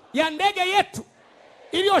ya ndege yetu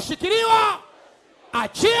iliyoshikiliwa,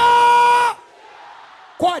 achia.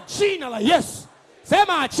 kwa jina la Yesu.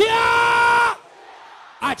 Sema achia,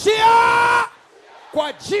 achia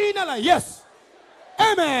kwa jina la Yesu.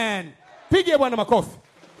 Amen. Pigie Bwana makofi.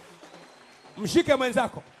 Mshike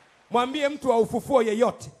mwenzako, mwambie mtu wa ufufuo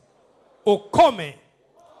yeyote, ukome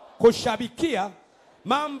kushabikia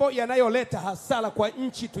mambo yanayoleta hasara kwa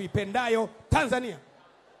nchi tuipendayo Tanzania.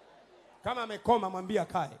 Kama amekoma mwambie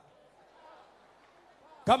akae.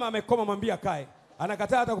 Kama amekoma mwambie akae.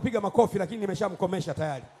 Anakataa hata kupiga makofi, lakini nimeshamkomesha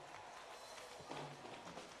tayari.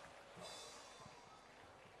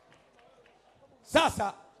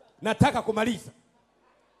 Sasa nataka kumaliza.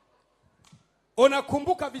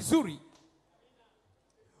 Unakumbuka vizuri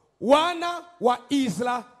wana wa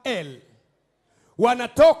Israeli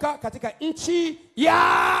wanatoka katika nchi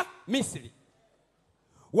ya Misri.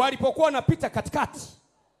 Walipokuwa wanapita katikati,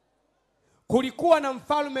 kulikuwa na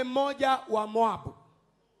mfalme mmoja wa Moabu.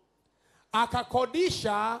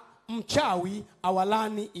 Akakodisha mchawi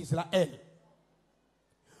awalani Israeli.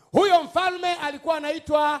 Huyo mfalme alikuwa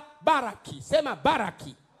anaitwa Baraki. Sema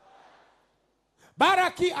Baraki.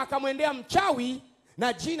 Baraki akamwendea mchawi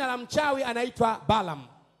na jina la mchawi anaitwa Balaam.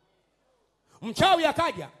 Mchawi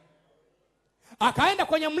akaja, akaenda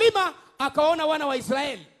kwenye mlima, akaona wana wa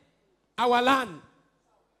Israeli awalani.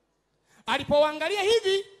 Alipoangalia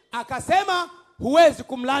hivi akasema, huwezi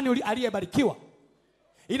kumlani aliyebarikiwa.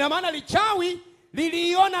 Ina maana lichawi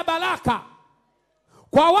liliona baraka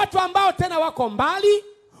kwa watu ambao tena wako mbali,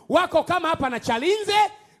 wako kama hapa na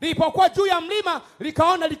Chalinze. Lilipokuwa juu ya mlima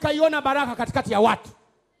likaiona baraka katikati ya watu.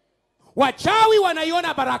 Wachawi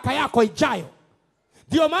wanaiona baraka yako ijayo.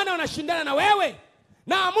 Ndio maana wanashindana na wewe.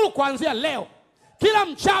 Naamuru kuanzia leo, kila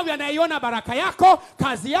mchawi anaiona baraka yako,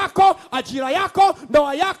 kazi yako, ajira yako,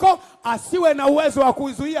 ndoa yako, asiwe na uwezo wa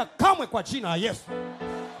kuizuia kamwe kwa jina la Yesu.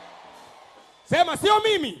 Sema sio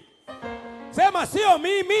mimi. Sema sio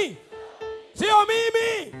mimi. Sio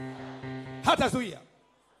mimi. Hata zuia.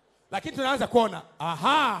 Lakini tunaanza kuona,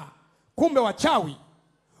 kumbe wachawi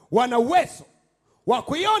wana uwezo wa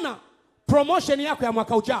kuiona promotion yako ya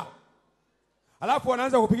mwaka ujao. Alafu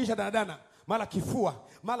wanaanza kupigisha danadana, mara kifua,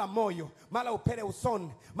 mara moyo, mara upele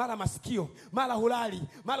usoni, mara masikio, mara hulali,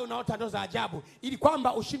 mara unaota ndoto za ajabu, ili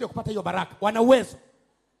kwamba ushinde kupata hiyo baraka. Wana uwezo.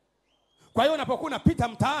 Kwa hiyo unapokuwa unapita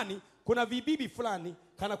mtaani, kuna vibibi fulani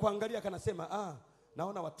kana kuangalia, kanasema,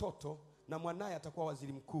 naona watoto na mwanae atakuwa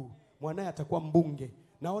waziri mkuu, mwanae atakuwa mbunge.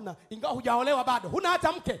 Naona ingawa hujaolewa bado, huna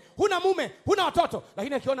hata mke, huna mume, huna watoto,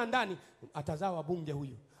 lakini akiona ndani, atazaa wabunge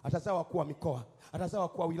huyu, atazaa wakuu wa mikoa, atazaa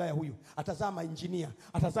wakuu wa wilaya huyu, atazaa mainjinia,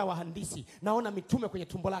 atazaa wahandisi. Naona mitume kwenye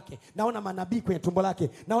tumbo lake, naona manabii kwenye tumbo lake,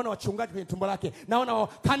 naona wachungaji kwenye tumbo lake,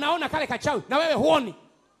 naona kale kachawi, na wewe huoni.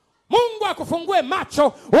 Mungu akufungue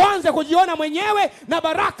macho, uanze kujiona mwenyewe na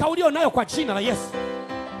baraka ulio nayo kwa jina la Yesu.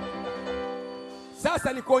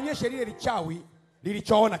 Sasa nikuonyeshe lile lichawi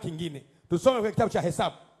lilichoona kingine. Tusome kwenye kitabu cha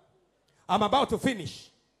Hesabu. I'm about to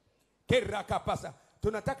finish. Kerakapasa.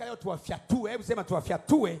 Tunataka leo tuwafyatue, hebu sema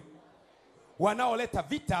tuwafyatue wanaoleta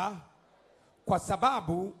vita, kwa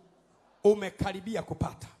sababu umekaribia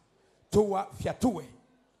kupata. Tuwafyatue.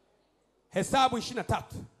 Hesabu 23.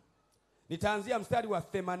 Nitaanzia mstari wa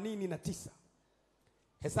 89.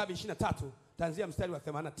 Hesabu 23, taanzia mstari wa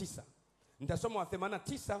 89. Nitasoma wa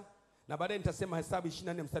 89 na baadaye nitasema Hesabu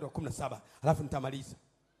 24 mstari wa 17. Alafu nitamaliza.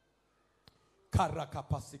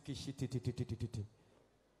 Karakapasikishi.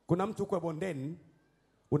 Kuna mtu uko bondeni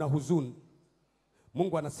una huzuni.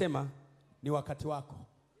 Mungu anasema ni wakati wako.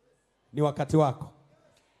 Ni wakati wako.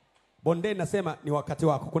 Bondeni nasema ni wakati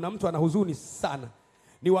wako. Kuna mtu ana huzuni sana.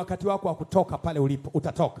 Ni wakati wako wa kutoka pale ulipo.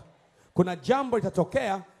 Utatoka. Kuna jambo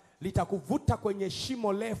litatokea, litakuvuta kwenye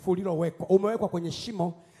shimo refu lililowekwa. Umewekwa kwenye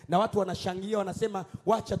shimo na watu wanashangilia, wanasema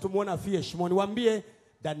wacha tumuone afie shimoni. Waambie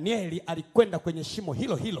Danieli alikwenda kwenye shimo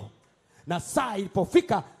hilo hilo, na saa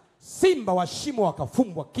ilipofika simba wa shimo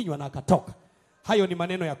wakafumbwa kinywa na akatoka. Hayo ni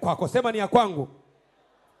maneno ya kwako. Sema ni ya kwangu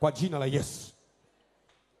kwa jina la Yesu.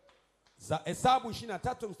 Za Hesabu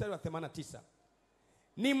 23 mstari wa 89.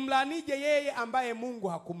 Nimlanije yeye ambaye Mungu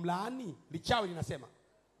hakumlaani? Lichawi linasema.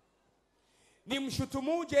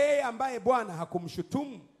 Nimshutumuje yeye ambaye Bwana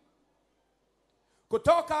hakumshutumu?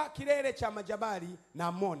 Kutoka kilele cha majabali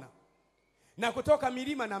na mona, na kutoka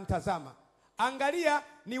milima na mtazama. Angalia,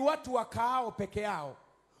 ni watu wakaao peke yao,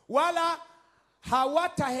 wala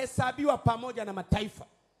hawatahesabiwa pamoja na mataifa.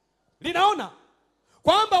 Linaona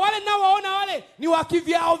kwamba wale ninaowaona wale ni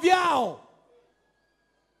wakivyao vyao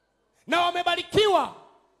na wamebarikiwa.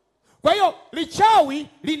 Kwa hiyo lichawi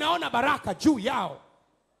linaona baraka juu yao.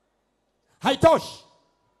 Haitoshi.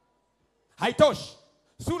 Haitoshi.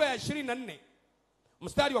 Sura ya 24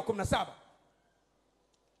 mstari wa 17.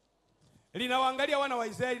 Linawaangalia wana wa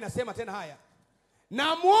Israeli, nasema tena haya.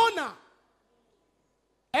 namuona.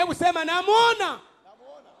 Hebu sema namuona.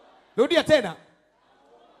 Rudia tena.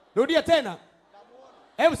 Rudia tena.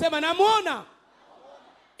 Hebu sema namuona.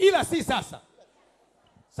 Ila si sasa.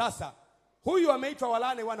 Sasa huyu ameitwa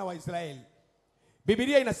walane wana wa Israeli.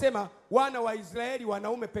 Biblia inasema wana wa Israeli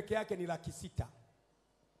wanaume peke yake ni 600,000.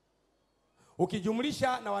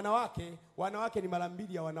 Ukijumlisha na wanawake ni mara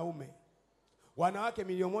 2 ya wanaume. Wanawake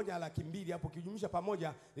 1,200,000, hapo ukijumlisha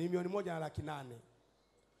pamoja ni 1,800,000.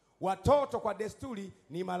 Watoto kwa desturi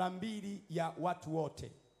ni mara 2 ya watu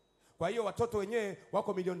wote. Kwa hiyo watoto wenyewe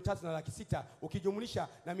wako 3,600,000, ukijumlisha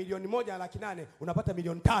na 1,800,000 unapata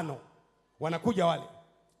 500,000. Wanakuja wale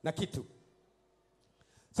na kitu.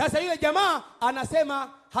 Sasa yule jamaa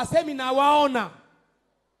anasema, hasemi na waona,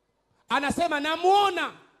 anasema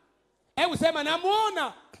namuona. Hebu sema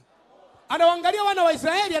namuona. Anawaangalia wana wa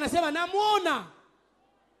Israeli, anasema namuona,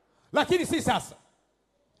 lakini si sasa.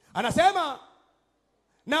 Anasema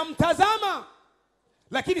namtazama,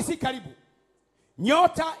 lakini si karibu.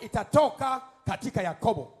 Nyota itatoka katika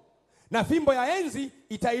Yakobo na fimbo ya enzi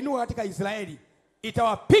itainuka katika Israeli,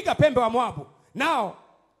 itawapiga pembe wa Moabu, nao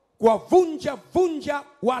kuwavunja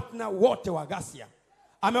wana wote wa ghasia.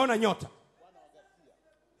 Ameona nyota.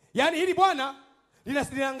 Yaani hili bwana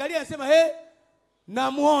linaangalia, anasema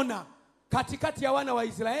namuona. Katikati ya wana wa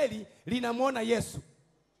Israeli linamuona Yesu.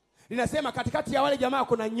 Linasema katikati ya wale jamaa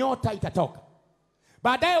kuna nyota itatoka.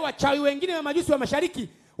 Baadaye wachawi wengine na majusi wa mashariki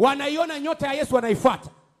wanaiona nyota ya Yesu, wanaifuata.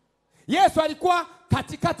 Yesu alikuwa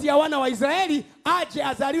katikati ya wana wa Israeli aje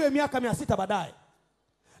azaliwe miaka 600 baadaye.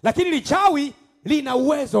 Lakini lichawi lina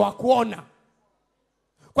uwezo wa kuona.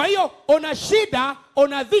 Kwa hiyo ona shida,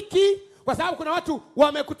 ona dhiki, kwa sababu kuna watu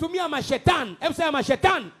wamekutumia mashetani. Hebu sema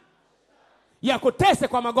mashetani. Yakutese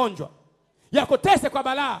kwa magonjwa, yakutese kwa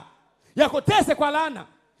balaa, yakutese kwa laana,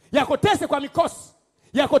 yakutese kwa mikosi,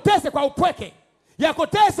 yakutese kwa upweke,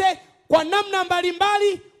 yakutese kwa namna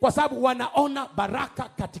mbalimbali, kwa sababu wanaona baraka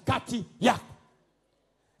katikati yako.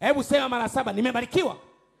 Hebu sema mara 7 nimebarikiwa.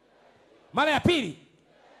 Mara ya pili,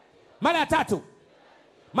 mara ya 3,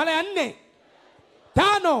 mara ya 4,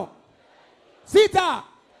 5, 6,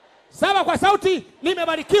 7 kwa sauti,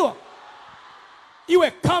 nimebarikiwa.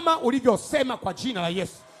 Iwe kama ulivyosema kwa jina la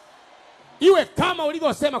Yesu. Iwe kama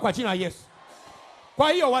ulivyosema kwa jina la Yesu.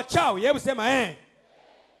 Kwa hiyo wachawi, hebu sema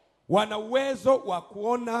wana uwezo wa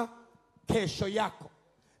kuona kesho yako,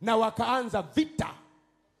 na wakaanza vita.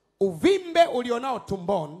 Uvimbe ulionao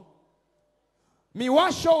tumboni,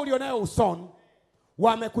 miwasho ulionayo usoni,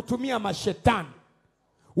 wamekutumia mashetani.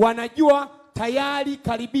 Wanajua tayari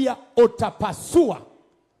karibia utapasua,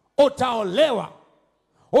 utaolewa,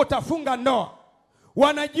 utafunga ndoa.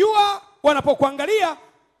 Wanajua wanapokuangalia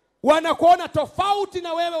wanakuona tofauti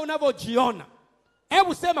na wewe unavyojiona.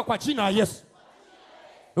 Hebu sema kwa jina la Yesu.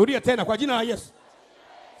 Rudia tena kwa jina la Yesu.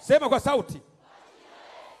 Sema kwa sauti.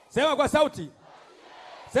 Sema kwa sauti.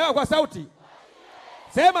 Sema kwa sauti.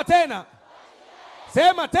 Sema tena.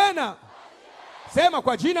 Sema tena. Sema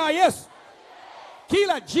kwa jina la Yesu.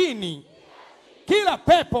 Kila jini, kila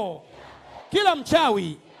pepo, kila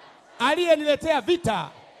mchawi aliyeniletea vita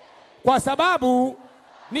kwa sababu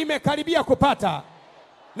nimekaribia kupata,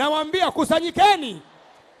 namwambia kusanyikeni,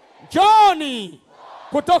 njooni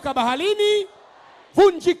kutoka baharini,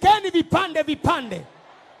 vunjikeni vipande vipande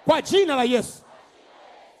kwa jina la Yesu.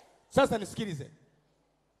 Sasa nisikilize.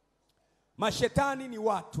 Mashetani ni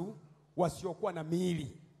watu wasiokuwa na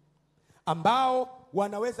miili ambao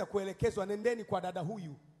wanaweza kuelekezwa, nendeni kwa dada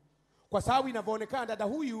huyu, kwa sababu inavyoonekana dada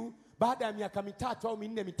huyu baada ya miaka 3 au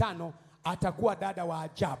 4, 5 atakuwa dada wa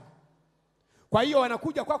ajabu. Kwa hiyo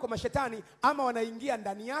wanakuja kwako mashetani, ama wanaingia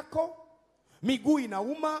ndani yako, miguu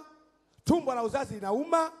inauma, tumbo la uzazi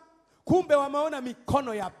linauma, kumbe wameona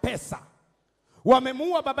mikono ya pesa.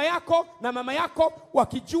 Wamemuua baba yako na mama yako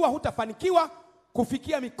wakijua hutafanikiwa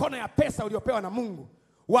kufikia mikono ya pesa uliopewa na Mungu.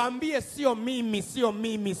 Waambie sio mimi, sio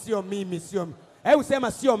mimi, sio mimi, sio mimi. Hebu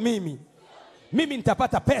sema sio mimi. Mimi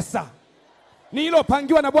nitapata pesa.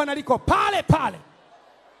 Nilopangiwa na Bwana liko pale pale.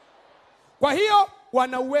 Kwa hiyo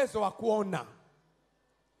wana uwezo wa kuona.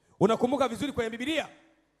 Unakumbuka vizuri kwenye Biblia,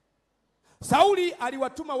 Sauli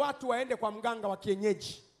aliwatuma watu waende kwa mganga wa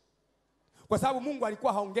kienyeji, kwa sababu Mungu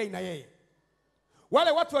alikuwa haongei na yeye.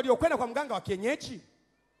 Wale watu waliokwenda kwa mganga wa kienyeji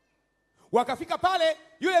wakafika pale,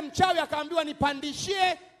 yule mchawi akaambiwa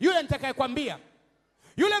nipandishie yule nitakayekwambia.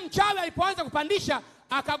 Yule mchawi alipoanza kupandisha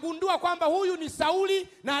akagundua kwamba huyu ni Sauli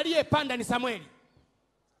na aliyepanda ni Samueli.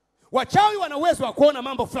 Wachawi wana uwezo wa kuona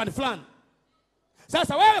mambo fulani fulani.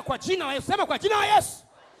 Sasa wewe kwa jina la Yesu, sema kwa jina la Yesu,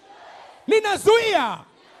 ninazuia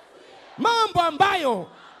mambo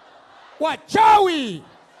ambayo wachawi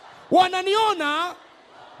wananiona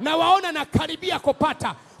Na waona na karibia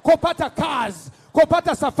kupata kazi,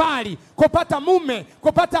 kupata safari, kupata mume,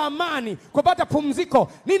 kupata amani, kupata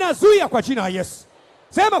pumziko. Ninazuia kwa jina la Yesu.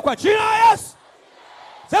 Sema kwa jina la Yesu.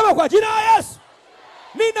 Sema kwa jina la Yesu.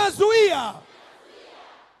 Ninazuia.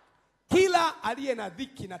 Kila aliye na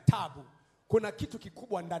dhiki na tabu, kuna kitu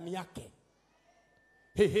kikubwa ndani yake.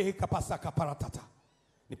 Kapasa kaparatata.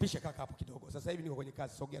 Nipishe kaka hapo kidogo. Sasa hivi niko kwenye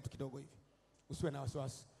kazi, sogea tu kidogo hivi. Usiwe na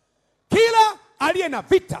wasiwasi. Kila aliye na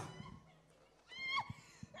vita,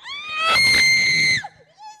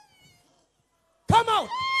 come out.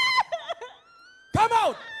 Come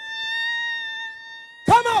out.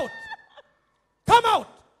 Come out. Come out.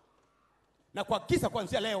 Na kuagiza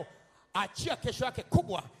kuanzia leo, achia kesho yake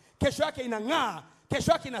kubwa. Kesho yake inang'aa,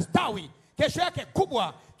 kesho yake inastawi, kesho yake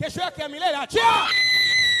kubwa, kesho yake ya milele. Achia.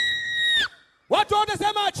 Watu wote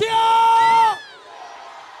sema achia.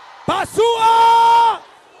 Pasua.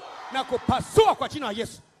 Na kupasua kwa jina la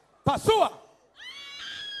Yesu. Pasua.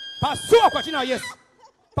 Pasua kwa jina la Yesu.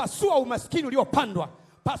 Pasua umaskini uliopandwa.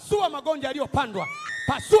 Pasua magonjwa yaliyopandwa.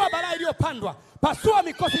 Pasua balaa iliyopandwa. Pasua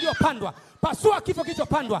mikosi iliyopandwa. Pasua kifo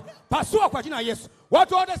kilichopandwa. Pasua kwa jina la Yesu.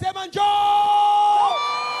 Watu wote sema njoo.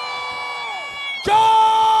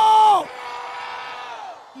 Njoo.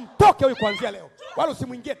 Mtoke huyu kuanzia leo. Wala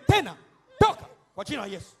usimuingie tena. Toka kwa jina la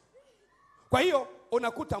Yesu. Kwa hiyo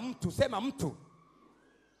unakuta mtu, sema mtu,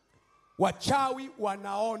 wachawi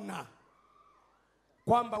wanaona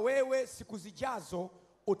kwamba wewe siku zijazo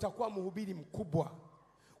utakuwa mhubiri mkubwa.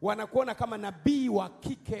 Wanakuona kama nabii wa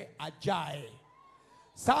kike ajaye.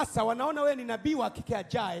 Sasa wanaona wewe ni nabii wa kike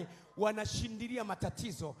ajaye, wanashindilia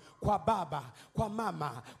matatizo kwa baba, kwa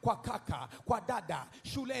mama, kwa kaka, kwa dada,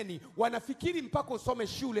 shuleni. Wanafikiri mpaka usome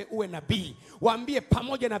shule uwe nabii. Waambie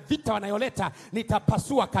pamoja na vita wanayoleta,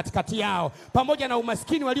 nitapasua katikati yao. Pamoja na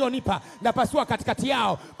umaskini walionipa, nitapasua katikati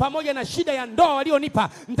yao. Pamoja na shida ya ndoa walionipa,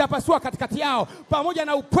 nitapasua katikati yao. Pamoja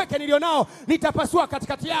na upweke nilionao, nitapasua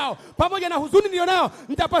katikati yao. Pamoja na huzuni nilionao,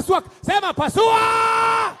 nitapasua. Sema pasua.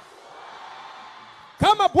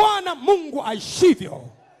 Kama Bwana Mungu aishivyo,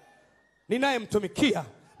 ninayemtumikia,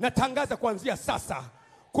 natangaza kuanzia sasa,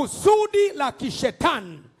 kusudi la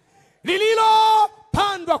kishetani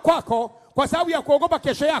lililopandwa kwako kwa sababu ya kuogopa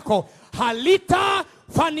kesho yako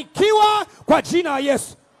halitafanikiwa kwa jina la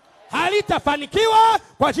Yesu. Halitafanikiwa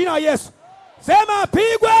kwa jina la Yesu. Sema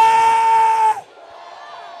pigwe.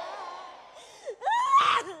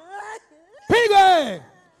 Pigwe.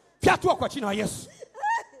 Fyatua kwa jina la Yesu.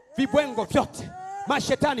 Vibwengo vyote,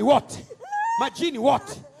 mashetani wote, majini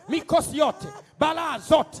wote, mikosi yote, balaa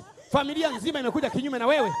zote, familia nzima imekuja kinyume na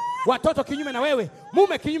wewe, watoto kinyume na wewe,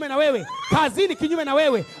 mume kinyume na wewe, kazini kinyume na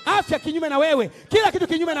wewe, afya kinyume na wewe, kila kitu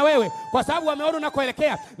kinyume na wewe, kwa sababu wameona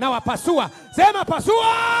unakoelekea na wapasua. Sema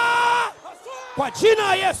pasua. Kwa jina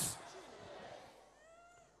la Yesu.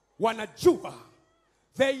 Wanajua,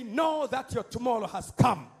 they know that your tomorrow has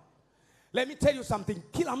come. Let me tell you something.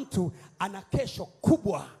 Kila mtu ana kesho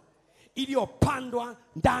kubwa iliyopandwa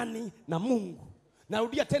ndani na Mungu.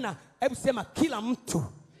 Narudia tena, hebu sema kila mtu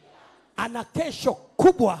ana kesho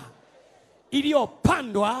kubwa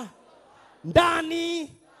iliyopandwa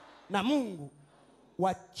ndani na Mungu.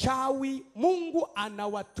 Wachawi, Mungu ana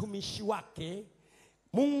watumishi wake.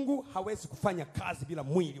 Mungu hawezi kufanya kazi bila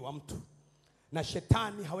mwili wa mtu, na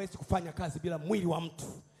shetani hawezi kufanya kazi bila mwili wa mtu.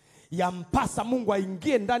 Yampasa Mungu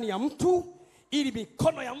aingie ndani ya mtu ili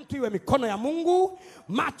mikono ya mtu iwe mikono ya Mungu,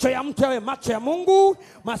 macho ya mtu yawe macho ya Mungu,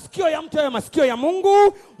 masikio ya mtu yawe masikio ya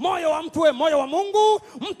Mungu, moyo wa mtu yawe moyo wa Mungu.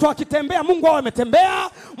 Mtu akitembea Mungu awe ametembea,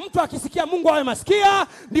 mtu akisikia Mungu awe masikia.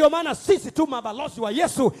 Ndio maana sisi tu mabalozi wa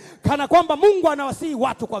Yesu, kana kwamba Mungu anawasihi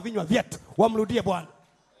watu kwa vinywa vyetu wamrudie Bwana.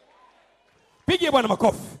 Pigie Bwana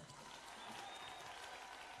makofi.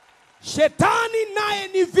 Shetani naye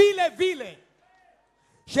ni vile vile.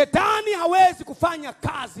 Shetani hawezi kufanya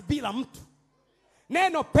kazi bila mtu.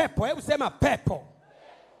 Neno pepo, hebu sema pepo.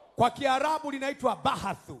 Kwa Kiarabu linaitwa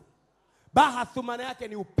bahathu. Bahathu maana yake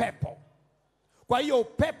ni upepo. Kwa hiyo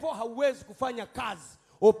upepo hauwezi kufanya kazi.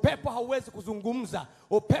 Upepo hauwezi kuzungumza.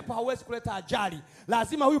 Upepo hauwezi kuleta ajali.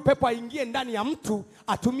 Lazima huyu pepo aingie ndani ya mtu,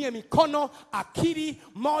 atumie mikono, akili,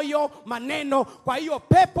 moyo, maneno. Kwa hiyo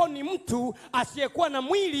pepo ni mtu asiyekuwa na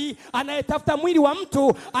mwili, anayetafuta mwili wa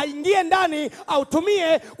mtu, aingie ndani,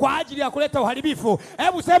 autumie kwa ajili ya kuleta uharibifu.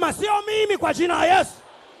 Hebu sema sio mimi kwa jina la Yesu.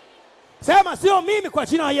 Sema sio mimi kwa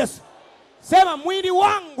jina la Yesu. Sema mwili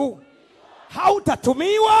wangu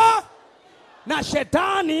hautatumiwa na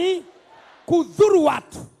shetani kudhuru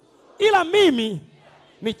watu, ila mimi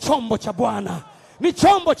ni chombo cha Bwana. Ni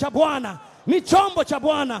chombo cha Bwana. Ni chombo cha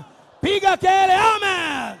Bwana. Piga kelele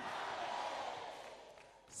amen.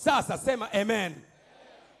 Sasa sema amen.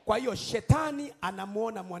 Kwa Kwa hiyo shetani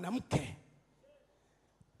anamuona mwanamke.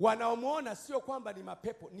 Wanaomuona sio kwamba ni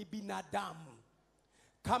mapepo, ni binadamu.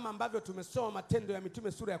 Kama ambavyo tumesoma Matendo ya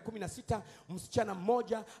Mitume sura ya 16, msichana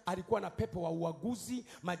mmoja alikuwa na pepo wa uaguzi,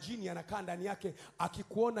 majini yanakaa ndani yake.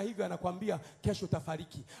 Akikuona hivyo anakuambia kesho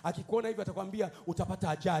utafariki. Akikuona hivyo atakwambia utapata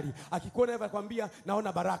ajali. Akikuona hivyo atakwambia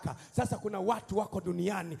naona baraka. Sasa kuna watu wako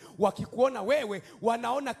duniani wakikuona wewe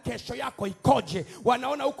wanaona kesho yako ikoje,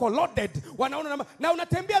 wanaona uko loaded, wanaona na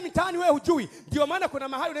unatembea mitaani wewe hujui. Ndio maana kuna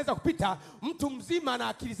mahali unaweza kupita mtu mzima na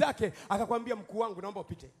akili zake akakwambia mkuu wangu naomba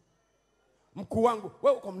upite. Mkuu wangu,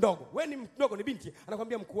 wewe uko mdogo, wewe ni mdogo, ni binti,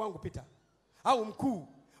 anakuambia mkuu wangu pita. Au mkuu,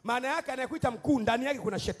 maana yake anayekuita mkuu ndani yake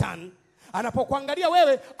kuna shetani. Anapokuangalia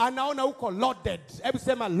wewe anaona uko loaded. Hebu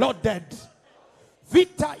sema loaded.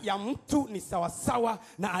 Vita ya mtu ni sawasawa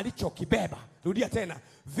na alichokibeba. Rudia tena.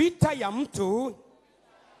 Vita ya mtu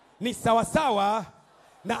ni sawasawa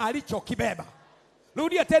na alichokibeba.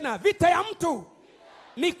 Rudia tena. Vita ya mtu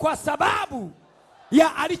ni kwa sababu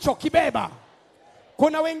ya alichokibeba.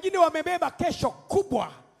 Kuna wengine wamebeba kesho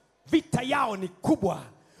kubwa, vita yao ni kubwa.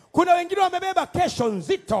 Kuna wengine wamebeba kesho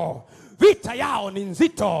nzito, vita yao ni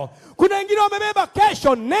nzito. Kuna wengine wamebeba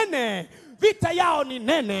kesho nene, vita yao ni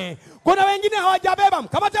nene. Kuna wengine hawajabeba.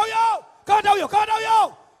 Kamata huyo, kamata huyo, kamata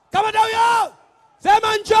huyo, kamata huyo.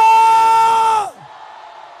 Sema njoo,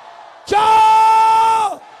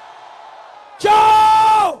 njoo,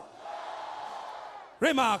 njoo.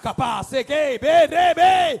 Rema kapase ke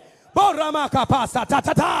berebe. Borama kapasa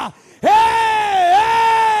tatata.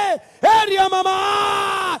 Eria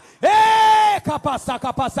mama. Kapasa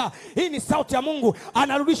kapasa. Hii ni sauti ya Mungu.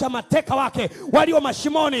 Anarudisha mateka wake walio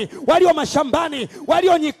mashimoni, walio mashambani,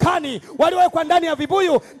 walio nyikani, waliowekwa ndani ya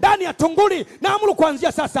vibuyu, ndani ya tunguli. Naamuru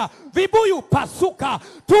kuanzia sasa vibuyu pasuka,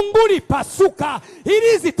 tunguli pasuka,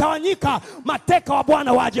 hirizi tawanyika, mateka wa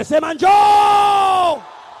Bwana waje. Sema njoo.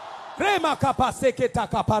 Rema kapaseke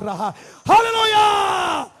takaparaha.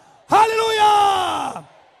 Hallelujah. Hallelujah.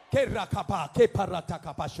 Kerakapa keparata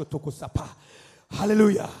kapashotokusapa.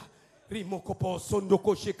 Hallelujah. Rimokopo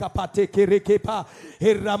sondoko shikapate kerekepa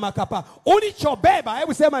heramakapa. Ulichobeba,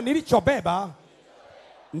 hebu sema nilichobeba.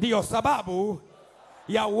 Ndiyo sababu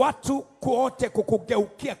ya watu kuote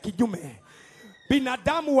kukugeukia kinyume.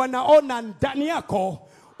 Binadamu wanaona ndani yako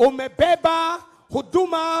umebeba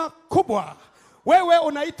huduma kubwa. Wewe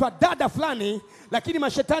unaitwa dada fulani, lakini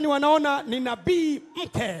mashetani wanaona ni nabii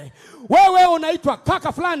mke. Wewe unaitwa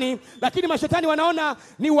kaka fulani, lakini mashetani wanaona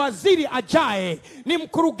ni waziri ajaye, ni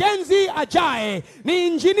mkurugenzi ajaye, ni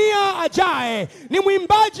injinia ajaye, ni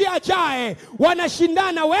mwimbaji ajaye.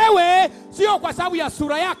 Wanashindana wewe sio kwa sababu ya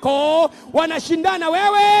sura yako, wanashindana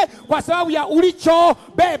wewe kwa sababu ya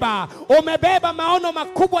ulichobeba. Umebeba maono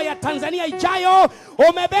makubwa ya Tanzania ijayo,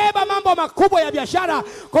 umebeba mambo makubwa ya biashara.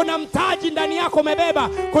 Kuna mtaji ndani yako umebeba.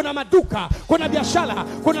 Kuna maduka, kuna biashara,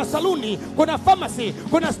 kuna saluni, kuna pharmacy,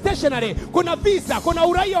 kuna stationery, kuna visa, kuna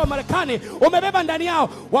uraia wa Marekani umebeba ndani yao.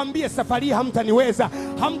 Waambie safari hamtaniweza,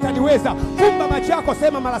 hamtaniweza. Fumba macho yako,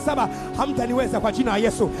 sema mara 7 hamtaniweza kwa jina la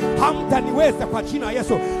Yesu. Hamtaniweza kwa jina la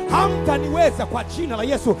Yesu. Hamtaniweza kwa jina la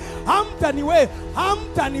Yesu. Hamtaniwe,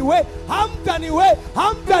 hamtaniwe, hamtaniwe,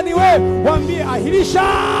 hamtaniwe. Waambie ahirisha.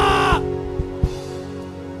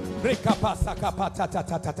 Breka pasa kapata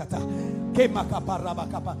tata. Kema kaparaba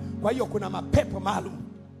kapa. Kwa hiyo kuna mapepo maalum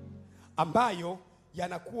ambayo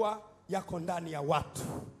yanakuwa yako ndani ya watu.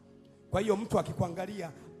 Kwa hiyo mtu akikuangalia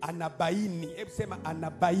anabaini. Hebu sema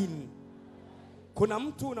anabaini. Kuna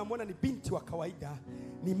mtu unamwona ni binti wa kawaida,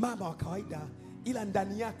 ni mama wa kawaida, ila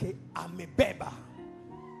ndani yake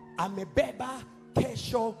amebeba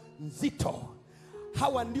kesho nzito.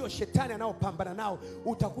 Hawa ndio shetani anaopambana nao.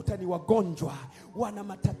 Utakuta ni wagonjwa, wana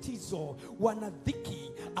matatizo, wana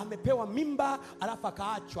dhiki. Amepewa mimba alafu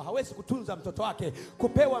akaachwa, hawezi kutunza mtoto wake.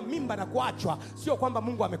 Kupewa mimba na kuachwa sio kwamba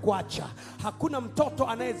Mungu amekuacha. Hakuna mtoto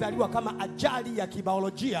anayezaliwa kama ajali ya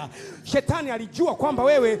kibiolojia. Shetani alijua kwamba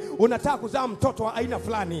wewe unataka kuzaa mtoto wa aina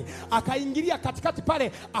fulani, akaingilia katikati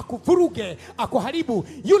pale akuvuruge, akuharibu.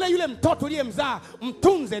 Yule mtoto uliyemzaa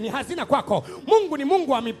mtunze, ni hazina kwako. Mungu ni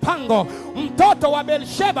Mungu wa mipango. Mtoto wa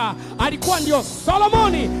Belsheba alikuwa ndio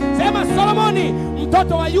Solomoni. Sema Solomoni.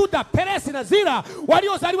 Mtoto wa Yuda, Peresi na Zira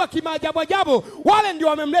waliozaliwa kimaajabu ajabu, wale ndio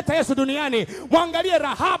wamemleta Yesu duniani. Mwangalie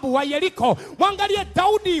Rahabu wa Yeriko, mwangalie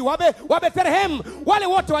Daudi wa Bethlehem, wale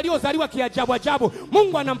wote waliozaliwa kiajabu ajabu.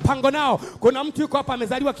 Mungu ana mpango nao. Kuna mtu yuko hapa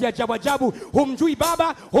amezaliwa kiajabu ajabu, humjui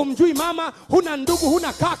baba, humjui mama, huna ndugu,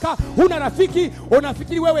 huna kaka, huna rafiki,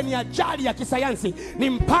 unafikiri wewe ni ajali ya kisayansi. Ni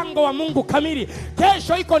mpango wa Mungu kamili.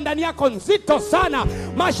 Kesho iko ndani yako nzito sana.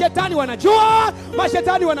 Mashetani wanajua,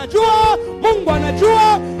 mashetani wanajua, Mungu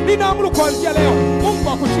anajua. Ninaamuru kuanzia leo Mungu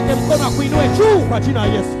akushike mkono, akuinue juu kwa jina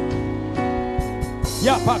la Yesu.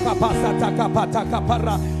 Ya paka pasa takapata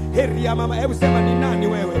kapara. Heria mama, hebu sema ni nani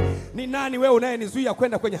wewe? Ni nani wewe unayenizuia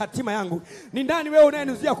kwenda kwenye hatima yangu? Ni nani wewe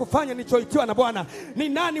unayenizuia kufanya nilichoitiwa na Bwana? Ni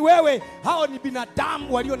nani wewe? Hao ni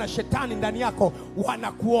binadamu walio na shetani ndani yako,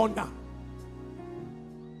 wanakuona.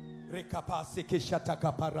 Rekapasi kisha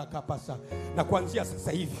takapara kapasa. Na kuanzia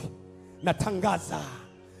sasa hivi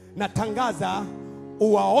natangaza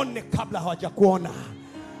uwaone kabla hawajakuona.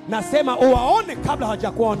 Nasema uwaone kabla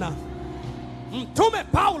hawajakuona. Mtume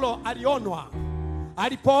Paulo alionwa.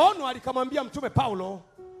 Alipoonwa alikamwambia Mtume Paulo,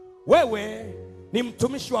 wewe ni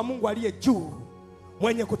mtumishi wa Mungu aliye juu,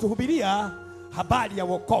 mwenye kutuhubiria habari ya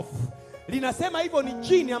wokovu. Linasema hivyo ni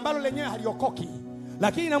jini ambalo lenyewe haliokoki,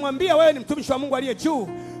 lakini namwambia wewe ni mtumishi wa Mungu aliye juu.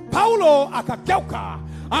 Paulo akageuka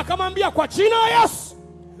akamwambia, kwa jina la Yesu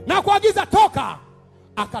na kuagiza toka.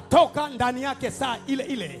 Akatoka ndani yake saa ile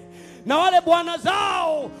ile. Na wale bwana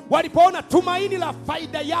zao walipoona tumaini la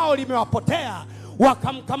faida yao limewapotea,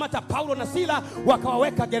 wakamkamata Paulo na Sila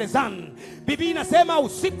wakawaweka gerezani. Biblia inasema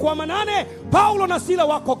usiku wa manane Paulo na Sila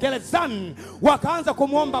wako gerezani, wakaanza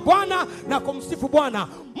kumwomba Bwana na kumsifu Bwana,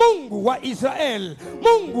 Mungu wa Israeli,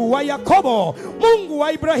 Mungu wa Yakobo, Mungu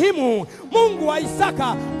wa Ibrahimu, Mungu wa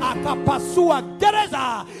Isaka. Akapasua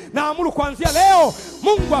gereza. Na amuru kuanzia leo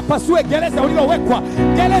Mungu apasue gereza ulilowekwa,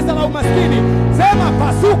 gereza la umaskini. Sema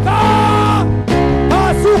pasuka,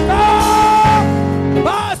 pasuka,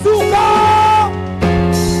 pasuka.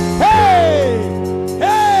 Hey,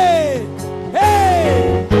 hey, hey,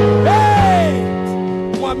 hey.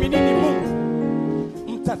 Mwaminini Mungu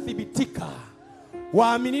mtathibitika,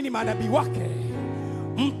 waaminini manabii wake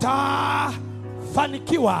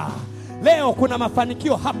mtafanikiwa. Leo kuna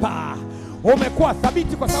mafanikio hapa. Umekuwa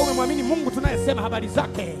thabiti kwa sababu umemwamini Mungu tunayesema habari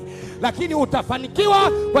zake, lakini utafanikiwa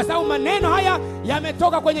kwa sababu maneno haya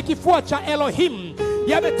yametoka kwenye kifua cha Elohim,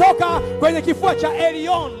 yametoka kwenye kifua cha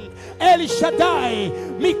Elion, El Shaddai,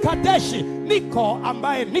 Mikadeshi, Niko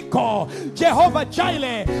ambaye niko, Jehova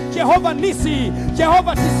Jaile, Jehova Nisi,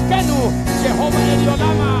 Jehova Tiskenu, Jehova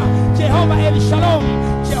Eliolama, Jehova Elishalom,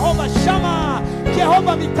 Jehova Shama,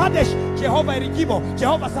 Jehova Mikadesh, Jehova Erigibo,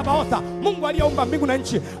 Jehova Sabaotha. Mungu aliyeumba mbingu na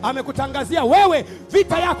nchi amekutangazia wewe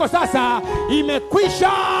vita yako sasa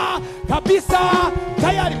imekwisha kabisa,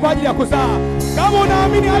 tayari kwa ajili ya kuzaa. Kama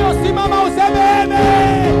unaamini hayo, simama useme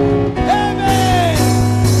amen. Amen.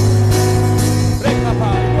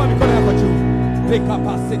 Rekapa, inua mikono yako juu.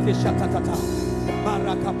 Rekapa sekesha tatata.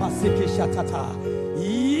 Marakapa sekesha tata.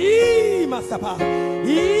 Masaba.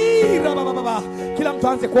 Rabababa. Kila mtu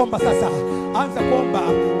aanze kuomba sasa. Anza kuomba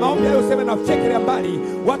maombi hayo, useme na uchekelea mbali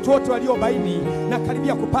watu wote waliobaini na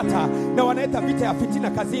karibia kupata na wanaeta vita ya fitina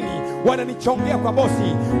kazini, wananichongea kwa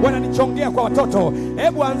bosi, wananichongea kwa watoto.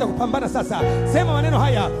 Hebu anza kupambana sasa. Sema maneno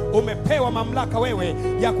haya, umepewa mamlaka wewe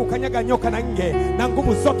ya kukanyaga nyoka na nge na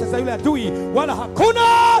nguvu zote za yule adui, wala hakuna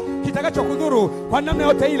kitakacho kudhuru kwa namna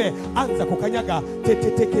yote ile. Anza kukanyaga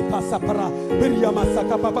teteteke pasapara biria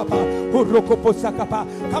masaka papa huroko posakapa.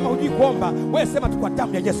 Kama hujui kuomba, wewe sema tu kwa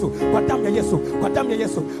damu ya Yesu, kwa damu ya Yesu, kwa damu ya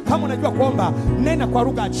Yesu. Kama unajua kuomba, nena kwa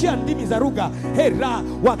lugha, achia ndimi za lugha. Hera,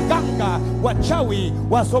 waganga, wachawi,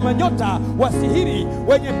 wasoma nyota, wasihiri,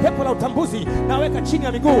 wenye pepo la utambuzi, na weka chini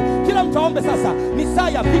ya miguu. Kila mtu aombe sasa, ni saa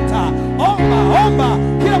ya vita. Omba, omba.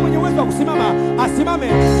 Kila mwenye uwezo wa kusimama asimame.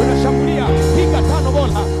 Tunashambulia. Piga tano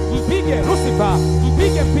bola, mpige Lucifer,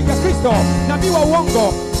 mpige mpinga Kristo, nabii wa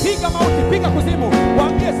uongo, piga mauti, piga kuzimu.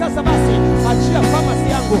 Waambie sasa basi, achia famasi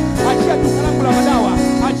yangu, achia duka langu la madawa,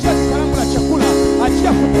 achia duka langu la chakula,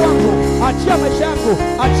 achia kuku wangu, achia maisha yangu,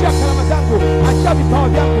 achia karama zangu, achia vipawa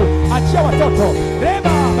vyangu, achia watoto.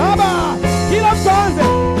 Reba, baba, kila mtu aanze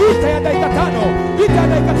vita ya dakika 5, vita ya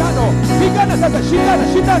dakika 5. Pigana sasa, shindana,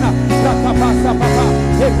 shindana. Rakapasa papa,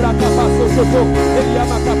 rakapaso toto,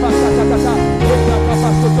 eliama kapasa tata,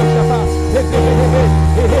 rakapaso toto,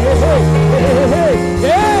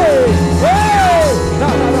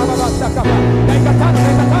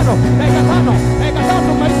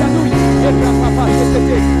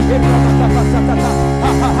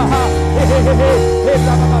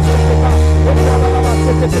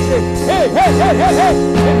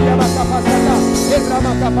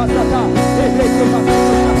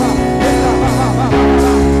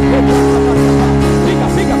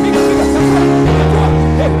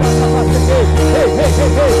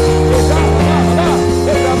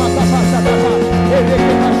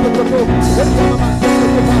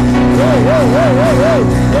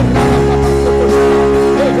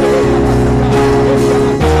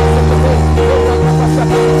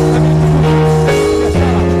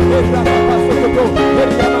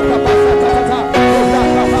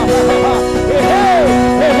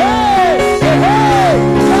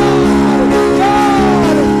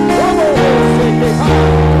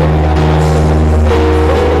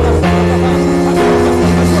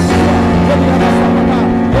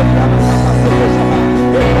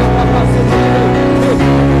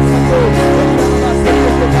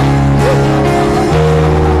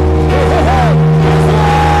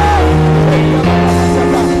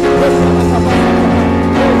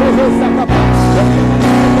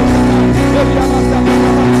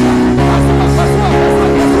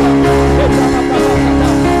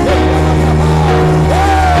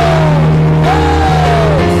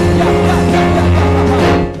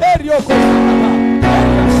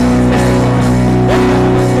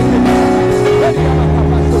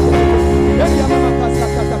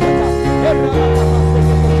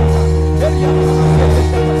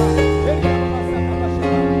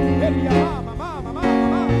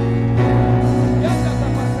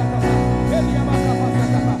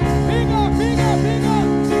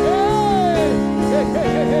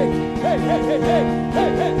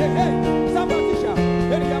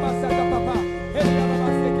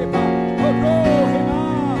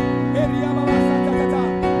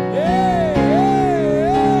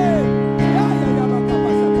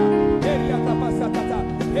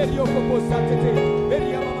 Berio kopo satete.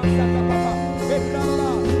 Beria mama sata papa. Beria mama.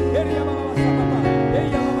 Beria mama sata papa.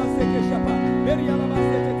 Beria mama seke shapa. Beria mama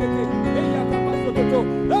sete tete. Beria kapa sototo.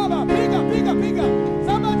 Baba, piga, piga, piga.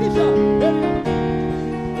 Samadisha. Beria mama.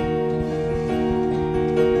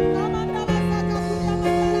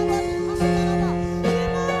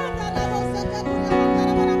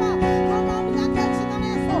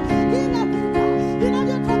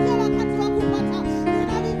 Inavyotokea wakati wa kupata,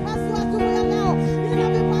 inavipasua asubuhi ya leo,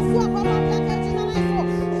 inavipasua kwa mamlaka ya jina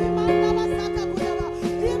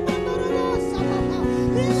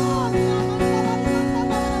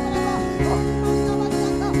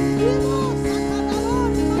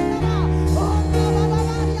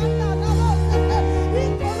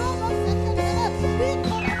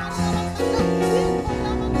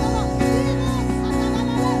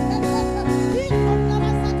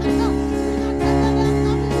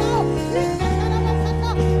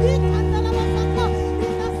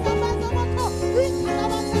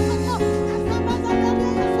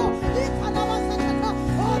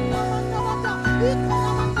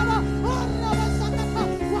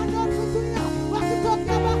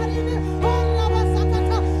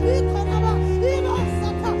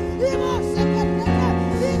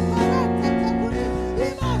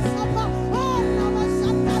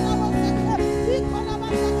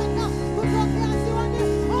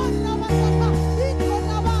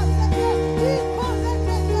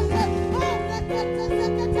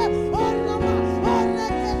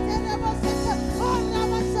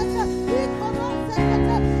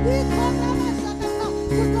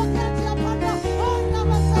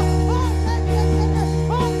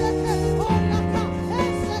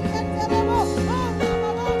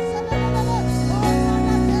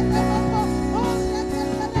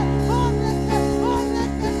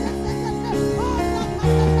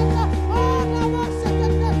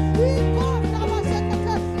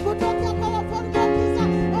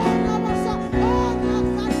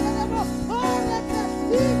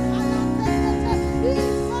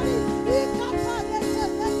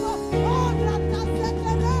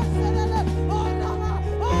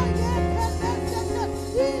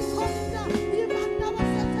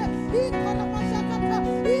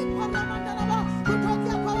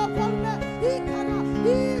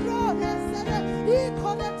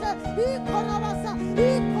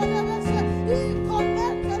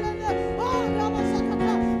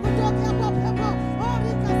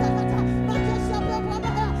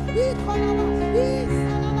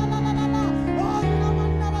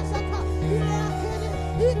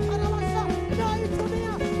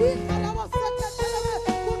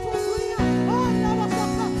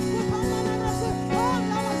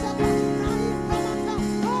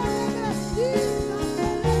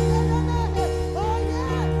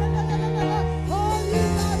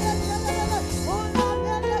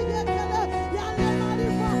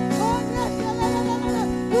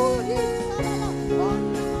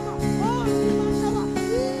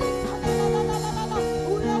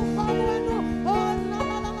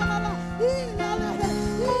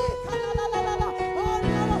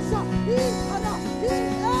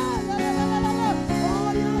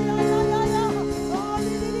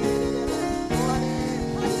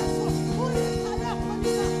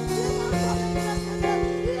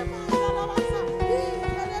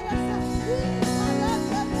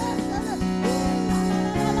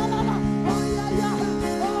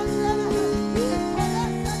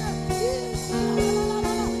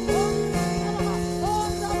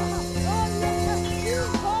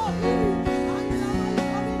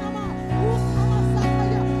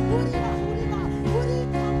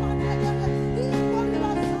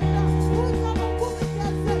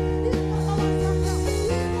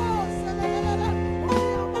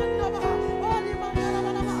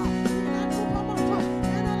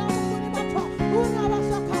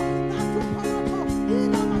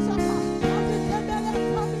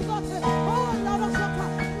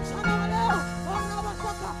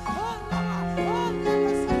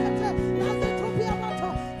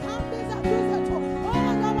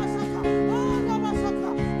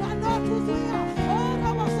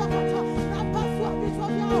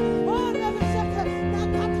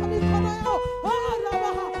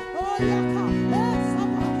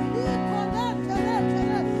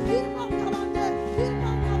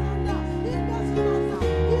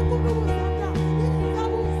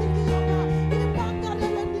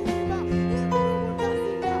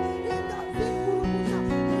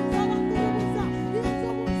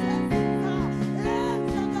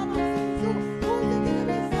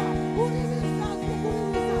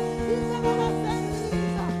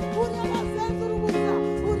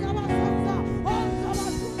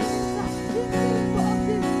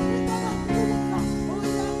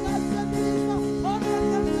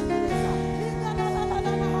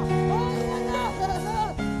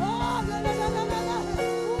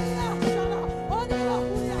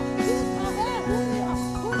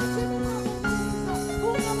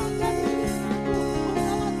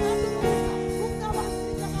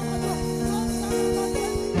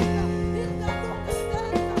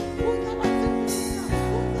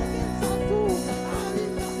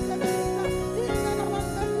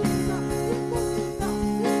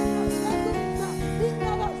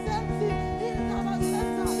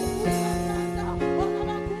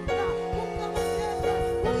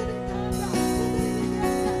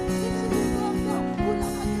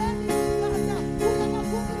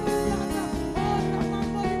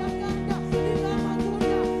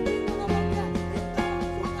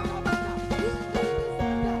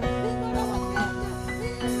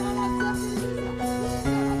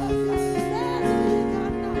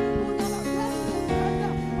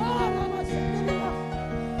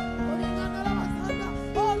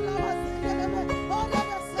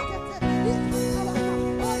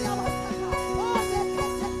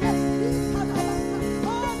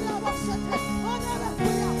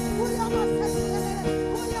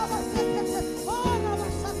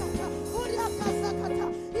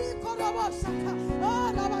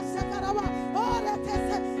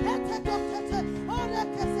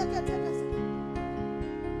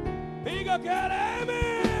Piga kelele.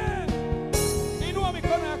 Inua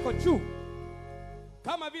mikono yako juu.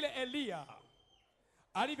 Kama vile Elia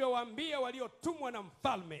alivyowaambia waliotumwa na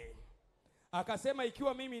mfalme, akasema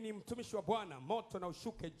ikiwa mimi ni mtumishi wa Bwana, moto na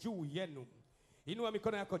ushuke juu yenu. Inua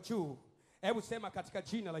mikono yako juu. Hebu sema katika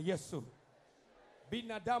jina la Yesu,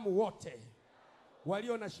 binadamu wote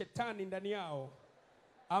walio na shetani ndani yao,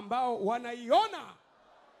 ambao wanaiona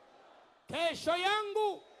kesho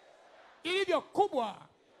yangu ilivyo kubwa,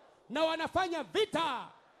 na wanafanya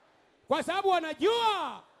vita kwa sababu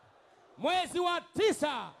wanajua mwezi wa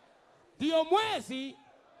 9 ndio mwezi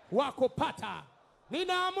wa kupata.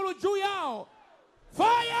 Ninaamuru juu yao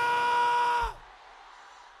fire!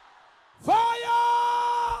 Fire!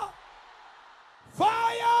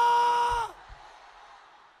 Fire!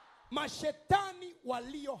 Mashetani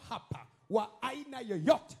walio hapa wa aina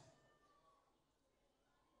yoyote.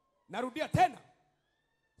 Narudia tena.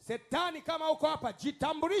 Shetani kama uko hapa,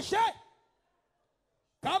 jitambulishe.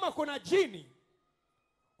 Kama kuna jini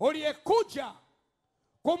uliyekuja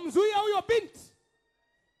kumzuia huyo binti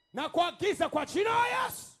na kuagiza kwa jina la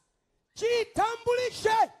Yesu,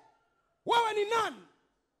 jitambulishe. Wewe ni nani?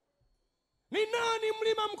 Ni nani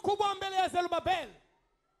mlima mkubwa mbele ya Zerubabeli?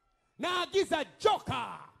 Naagiza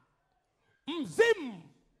joka, mzimu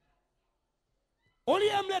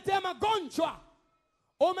uliyemletea magonjwa,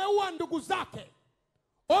 umeua ndugu zake,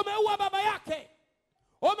 umeua baba yake,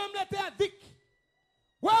 umemletea dhiki.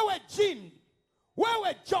 Wewe jini,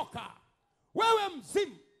 wewe joka, wewe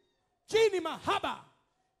mzimu, jini mahaba,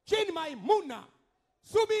 jini maimuna,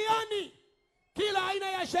 subiani, kila aina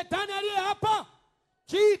ya shetani aliye hapa,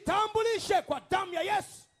 jitambulishe kwa damu ya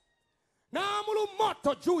Yesu. Naamuru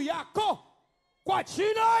moto juu yako kwa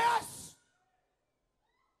jina la Yesu.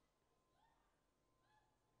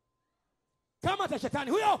 Kama ta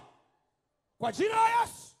shetani huyo kwa jina la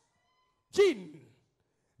Yesu. Jini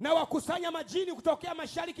na wakusanya majini kutokea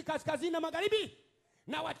mashariki, kaskazini na magharibi,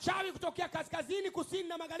 na wachawi kutokea kaskazini, kusini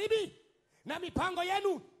na magharibi, na mipango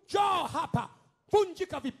yenu, njoo hapa.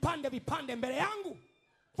 Vunjika vipande vipande mbele yangu.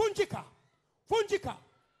 Vunjika. Vunjika.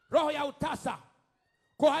 Roho ya utasa,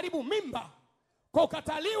 kuharibu mimba,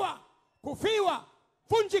 kukataliwa, kufiwa,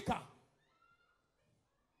 vunjika.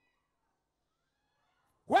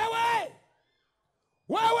 Wewe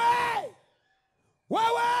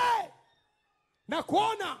na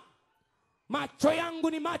kuona, macho yangu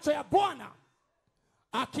ni macho ya Bwana,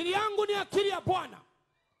 akili yangu ni akili ya Bwana,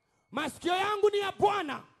 masikio yangu ni ya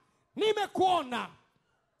Bwana. Nimekuona.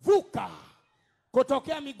 Vuka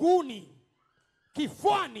kutokea miguuni,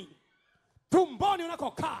 kifuani, tumboni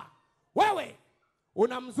unakokaa. Wewe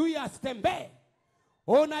unamzuia asitembee,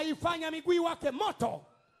 unaifanya miguu wake moto,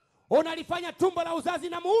 unalifanya tumbo la uzazi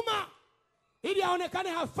na muuma ili aonekane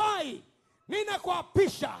hafai.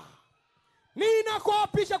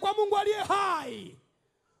 Ninakuapisha kwa Mungu aliye hai,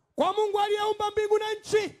 kwa Mungu aliyeumba mbingu na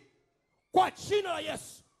nchi, kwa jina la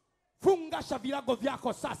Yesu. Fungasha virago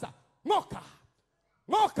vyako sasa. Ng'oka.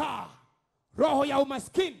 Ng'oka roho ya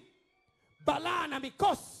umaskini, balaa na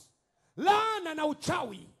mikosi, laana na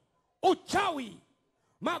uchawi,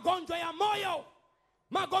 magonjwa ya moyo,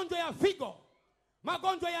 magonjwa ya figo,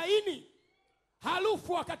 magonjwa ya ini,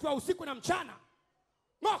 harufu wakati wa usiku na mchana.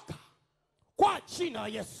 Ng'oka kwa jina la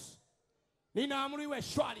Yesu. Ninaamuru iwe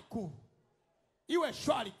shwari kuu. Iwe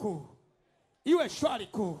shwari kuu. Iwe shwari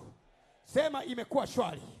kuu. Sema imekuwa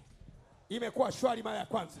shwari. Imekuwa shwari mara ya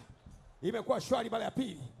kwanza. Imekuwa shwari mara ya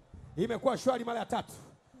pili. Imekuwa shwari mara ya 3.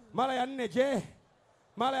 Mara ya 4 je?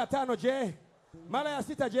 Mara ya 5 je? Mara ya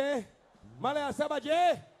 6 je? Mara ya 7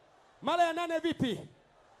 je? Mara ya 8 vipi?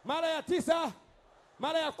 Mara ya 9?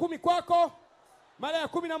 Mara ya 10 kwako? Mara ya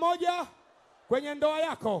 11 kwenye ndoa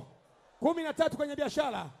yako? 13 kwenye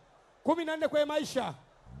biashara? 14 kwenye maisha?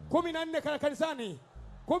 14 kanisani?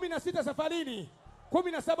 16 safarini?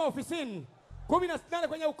 17 ofisini? 18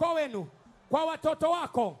 kwenye ukoo wenu? Kwa watoto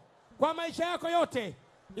wako? Kwa maisha yako yote?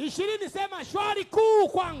 20 sema shwari kuu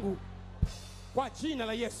kwangu kwa jina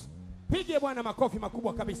la Yesu. Pige Bwana makofi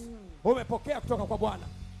makubwa kabisa. Umepokea kutoka kwa Bwana.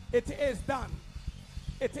 It is done.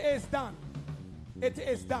 It is done. It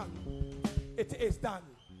is done. It is done.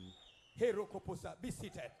 Hero koposa, be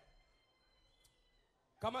seated.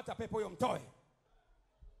 Kamata pepo huyo mtoe.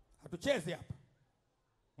 Hatucheze hapa.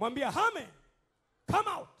 Mwambie hame. Come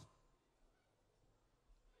out.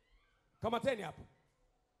 Kamateni hapa.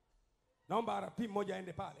 Naomba RP mmoja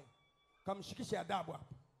aende pale. Kamshikishe adabu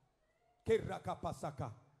hapa. Kiraka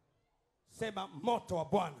pasaka. Sema moto wa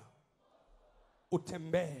Bwana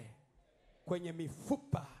utembee kwenye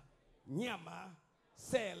mifupa, nyama,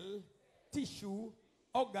 cell, tissue,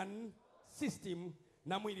 organ, system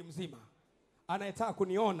na mwili mzima. Anayetaka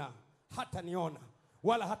kuniona hata niona.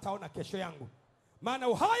 wala hataona kesho yangu, maana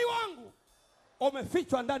uhai wangu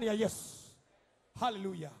umefichwa ndani ya Yesu.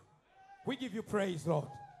 Hallelujah. We give you praise, Lord.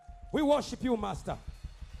 We worship you, Master.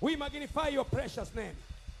 We magnify your precious name.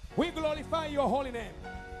 We glorify your holy name.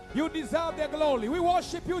 You deserve the glory. We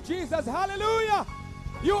worship you, Jesus. Hallelujah.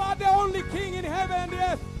 You are the only King in heaven and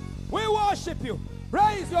the earth. We worship you.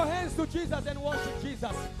 Raise your hands to Jesus and worship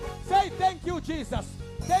Jesus. Say thank you, Jesus.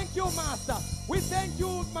 Thank you, Master. We thank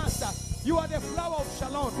you, Master. You are the flower of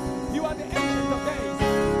Shalom. You are the ancient of days.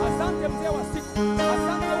 Asante mzee wa siku.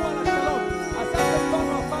 Asante Bwana Shalom. Asante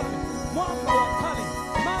mfalme wa falme. Mwamba wa kale.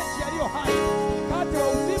 Maji yaliyo hai. Mkate wa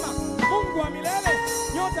uzima. Mungu wa milele.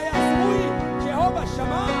 Nyota ya asubuhi. Jehova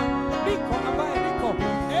Shamaa. Niko ambaye niko.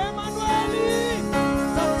 Emanueli.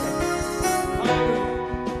 Asante. Hallelujah.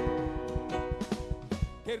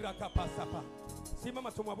 Kera kapasapa.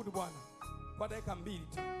 Simama tumwabudu Bwana kwa dakika 2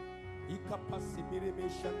 tu. Ikapasi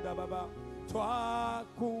miremeshanda baba.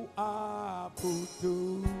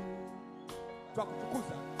 Twakuabudu.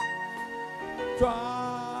 Twakutukuza.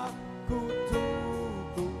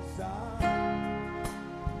 Twakutukuza.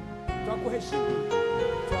 Twakuheshimu.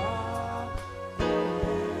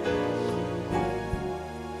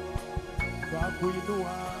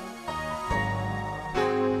 Twakuinua.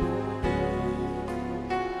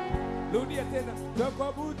 Rudia tena.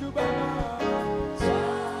 Twakuabudu Baba.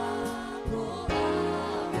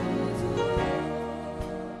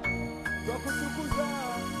 Twakutukuza.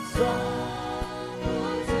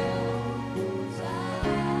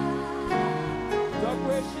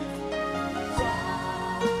 Twakuheshimu.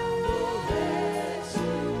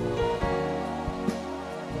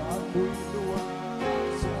 Twakuinua.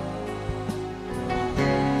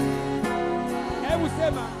 Hebu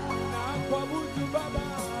sema nakuabudu Baba.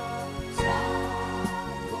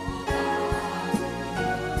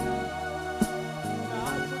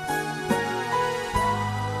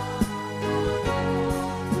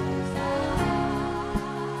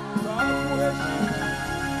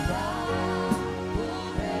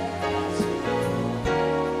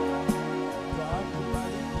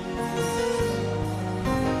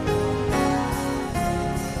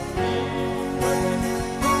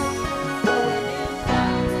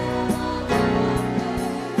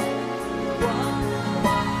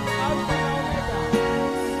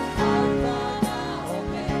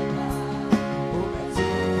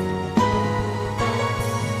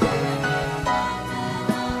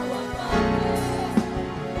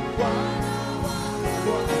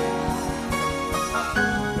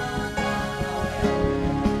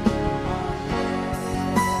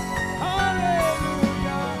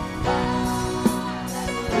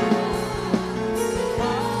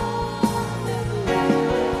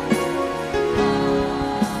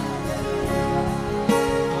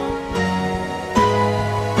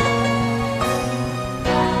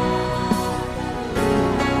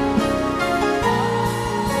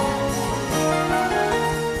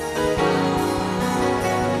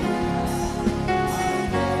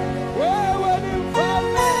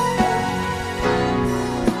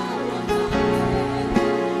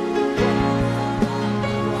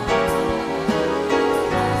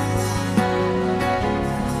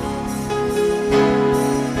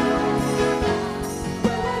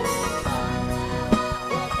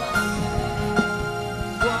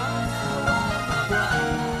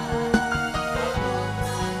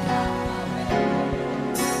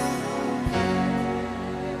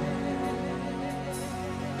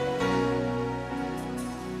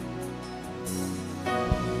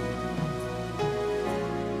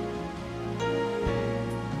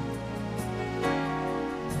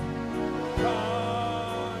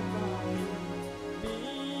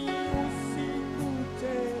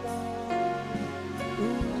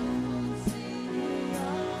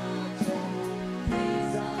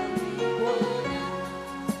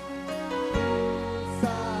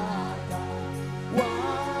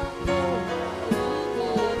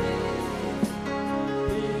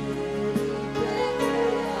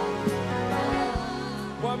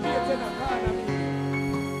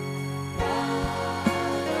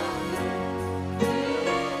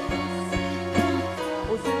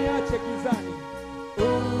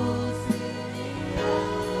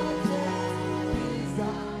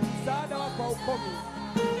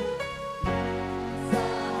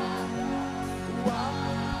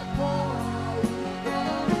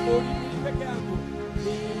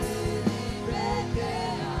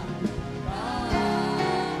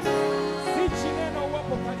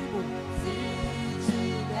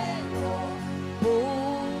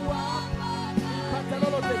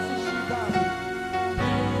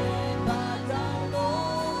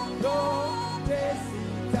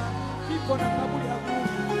 Kona kaburi hakuna.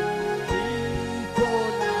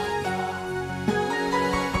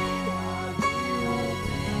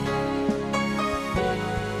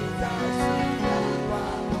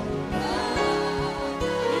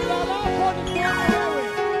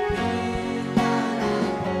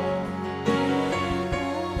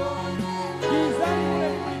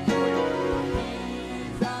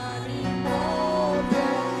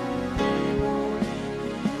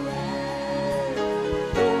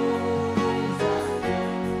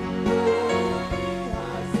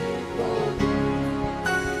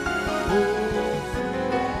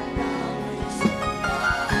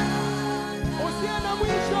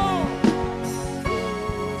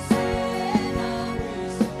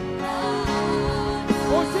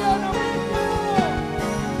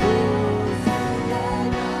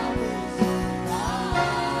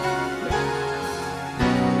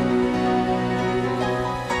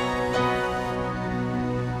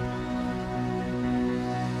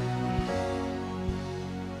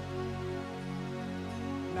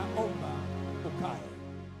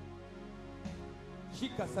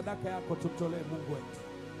 Shika sadaka yako tumtolee Mungu wetu.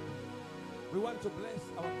 We want to bless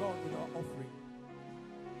our God with our offering.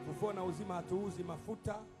 Fufuo na Uzima hatuuzi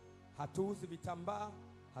mafuta, hatuuzi vitambaa,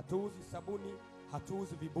 hatuuzi sabuni,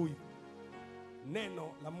 hatuuzi vibuyu.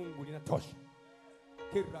 Neno la Mungu linatosha.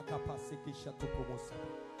 Kira kapasi kisha tukumusa.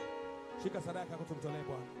 Shika sadaka yako tumtolee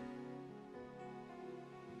Bwana.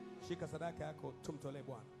 Shika sadaka yako tumtolee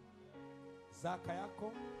Bwana. Zaka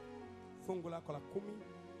yako, fungu lako la 10,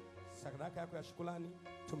 sadaka yako ya shukrani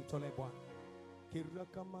tumtolee Bwana. Kira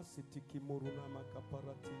kama sitiki muruna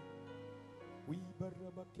makaparati.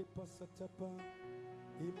 Wibaraba kepasatapa.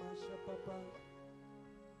 Imasha papa.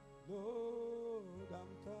 Lord,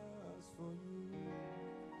 I'm thirst for you.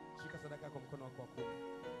 Shika sadaka yako mkono wako wa 10.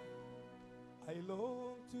 I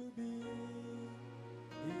long to be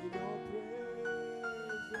in your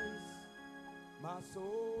presence. My soul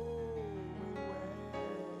will wait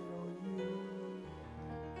on you.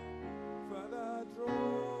 Father,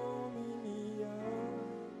 draw me near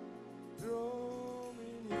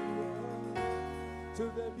to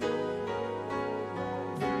the beauty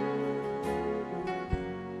of you.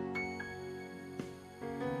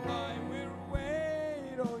 I will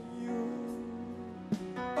wait on you,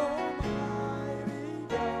 Almighty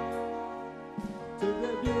God, to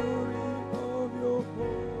the beauty of your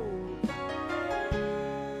hope.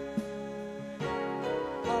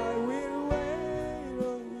 I will wait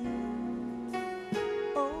on you,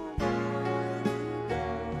 Almighty God,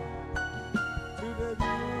 to the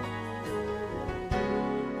beauty of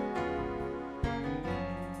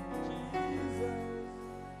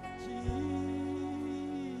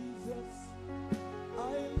Jesus, I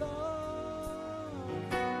love,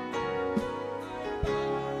 I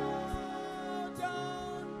bow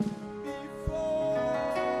down before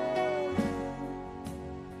you.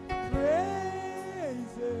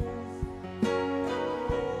 Praises and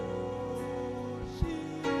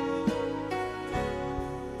worship.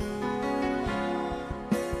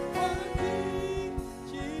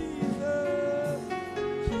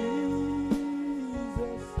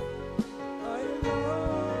 Jesus, I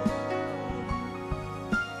love,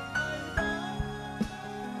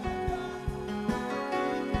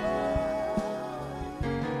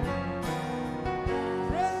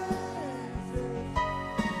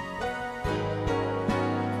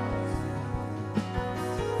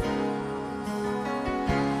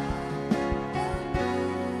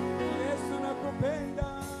 Yesu nakupenda,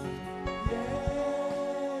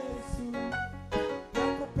 Yesu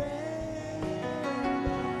nakupenda,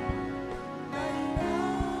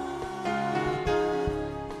 nainama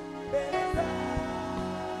mbele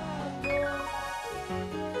zako,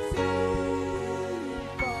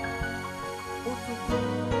 sifa utukufu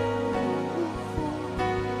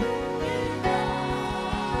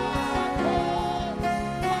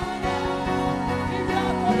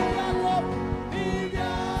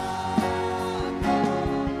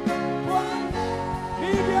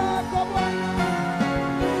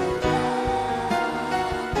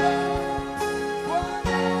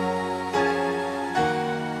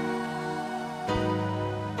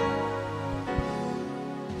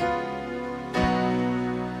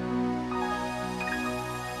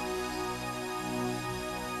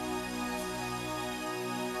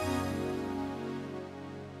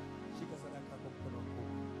Shika sadaka kwa mkono wako.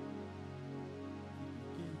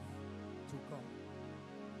 Give to God.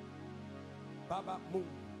 Baba Mungu,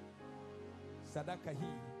 sadaka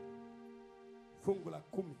hii fungu la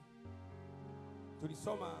 10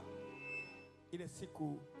 tulisoma ile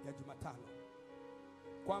siku ya Jumatano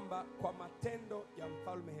kwamba kwa matendo ya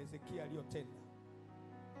mfalme Hezekia aliyotenda,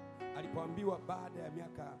 alipoambiwa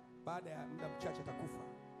baada ya muda mchache atakufa,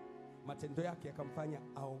 matendo yake yakamfanya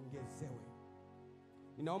aongezewe.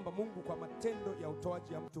 Ninaomba Mungu kwa matendo ya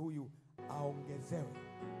utoaji ya mtu huyu aongezewe.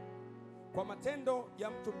 Kwa matendo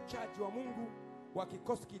ya mtu mchaji wa Mungu wa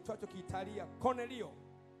kikosi kiitwacho Kiitalia, Cornelio,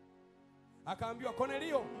 akaambiwa,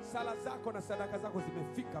 Cornelio, sala zako na sadaka zako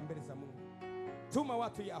zimefika mbele za Mungu. Tuma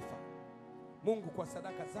watu Yafa. Mungu kwa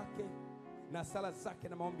sadaka zake na sala zake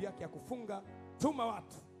na maombi yake ya kufunga, tuma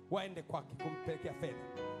watu waende kwake kumpelekea fedha.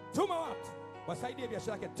 Tuma watu wasaidie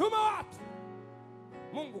biashara yake. Tuma watu.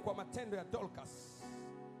 Mungu kwa matendo ya Dorcas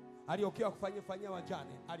aliyokiwa kufanyia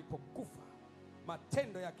wajane, alipokufa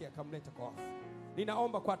matendo yake yakamleta kwa wafu.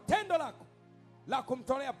 Ninaomba kwa tendo lako la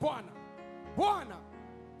kumtolea Bwana, Bwana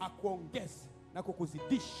akuongeze na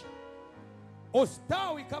kukuzidisha.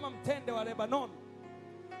 Ustawi kama mtende wa Lebanon,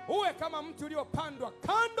 uwe kama mti uliopandwa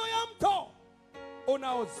kando ya mto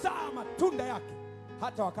unaozaa matunda yake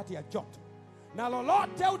hata wakati ya joto. Na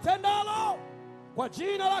lolote utendalo kwa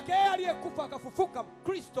jina lake aliyekufa akafufuka,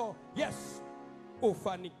 Kristo Yesu,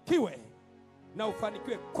 ufanikiwe na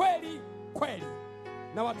ufanikiwe kweli kweli,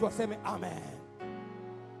 na watu waseme amen.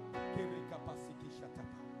 Kirika pasikisha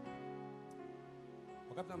tapa.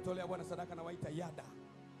 Wakati namtolea Bwana sadaka na waita yada.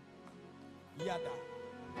 Yada.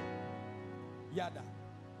 Yada.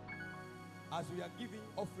 As we are giving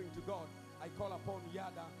offering to God, I call upon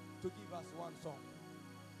Yada to give us one song.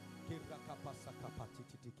 Kiraka pasaka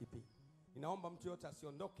patititikipi. Ninaomba mtu yote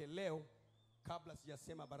asiondoke leo kabla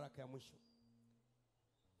sijasema baraka ya mwisho.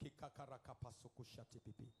 Kikakaraka pasukushati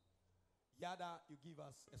pipi. Yada, you give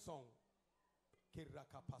us a song.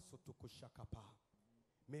 Kiraka pasutukushakapa.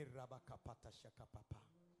 Mirabaka patashakapapa.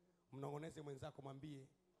 Mnongoneze mwenzako mwambie,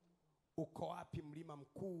 uko wapi mlima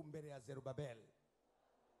mkuu mbele ya Zerubabel?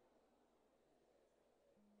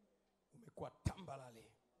 Umekuwa tambalale.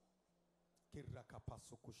 Kiraka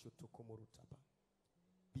pasukushutukumurutaba.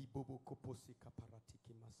 Bibubu kupusi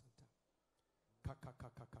kaparatiki masanta. Kaka.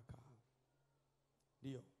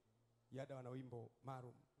 Ndio, Yada wana wimbo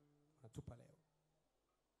maalum wanatupa leo.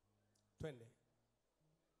 Twende.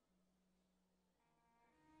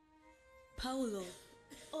 Paulo,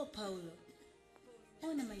 Paulo,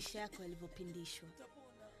 ona maisha yako yalivyopindishwa.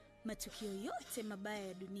 Matukio yote mabaya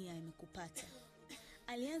ya dunia yamekupata.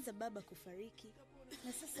 Alianza baba kufariki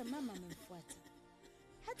na sasa mama amemfuata.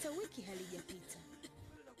 Hata wiki halijapita,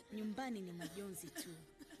 nyumbani ni majonzi tu.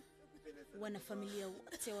 Wanafamilia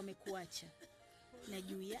wote wamekuacha na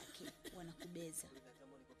juu yake wanakubeza.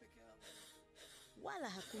 Wala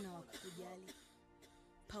hakuna wa kukujali.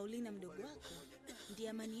 Paulina mdogo wako ndiye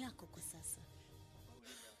amani yako kwa sasa.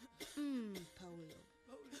 Paulo,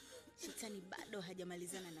 shetani bado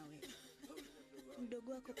hajamalizana na wewe.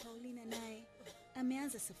 Mdogo wako Paulina naye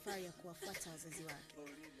ameanza safari ya kuwafuata wazazi wake.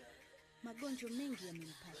 Magonjwa mengi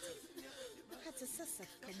yamempata. Hata sasa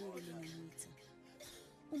kaburi linamuita.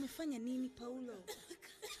 Umefanya nini Paulo?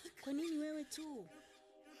 Kwa nini wewe tu?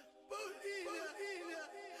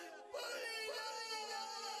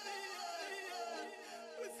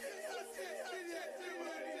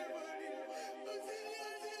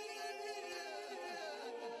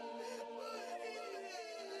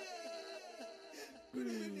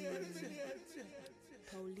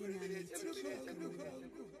 Paulina ametikia.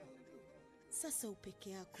 Sasa upeke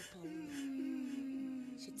yako Paulo.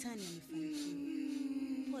 Shetani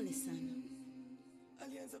amefanikiwa. Pole sana.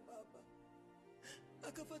 Alianza baba,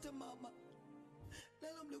 akafuata mama,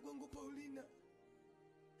 lalo mdogo wangu Paulina.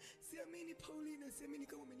 Siamini Paulina, siamini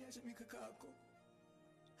kama umeniacha mikaka yako.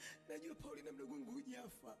 Najua Paulina mdogo wangu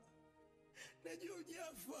hujafa. Najua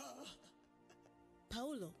hujafa.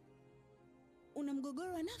 Paulo, una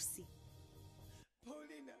mgogoro wa nafsi?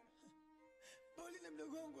 Paulina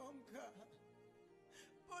mdogo wangu amka.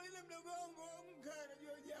 Paulina mdogo wangu amka,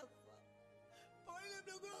 najua hujafa. Paulina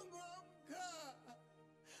mdogo wangu amka.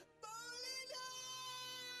 Paulina!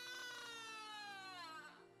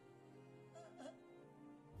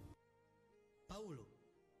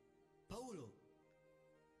 Paulo,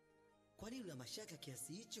 kwa nini una mashaka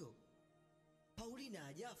kiasi hicho? Paulina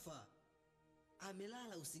hajafa.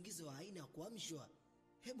 Amelala usingizi wa aina ya kuamshwa.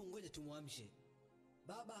 Hebu ngoja tumuamshe.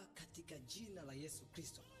 Baba, katika jina la Yesu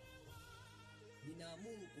Kristo,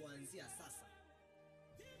 ninaamuru kuanzia sasa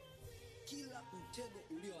kila mtego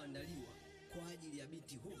ulioandaliwa kwa ajili ya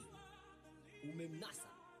binti huyu umemnasa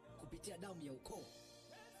kupitia damu ya ukoo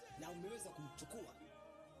na umeweza kumchukua.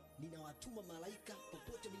 Ninawatuma malaika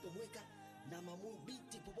popote mlipomweka, na mamuru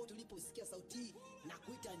binti popote uliposikia sauti hii, na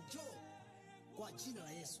kuita njoo kwa jina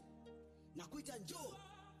la Yesu. Na kuita njoo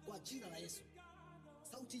kwa jina la Yesu.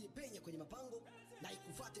 Sauti ipenye kwenye mapango na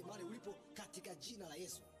ikufuate mahali ulipo katika jina la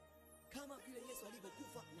Yesu. Kama vile Yesu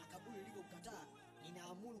alivyokufa na kaburi lilivyomkataa,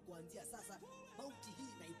 ninaamuru kuanzia sasa mauti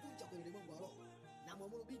hii na ivunja kwenye ulimwengu wa roho. Na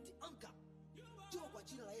muamuru binti amka. Njoo kwa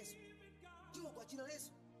jina la Yesu. Njoo kwa jina la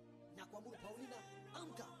Yesu. Na kuamuru Paulina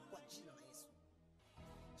amka kwa jina la Yesu.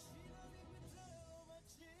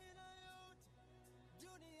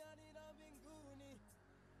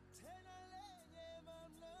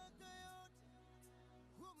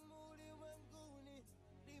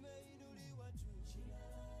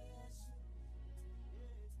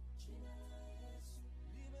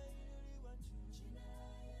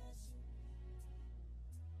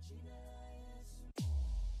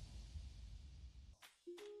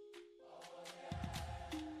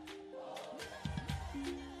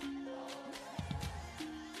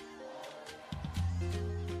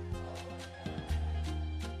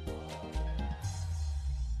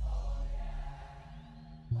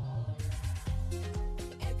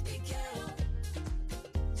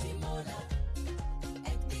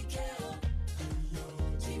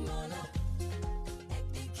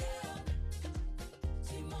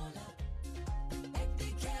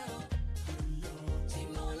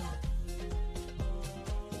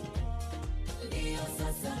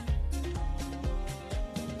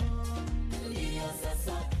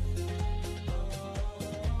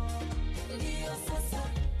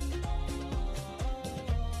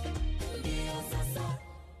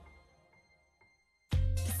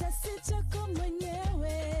 Kisasi chako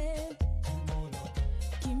mwenyewe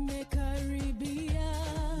kimekaribia,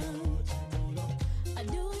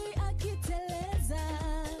 adui akiteleza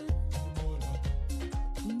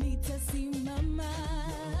nitasimama,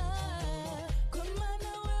 kwa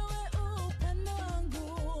maana wewe upande wangu,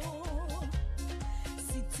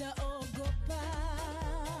 sitaogopa.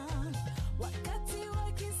 Wakati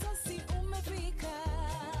wa kisasi umefika,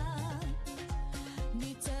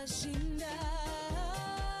 nitashinda.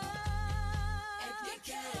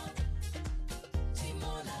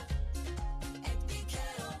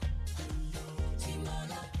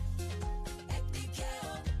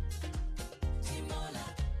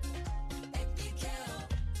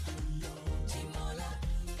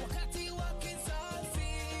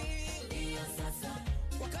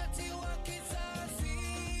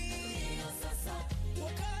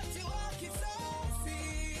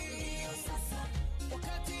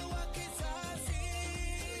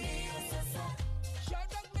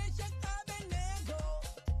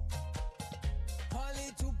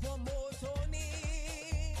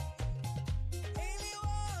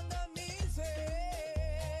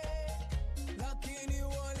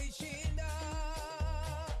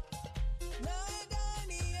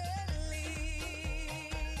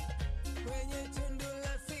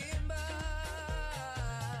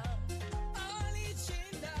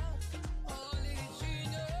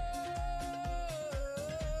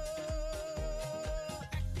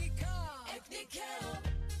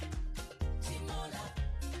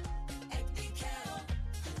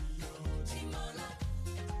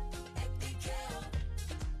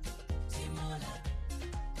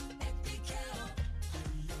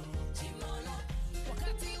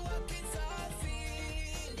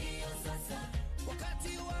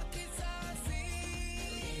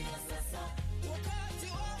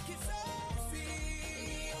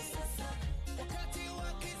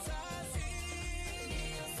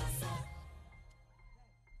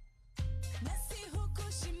 Nasi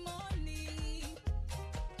huku shimoni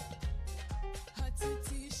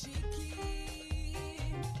hatutishiki,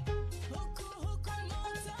 huku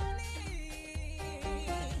motoni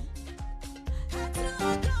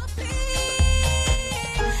hatuogopi.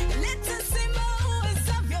 Leta simba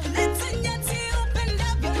uwezavyo, leta nyati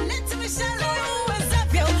upendavyo, leta mishale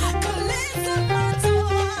uwezavyo, koleza moto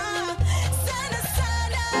sana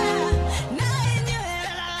sana na yenyewe.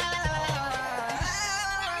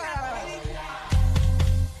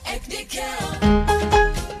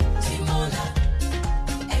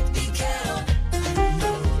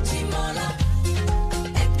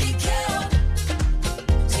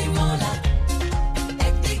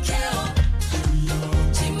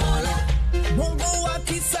 Mungu wa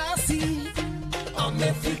kisasi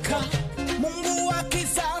amefika, Mungu wa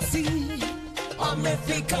kisasi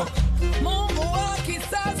amefika, Mungu wa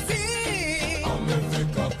kisasi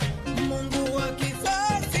amefika, Mungu wa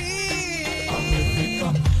kisasi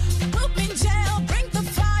amefika. Put me in jail, bring the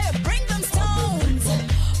fire, bring them stones,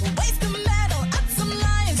 waste the metal, up some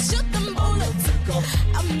lions, shoot them bullets.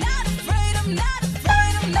 I'm not afraid, I'm not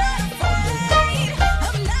afraid, I'm not afraid.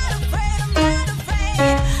 I'm not afraid, I'm not afraid.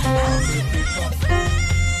 I'm not afraid.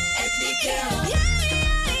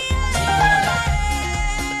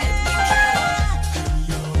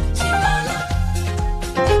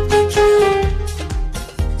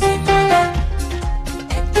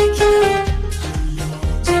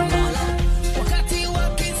 Wakati wa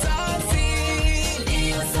kisasi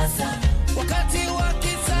ndio sasa, wakati wa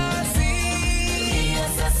kisasi ndio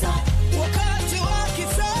sasa, wakati wa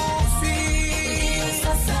kisasi ndio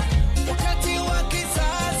sasa, wakati wa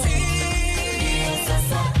kisasi ndio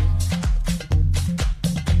sasa.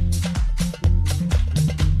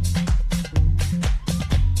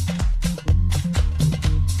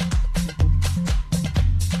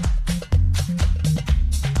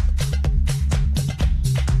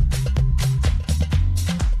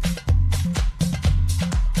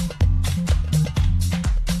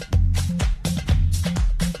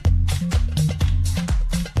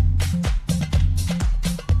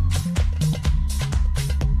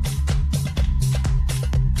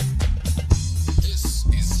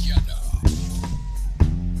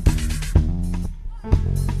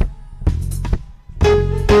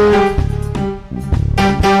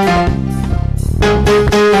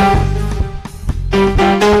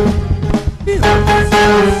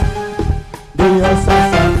 Ndio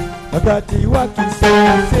sasa wakati wa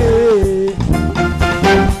kisasi.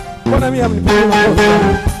 Mbona mimi Tanzania mnipigie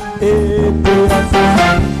makofi. Ndio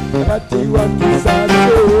sasa wakati wa kisasi.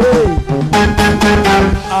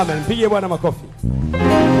 Amen. Mpige Bwana makofi.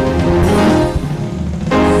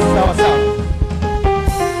 Sawa sawa.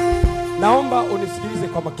 Naomba unisikilize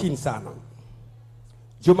kwa makini sana.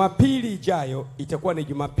 Jumapili ijayo itakuwa ni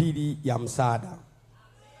Jumapili ya msaada.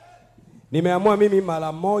 Nimeamua mimi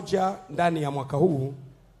mara moja ndani ya mwaka huu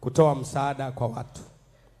kutoa msaada kwa watu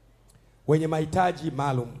wenye mahitaji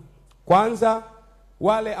maalum. Kwanza,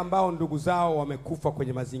 wale ambao ndugu zao wamekufa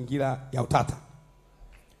kwenye mazingira ya utata.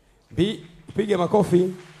 Pige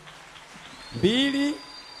makofi. 2,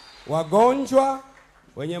 wagonjwa,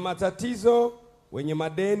 wenye matatizo, wenye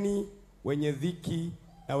madeni, wenye dhiki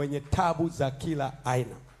na wenye tabu za kila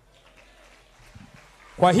aina.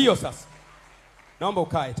 Kwa hiyo sasa, naomba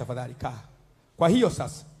ukae tafadhali, kaa. Kwa hiyo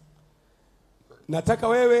sasa, nataka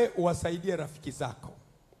wewe uwasaidie rafiki zako.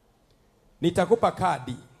 Nitakupa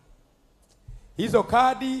kadi. Hizo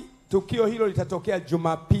kadi, tukio hilo litatokea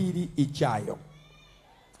Jumapili ijayo.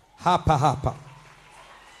 Hapa.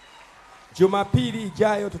 Jumapili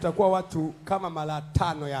ijayo tutakuwa watu kama mara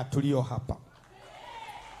 5 ya tulio hapa.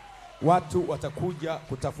 Watu watakuja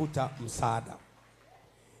kutafuta msaada.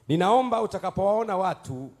 Ninaomba utakapowaona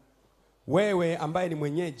watu, wewe ambaye ni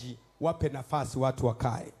mwenyeji, wape nafasi watu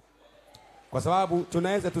wakae. Kwa sababu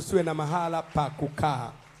tunaweza tusiwe na mahala pa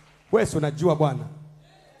kukaa. Wewe unajua bwana.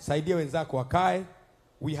 Saidia wenzako wakae.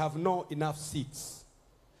 We have no enough seats.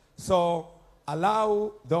 So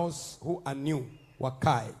allow those who are new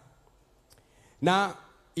wakae. Na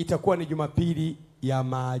itakuwa ni Jumapili ya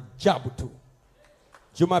maajabu tu.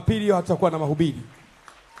 Jumapili hiyo hatakuwa na mahubiri.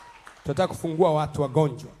 Tutataka kufungua watu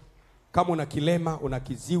wagonjwa. Kama una kilema, una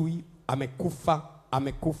kiziwi,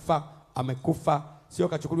 amekufa, sio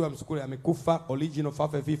kachukuliwa msukule, amekufa, original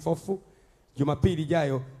fafe vifofu. Jumapili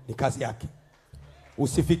ijayo ni kazi yake.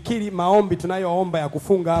 Usifikiri maombi tunayoomba ya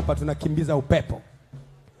kufunga hapa tunakimbiza upepo.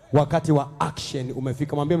 Wakati wa action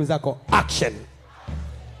umefika. Mwambie mwenzako action.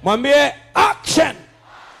 Mwambie action.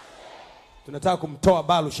 Tunataka kumtoa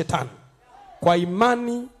balu shetani. Kwa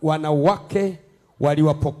imani wanawake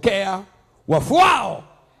waliwapokea wafu wao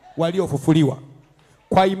waliofufuliwa.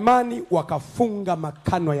 Kwa imani wakafunga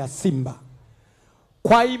makano ya simba.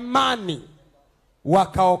 Kwa imani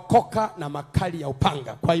wakaokoka na makali ya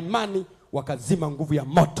upanga. Kwa imani wakazima nguvu ya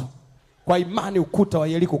moto. Kwa imani ukuta wa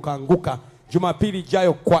Yeriko ukaanguka. Jumapili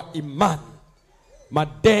ijayo kwa imani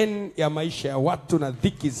madeni ya maisha ya watu na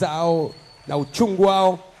dhiki zao na uchungu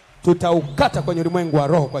wao tutaukata kwenye ulimwengu wa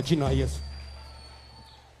roho kwa jina la Yesu.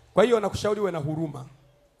 Kwa hiyo nakushauri uwe na huruma.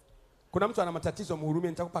 Kuna mtu ana matatizo, mhurumie.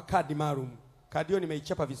 Nitakupa kadi maalum. Kadi hiyo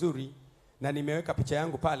nimeichapa vizuri na nimeweka picha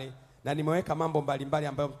yangu pale na nimeweka mambo mbalimbali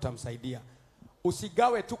ambayo tutamsaidia.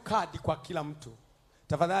 Usigawe tu kadi kwa kila mtu.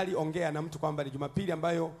 Tafadhali ongea na mtu kwamba ni Jumapili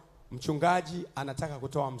ambayo mchungaji anataka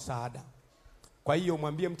kutoa msaada. Kwa hiyo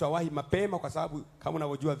mwambie mtu awahi mapema, kwa sababu kama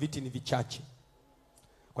unavyojua viti ni vichache.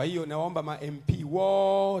 Kwa hiyo naomba ma MP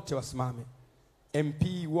wote wasimame.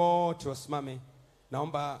 MP wote wasimame.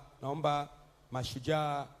 Naomba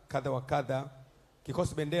mashujaa kadha wa kadha,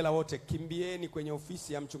 kikosi bendera wote, kimbieni kwenye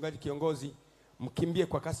ofisi ya mchungaji kiongozi, mkimbie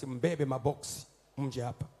kwa kasi, mbebe maboksi mje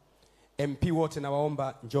hapa. MP wote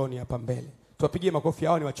nawaomba njoni hapa mbele. Tuwapigie makofi,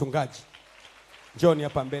 hao ni wachungaji. Njoni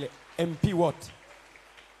hapa mbele. MP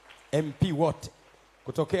wote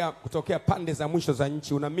kutokea pande za mwisho za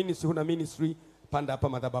nchi. Una ministry, huna ministry, panda hapa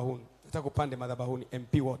madhabahuni. Nataka upande madhabahuni.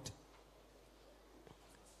 MP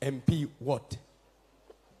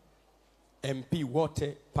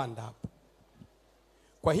wote panda hapa.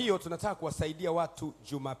 Kwa hiyo tunataka kuwasaidia watu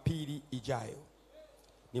Jumapili ijayo.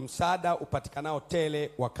 Ni msaada upatikanao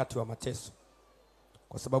tele wakati wa mateso.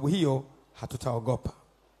 Kwa sababu hiyo hatutaogopa.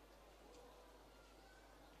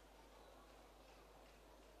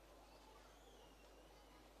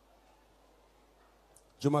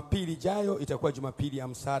 Jumapili ijayo itakuwa Jumapili ya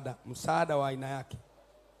msaada wa aina yake.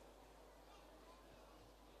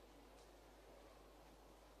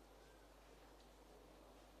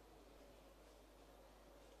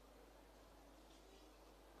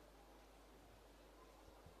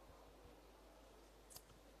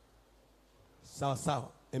 Sawa.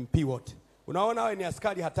 MP wote. Unaona hao ni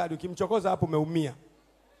askari hatari, ukimchokoza hapo umeumia.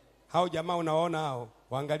 Hao jamaa unaona hao,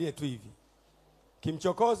 waangalie tu hivi.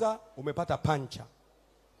 Kimchokoza umepata pancha.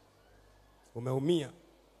 Umeumia.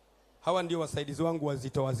 Hawa ndio wasaidizi wangu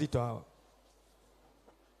wazito hawa.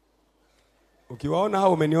 Ukiwaona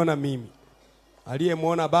hao umeniona mimi.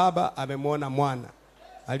 Aliyemuona baba amemuona mwana.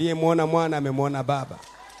 Aliyemuona mwana amemuona baba.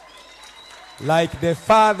 Like the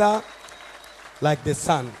father, like the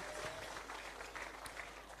son.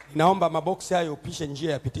 Naomba maboksi hayo upishe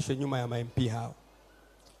njia yapitishwe nyuma ya MP hao.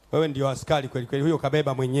 Wewe ndio askari kweli kweli, huyo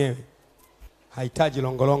kabeba mwenyewe. Hahitaji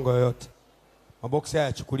longolongo yoyote. Maboksi haya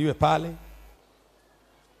yachukuliwe pale.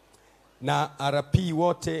 Na RP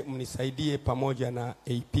wote mnisaidie pamoja na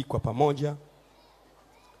AP kwa pamoja.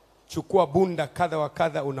 Chukua bunda kadha wa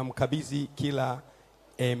kadha, unamkabidhi kila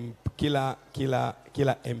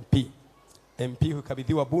MP. MP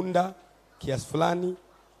hukabidhiwa bunda kiasi fulani,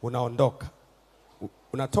 unaondoka.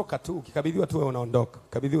 Unatoka tu, ukikabidhiwa tu unaondoka.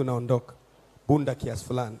 Kabidhiwa unaondoka. Bunda kiasi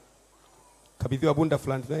fulani. Kabidhiwa bunda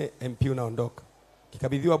fulani, MP unaondoka.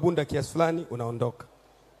 Kikabidhiwa bunda kiasi fulani, unaondoka.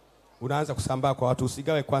 Unaanza kusambaa kwa watu,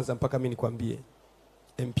 usigawe kwanza mpaka mimi nikwambie.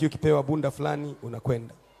 MP ukipewa bunda fulani,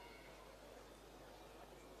 unakwenda.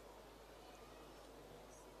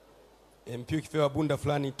 MP ukipewa bunda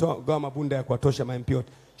fulani, gawa mabunda ya kuwatosha ma MP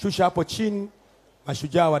yote. Shusha hapo chini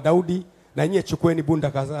mashujaa wa Daudi, na nyie chukueni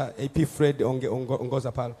bunda kadha. AP Fred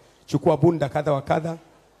ongoza pale. Chukua bunda kadha wa kadha.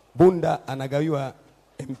 Bunda anagawiwa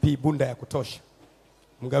MP bunda ya kutosha.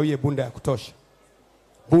 Mgawie bunda ya kutosha.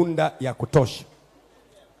 Bunda ya kutosha.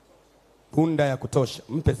 Bunda ya kutosha.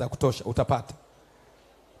 Mpe za kutosha utapata.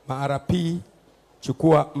 MRP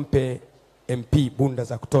chukua mpe MP bunda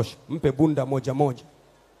za kutosha. Mpe bunda moja moja.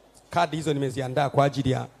 Kadi hizo nimeziandaa kwa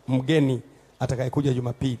ajili ya mgeni atakayekuja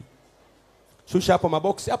Jumapili. Shusha hapo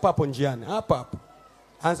maboksi hapo njiani. Hapo.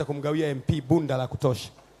 Anza kumgawia MP bunda la kutosha.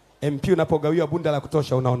 MP unapogawiwa bunda la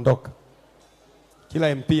kutosha unaondoka. Kila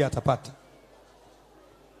MP atapata.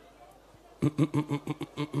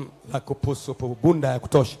 La kupusu bunda ya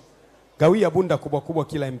kutosha. Gawia bunda kubwa kubwa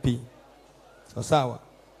kila MP. Sawa.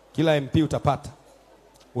 Kila MP utapata.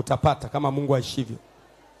 Utapata kama Mungu aishivyo.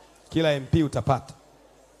 Kila MP utapata.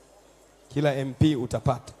 Kila MP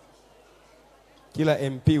utapata. Kila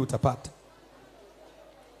MP utapata.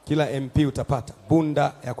 Kila MP utapata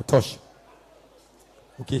bunda ya kutosha.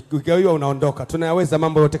 Ukigawiwa unaondoka. Tunayaweza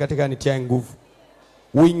mambo yote katika nitia nguvu.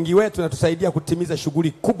 Wingi wetu unatusaidia kutimiza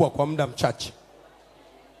shughuli kubwa kwa muda mchache.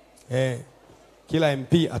 Kila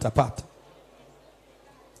MP atapata.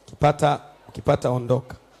 Ukipata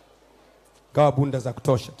ondoka. Gawa bunda za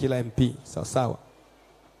kutosha kila MP. Sawa.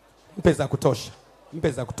 Mpe za kutosha.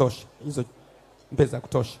 Mpe za kutosha. Hizo mpe za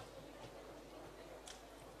kutosha.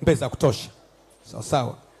 Mpe za kutosha.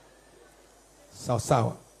 Sawa.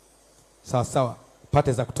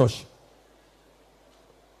 Pate za kutosha.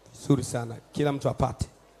 Nzuri sana. Kila mtu apate.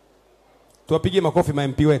 Tuwapigie makofi ma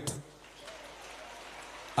MP wetu.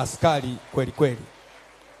 Askari kweli kweli.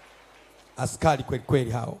 Askari kweli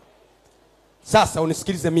kweli hao. Sasa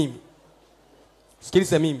unisikilize mimi.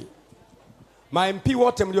 Sikilize mimi. Ma MP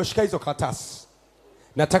wote mlioshika hizo karatasi.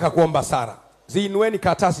 Nataka kuomba sara. Ziinueni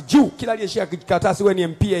karatasi juu. Kila aliyeshika karatasi wewe ni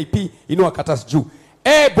MP AP, inua karatasi juu.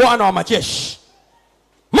 Bwana wa majeshi,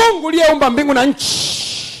 Mungu aliyeumba mbingu na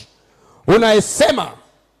nchi, unayesema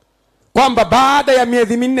kwamba baada ya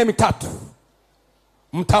miezi 4-3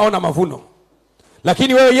 mtaona mavuno.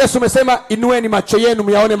 Lakini wewe Yesu umesema inueni macho yenu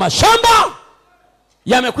myaone mashamba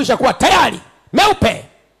yamekwisha kuwa tayari meupe.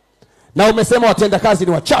 Na umesema watenda kazi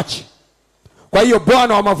ni wachache. Kwa hiyo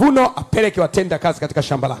Bwana wa mavuno apeleke watenda kazi katika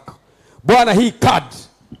shamba lako. Bwana, hii kadi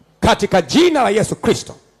katika jina la Yesu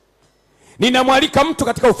Kristo, ninamwalika mtu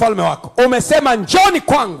katika ufalme wako. Umesema njoni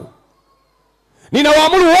kwangu.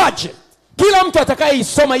 Ninawaamuru waje. Kila mtu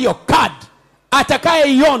atakayeisoma hiyo kadi,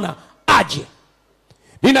 atakayeiona aje.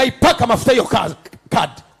 Ninaipaka mafuta hiyo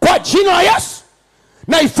kadi kwa jina la Yesu.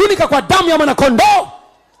 Naifunika kwa damu ya mwanakondoo,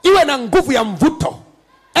 iwe na nguvu ya mvuto.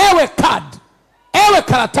 Ewe kadi, ewe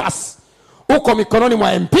karatasi, uko mikononi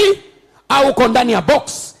mwa MP au uko ndani ya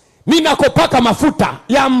box, ninakopaka mafuta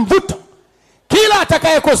ya mvuto. Kila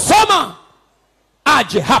atakayekosoma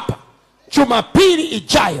aje hapa Jumapili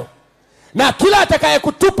ijayo. Na kila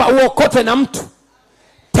atakayekutupa uokote na mtu.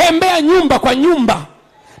 Tembea nyumba kwa nyumba.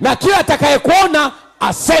 Na kila atakayekuona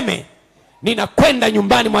aseme ninakwenda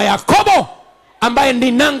nyumbani mwa Yakobo ambaye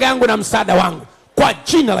ndi nanga yangu na msaada wangu. Kwa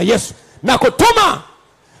jina la Yesu nakutuma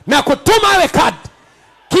ewe kadi.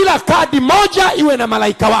 Kila kadi moja iwe na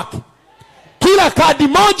malaika wake. Kila kadi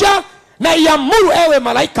moja na iamuru ewe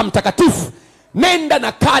malaika mtakatifu, nenda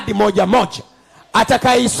na kadi moja moja.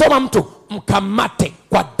 Atakayeisoma mtu mkamate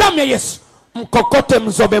kwa damu ya Yesu, mkokote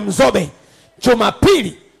mzobe.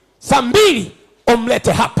 Jumapili saa 2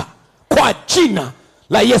 umlete hapa kwa jina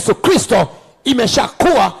la Yesu Kristo.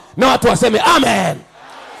 Imeshakuwa, na watu waseme amen.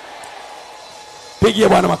 Pigie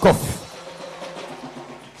Bwana makofi.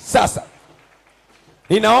 Sasa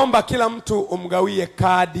ninaomba kila mtu umgawie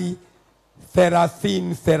kadi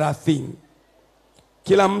 30.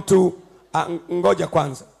 Kila mtu ngoja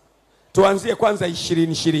kwanza. Tuanzie kwanza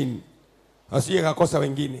 20. Asije kakosa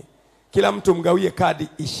wengine. Kila mtu mgawie kadi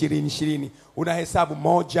 20. Unahesabu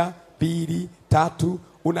 1, 2, 3,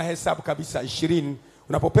 unahesabu kabisa 20.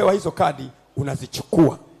 Unapopewa hizo kadi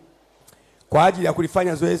unazichukua kwa ajili ya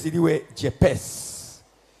kulifanya zoezi liwe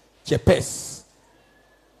jepesi.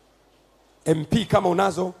 MP kama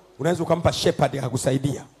unazo, unaweza ukampa shepherd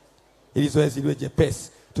akakusaidia ili zoezi liwe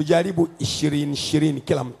jepesi. Tujaribu 20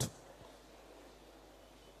 kila mtu.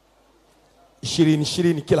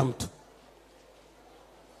 20 kila mtu.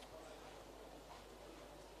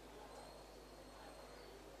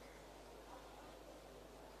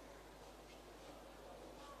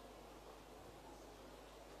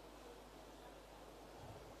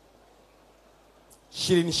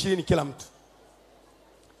 Ishirini kila mtu.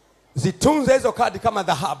 Zitunze hizo kadi kama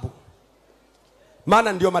dhahabu,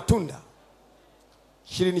 maana ndio matunda.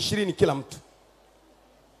 20 kila mtu.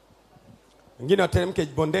 Wengine wateremke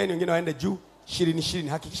bondeni, wengine waende juu. 20.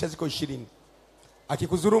 Hakikisha ziko 20.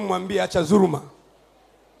 Akikuzurumu mwambie acha zuruma.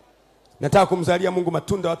 Nataka kumzalia Mungu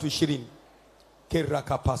matunda watu 20. Kera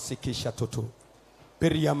kapasi kisha toto.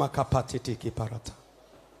 Beria makapati tiki parata.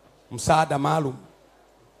 Msaada maalum.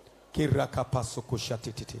 Kera kapasu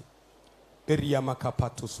kushatititi. Beria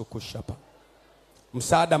makapatu sukushapa.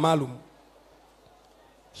 Msaada maalum.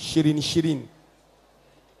 20.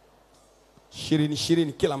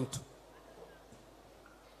 20 kila mtu.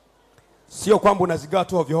 Sio kwamba unazigawa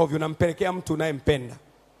tu hovyo hovyo, unampelekea mtu unayempenda.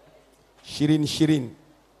 20.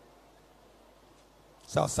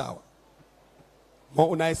 Sawa sawa.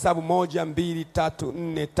 Unahesabu 1, 2, 3,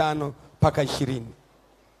 4, 5 mpaka 20.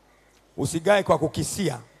 Usigae kwa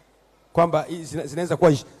kukisia kwamba zinaweza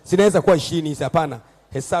kuwa 20 hizi. Hapana,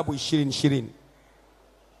 hesabu 20.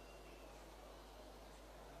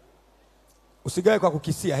 Usigae kwa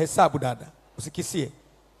kukisia, hesabu dada.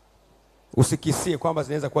 Usikisie kwamba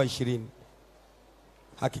zinaweza kuwa 20.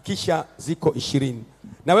 Hakikisha ziko 20.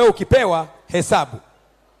 Na wewe ukipewa hesabu.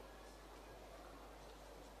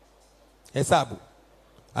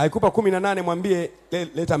 Haikupa 18 mwambie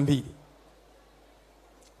leta 2.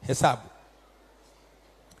 Hesabu.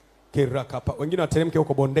 Kirakapa. Wengine wateremke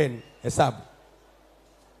huko bondeni, hesabu.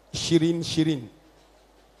 20.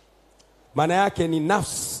 Maana yake ni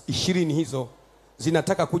nafsi 20 hizo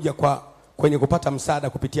zinataka kuja kwenye kupata msaada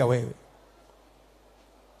kupitia wewe.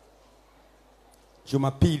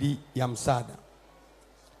 Jumapili ya msaada.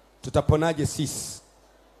 Tutaponaje sisi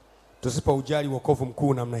tusipo ujali wokovu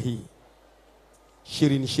mkuu namna hii?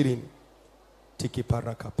 20. Tiki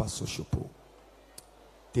paraka paso shupu.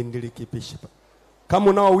 Tindili kipisha. Kama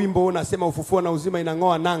unao wimbo unasema ufufuo na uzima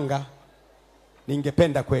inang'oa nanga,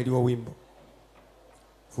 ningependa kweli wa wimbo.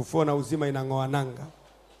 Ufufuo na uzima inang'oa nanga.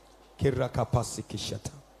 Kira kapasi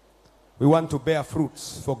kishata. We want to bear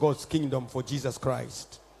fruits for God's kingdom, for Jesus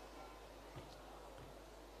Christ.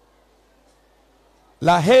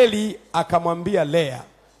 Raheli akamwambia Lea,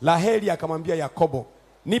 Raheli akamwambia Yakobo,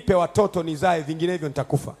 nipe watoto nizae, vinginevyo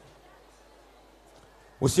nitakufa.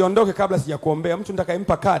 Usiondoke kabla sijakuombea. Mtu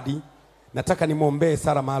nitakayempa kadi, nataka nimwombee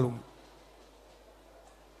Sara maalum.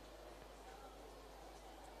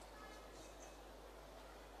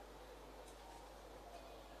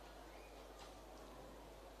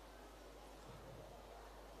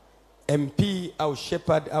 MP au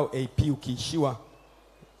shepherd au AP ukiishiwa,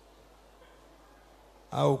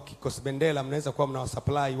 au kikosi bendela, mnaweza kuwa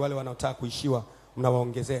mnawasupply wale wanaotaka kuishiwa,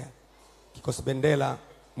 mnawaongezea. Kikosi bendela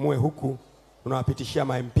muwe huku, unawapitishia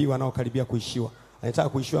ma MP wanaokaribia kuishiwa. Anataka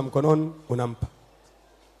kuishiwa mkononi, unampa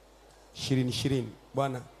 20.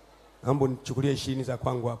 Bwana, naomba nichukulie 20 za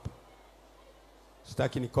kwangu hapa.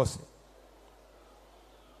 Sitaki nikose.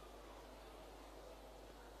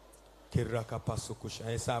 Kiraka pasukusha,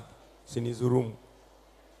 hesabu, sinizurumu.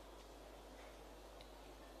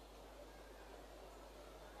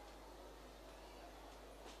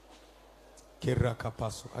 Kiraka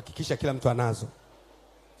pasu. Hakikisha kila mtu anazo.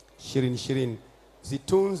 20.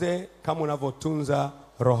 Zitunze kama unavyotunza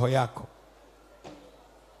roho yako.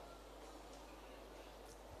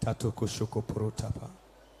 Tatu kushuku purutapa.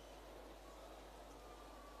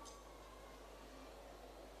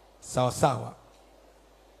 Sawa sawa.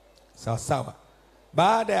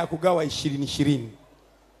 Baada ya kugawa 20,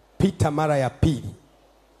 pita mara ya pili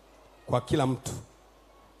kwa kila mtu.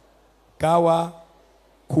 Gawa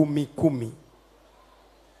 10.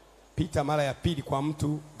 Pita mara ya pili kwa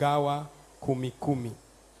mtu, gawa 10.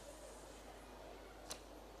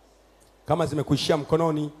 Kama zimekuishia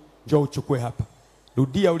mkononi, njoo uchukue hapa.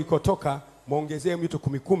 Rudia ulikotoka, muongezee mtu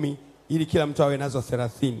 10 ili kila mtu awe nazo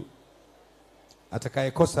 30.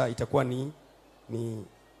 Atakayekosa itakuwa ni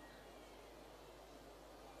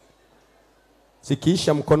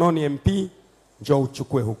zikiisha mkononi MP, njoo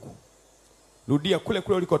uchukue huku. Rudia kule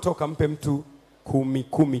ulikotoka, mpe mtu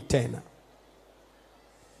 10 tena.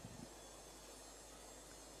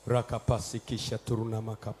 Rakapasi kisha turuna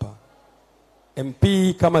makapa.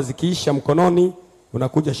 MP kama zikiisha mkononi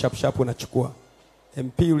unakuja sharp unachukua.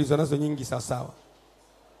 MP ulizonazo nyingi sawa sawa.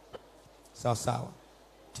 Sawa sawa.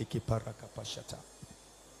 Tiki paraka pashata.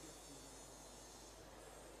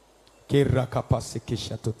 Kira kapasi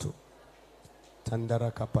kisha tutu.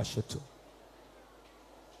 Tandara kapashutu.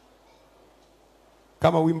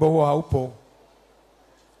 Kama wimbo huo haupo,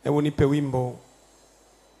 hebu nipe wimbo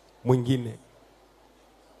mwingine.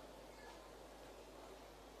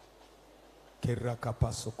 Kira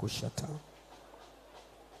kapasu kushata.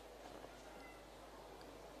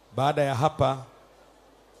 Baada ya hapa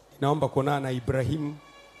naomba kuonana na Ibrahim,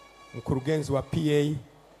 mkurugenzi wa PA.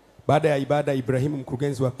 Baada ya ibada Ibrahim,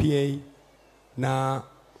 mkurugenzi wa PA na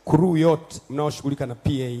crew yote mnaoshughulika na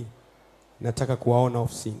PA nataka kuwaona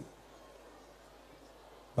ofisini.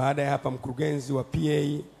 Baada ya hapa mkurugenzi wa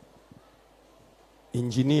PA,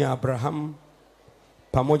 Engineer Abraham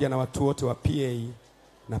pamoja na watu wote wa PA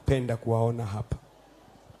napenda kuwaona hapa.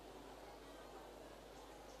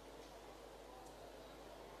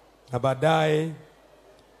 Na baadaye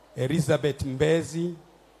Elizabeth Mbezi,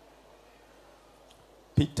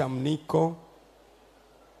 Peter Mniko,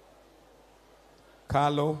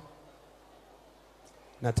 Carlo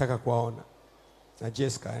nataka kuwaona. Na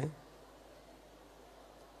Jessica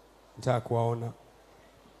nataka kuwaona.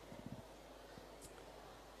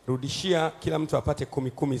 Rudishia kila mtu apate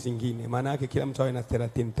 10 zingine. Maana yake kila mtu awe na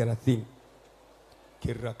 30.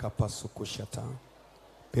 Kira kapasu kushata.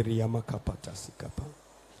 Periyama kapata sikapa.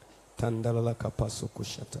 Tandalala kapasu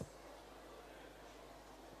kushata.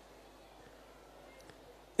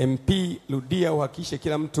 MP rudia uhakishe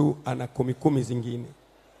kila mtu ana 10 zingine.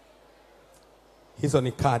 Hizo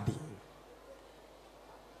ni kadi.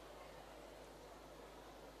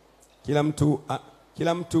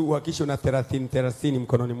 Kila mtu uhakishe una 30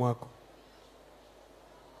 mkononi mwako.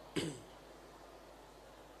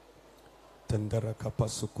 Tandara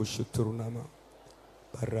kapasu kushuturu nama.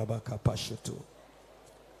 Baraba kapashutu.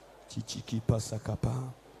 Chichiki pasa kapa.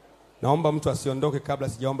 Naomba mtu asiondoke kabla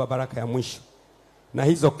sijaomba baraka ya mwisho. Na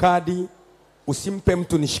hizo kadi usimpe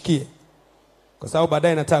mtu nishikie, kwa sababu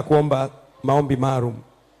baadaye nataka kuomba maombi maalum.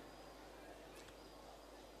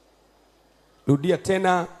 Rudia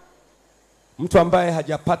tena. Mtu ambaye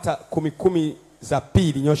hajapata 10 za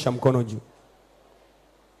pili nyosha mkono juu.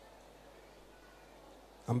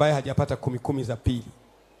 Ambaye hajapata 10 za pili.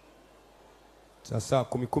 Sasa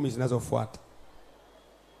 10 zinazofuata.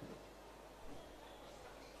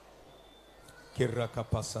 Kira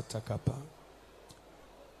kapasa takapa.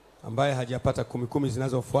 Ambaye hajapata 10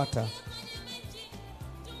 zinazofuata,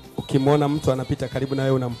 ukimwona mtu anapita karibu na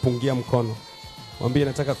wewe unampungia mkono. Mwambie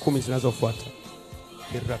nataka 10 zinazofuata.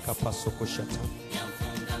 Kira kapaso kushata.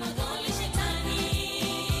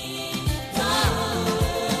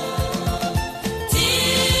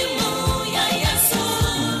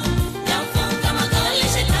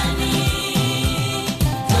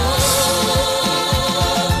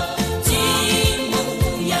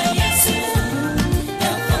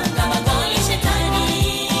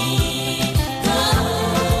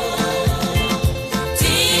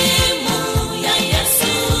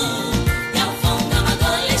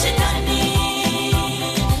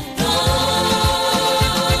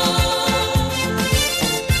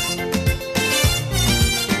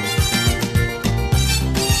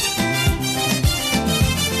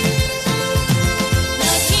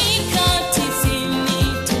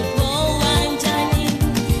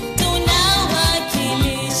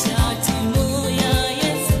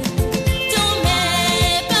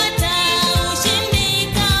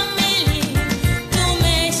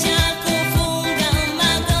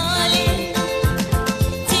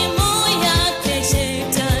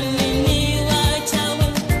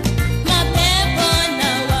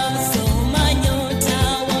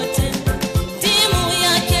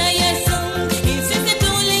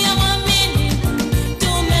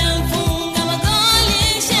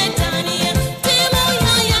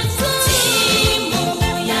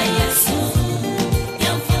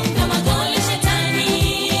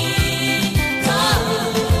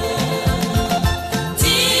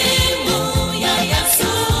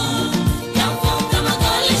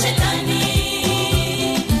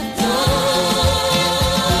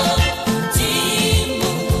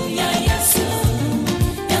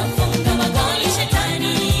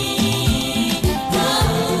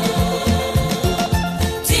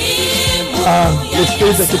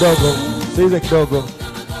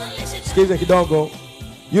 Sikiza kidogo.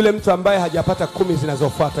 Yule mtu ambaye hajapata 10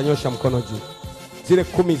 zinazofuata nyosha mkono juu. Zile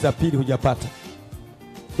 10 za pili hujapata.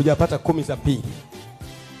 Hujapata 10 za pili.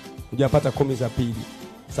 Hujapata 10 za pili.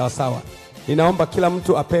 Sawa sawa. Ninaomba kila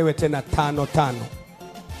mtu apewe tena 5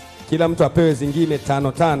 kila mtu apewe zingine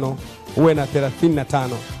 5 uwe na 35.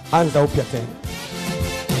 Anza upya tena.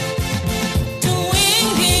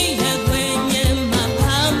 Tuingie kwenye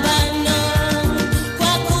mapambano,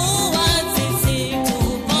 kwa kuwa sisi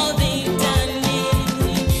tupo vitani.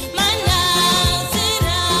 Maana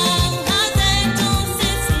silaha zetu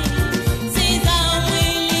sisi si za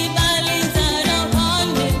mwili bali za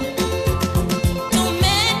rohoni.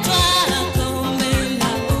 Tumetwaa kombe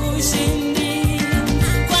la ushindi,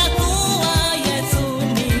 kwa kuwa Yesu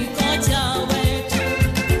ni kocha wetu.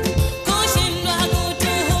 Kushindwa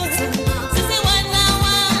hakutuhusu, sisi wana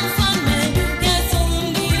wa mfalme. Yesu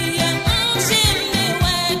ndiye mshindi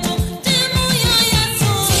wetu. Timu ya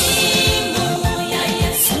Yesu, timu ya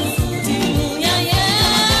Yesu, timu ya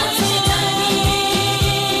Yesu.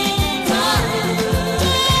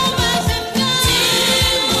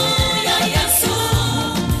 Timu ya Yesu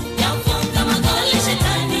yafunga magoli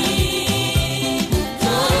shetani.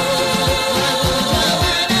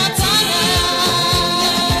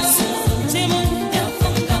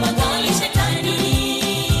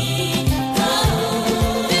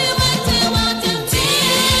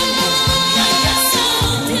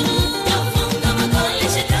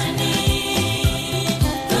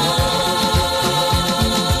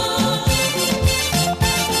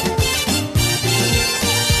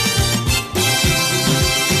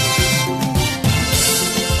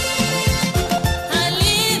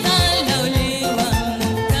 Alidhalauliwa,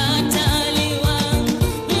 mkataliwa,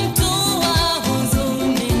 mtu wa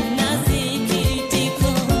huzuni na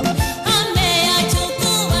sikitiko.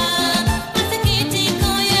 Ameyachukua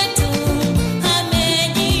masikitiko yetu,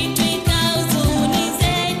 amejitwika huzuni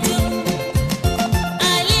zetu.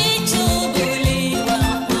 Alichubuliwa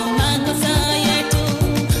kwa makosa yetu,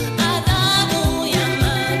 adhabu ya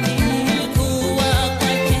amani ilikuwa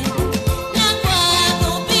kwake. Na kwa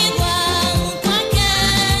kupigwa kwake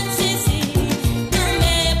sisi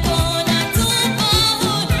tumepona, tupo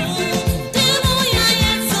huru. Timu ya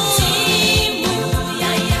Yesu, timu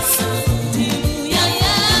ya Yesu, timu ya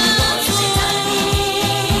Yesu.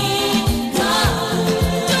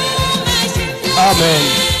 Amen.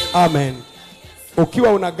 Amen.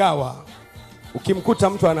 Ukiwa unagawa, ukimkuta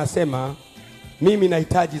mtu anasema mimi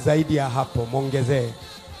nahitaji zaidi ya hapo, muongezee.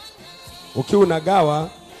 Ukiwa unagawa,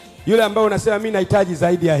 yule ambaye unasema mimi nahitaji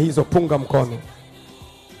zaidi ya hizo, punga mkono.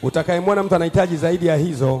 Utakayemwona mtu anahitaji zaidi ya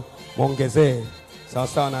hizo, muongezee sawa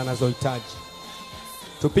sawa na anazohitaji.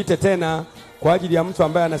 Tupite tena kwa ajili ya mtu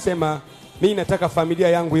ambaye anasema mimi nataka familia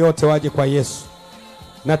yangu yote waje kwa Yesu.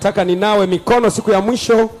 Nataka ninawe mikono siku ya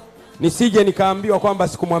mwisho, nisije nikaambiwa kwamba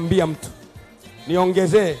sikumwambia mtu.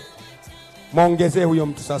 Niongezee, muongezee huyo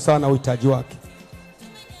mtu sawa sawa na uhitaji wake.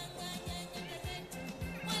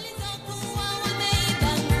 Walizokuwa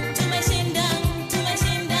wameiba, tumeshinda,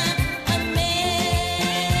 tumeshinda,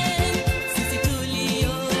 amen. Sisi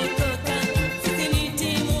tuliokoka, sisi ni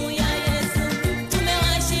timu ya Yesu.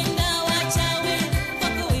 Tumewashinda wachawi kwa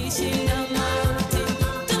kuishinda mauti.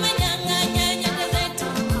 Tumenyang'anya nyota zetu,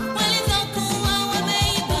 walizokuwa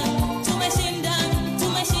wameiba. Tumeshinda,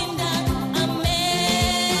 tumeshinda, amen.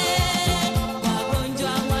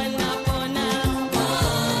 Wagonjwa wanapona,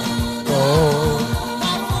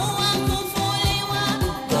 wafu wakufufuliwa,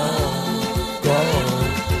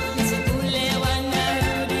 misukule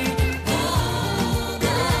wanarudi,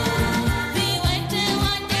 viwete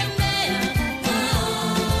watembea,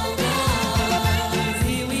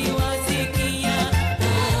 viziwi wasikia,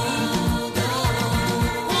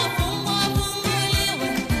 wafungwa wafunguliwe.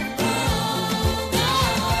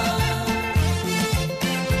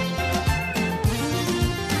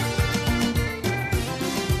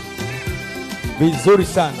 Vizuri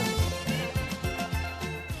sana.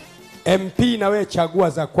 MP na wewe chagua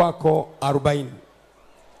za kwako 40.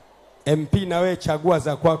 MP na wewe chagua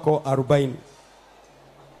za kwako 40.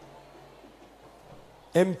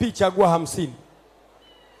 MP chagua 50.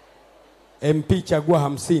 MP chagua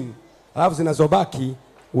 50. Alafu zinazobaki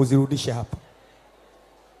uzirudishe hapa.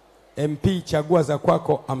 MP chagua za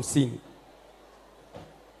kwako 50.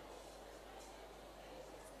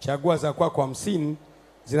 Chagua za kwako 50,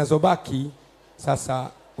 zinazobaki sasa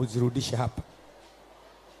uzirudishe hapa.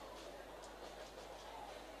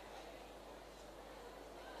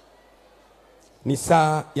 Ni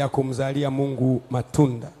saa ya kumzalia Mungu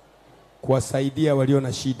matunda, kuwasaidia walio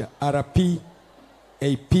na shida. RP,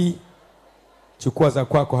 AP, chukua za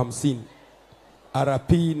kwako 50.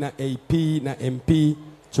 RP na AP na MP,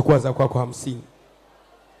 chukua za kwako 50.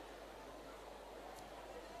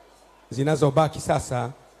 Zinazobaki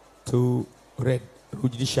sasa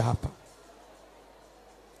turudisha hapa.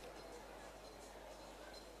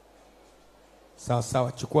 Sawa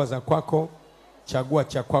sawa, chukua za kwako, chagua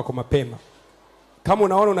cha kwako mapema. Kama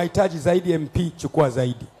unaona unahitaji zaidi MP, chukua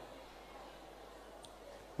zaidi.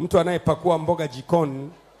 Mtu anayepakua mboga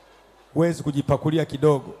jikoni huwezi kujipakulia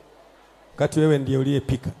kidogo wakati wewe ndiye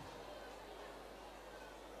uliyepika.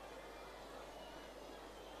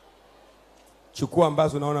 Chukua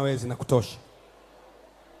ambazo unaona wewe zinakutosha.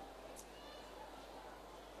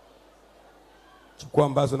 Chukua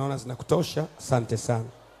ambazo unaona zinakutosha. Asante sana.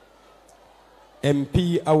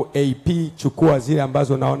 MP au AP, chukua zile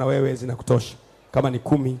ambazo unaona wewe zinakutosha. Kama ni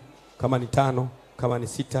 10, kama ni 5, kama ni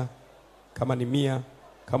 6, kama ni 100,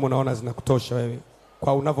 kama unaona zinakutosha wewe,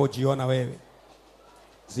 kwa unavyojiona wewe.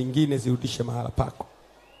 Zingine zirudishe mahala pako.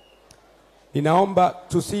 Ninaomba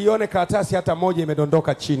tusione karatasi hata moja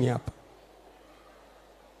imedondoka chini hapa.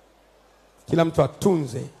 Kila mtu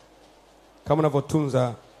atunze kama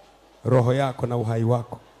unavyotunza roho yako na uhai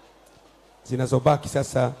wako. Zinazobaki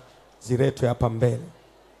sasa ziletwe hapa mbele.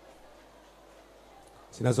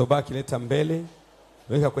 Zinazobaki leta mbele,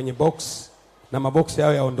 weka kwenye box, na maboksi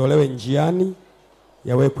yao yaondolewe njiani,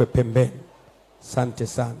 yawekwe pembeni. Asante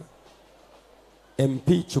sana.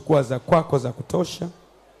 MP, chukua za kwako za kutosha.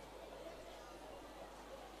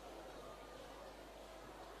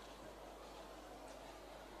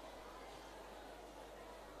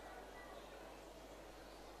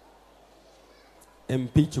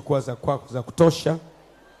 MP, chukua za kwako za kutosha.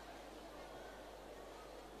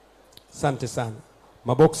 Asante sana.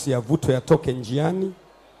 Maboksi yavutwe yatoke njiani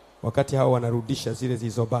wakati hao wanarudisha zile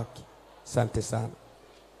zilizobaki. Asante sana.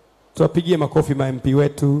 Tuwapigie makofi ma MP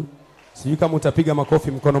wetu. Sijui kama utapiga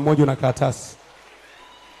makofi mkono mmoja na karatasi.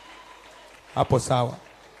 Hapo sawa.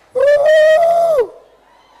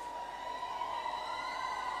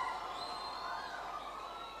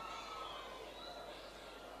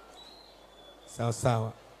 Sawa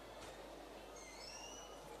sawa.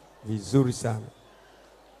 Vizuri sana.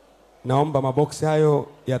 Naomba maboksi hayo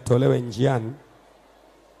yatolewe njiani.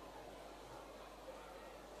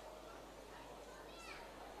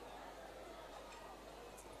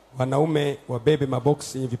 Wanaume wabebe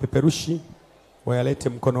maboksi yenye vipeperushi, wayalete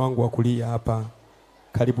mkono wangu wa kulia hapa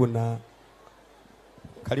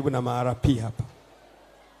karibu na maarapi hapa.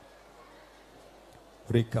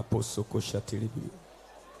 Rika poso koshatilibi.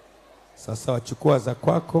 Sasa wachukua za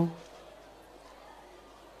kwako.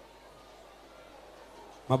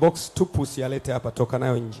 Maboksi tupu yalete hapa, toka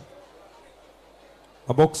nayo nje.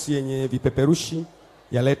 Maboksi yenye vipeperushi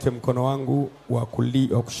yalete mkono wangu wa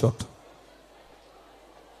kulia wa kushoto.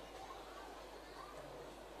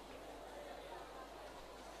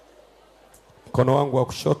 Mkono wangu wa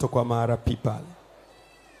kushoto kwa maarapi pale.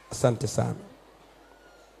 Asante sana.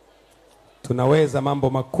 Tunaweza mambo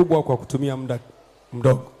makubwa kwa kutumia muda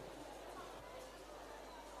mdogo.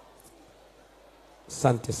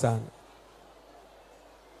 Asante sana.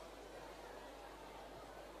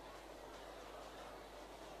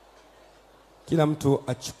 Kila mtu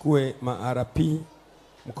achukue maarapi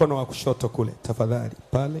mkono wa kushoto kule tafadhali,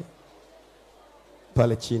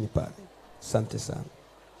 pale chini pale. Asante sana.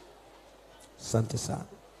 Asante sana.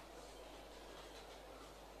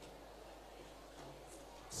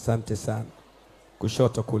 Asante sana.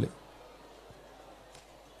 Kushoto kule.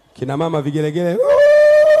 Kina mama vigelegele.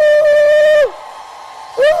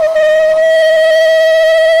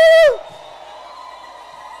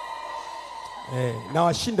 Na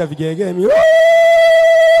washinda vigelegele mi.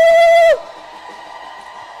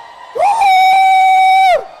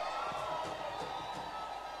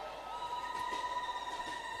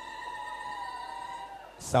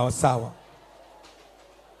 Sawa sawa.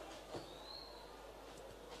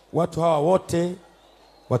 Watu hawa wote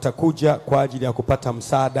watakuja kwa ajili ya kupata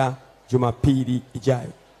msaada Jumapili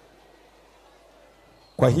ijayo.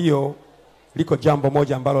 Kwa hiyo liko jambo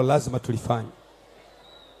moja ambalo lazima tulifanye.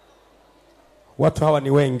 Watu hawa ni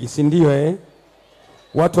wengi, si ndio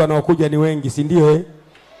Watu wanaokuja ni wengi, si ndio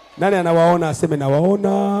Nani anawaona aseme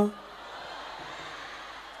nawaona?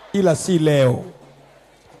 Ila si leo.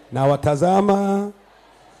 Na watazama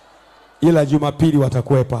ila Jumapili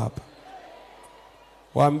watakuwepo hapa.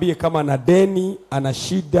 Waambie kama na deni, ana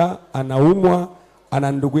shida, anaumwa,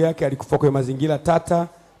 ana ndugu yake alikufa kwa mazingira tata,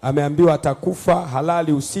 ameambiwa atakufa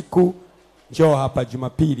halali usiku, njoo hapa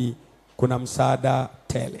Jumapili, kuna msaada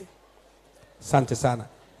tele. Asante sana.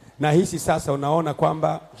 Na hisi sasa unaona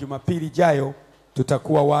kwamba Jumapili ijayo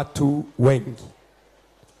tutakuwa watu wengi.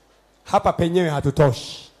 Hapa penyewe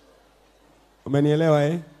hatutoshi.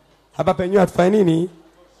 Umenielewa Hapa penyewe hatufanye nini?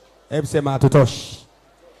 Hebu sema hatutoshi.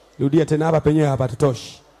 Rudia tena, hapa penyewe hapa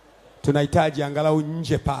hatutoshi. Tunahitaji angalau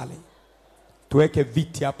nje pale. Tuweke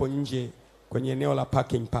viti hapo nje kwenye eneo la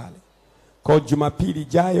parking pale. Kwa Jumapili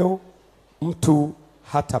ijayo mtu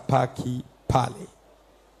hatapaki pale.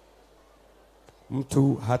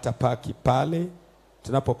 Mtu hatapaki pale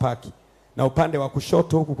tunapopaki. Na upande wa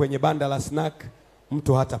kushoto huku kwenye banda la snack,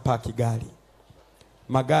 mtu hatapaki gari.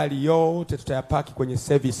 Magari yote tutayapaki kwenye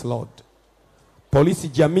service road. Polisi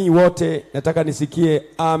jamii wote, nataka nisikie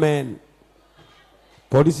amen.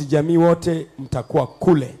 Polisi jamii wote mtakuwa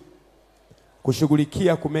kule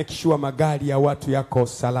kushughulikia kumake sure magari ya watu yako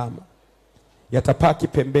salama. Yatapaki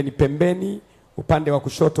pembeni pembeni, upande wa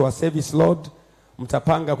kushoto wa service road.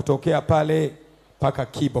 Mtapanga kutokea pale paka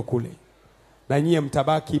Kibo kule, na nyie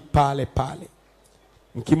mtabaki pale pale.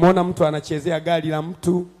 Mkimwona mtu anachezea gari la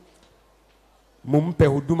mtu, mumpe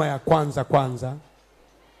huduma ya kwanza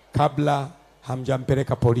kabla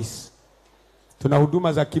hamjampeleka polisi. Tuna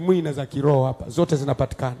huduma za kimwili na za kiroho hapa, zote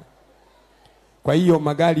zinapatikana. Kwa hiyo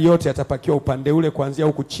magari yote yatapakiwa upande ule, kuanzia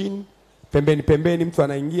huku chini pembeni pembeni. Mtu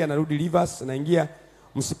anaingia anarudi reverse, anaingia.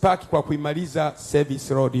 Msipaki kwa kuimaliza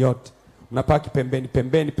service road yote, mnapaki pembeni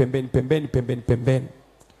pembeni pembeni pembeni pembeni pembeni.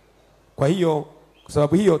 Kwa hiyo kwa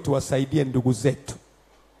sababu hiyo tuwasaidie ndugu zetu.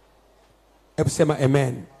 Hebu sema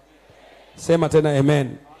amen. Sema tena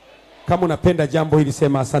amen. Kama unapenda jambo hili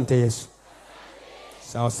sema asante Yesu.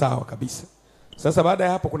 Sawa sawa kabisa. Sasa baada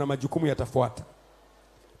ya hapo kuna majukumu yatafuata.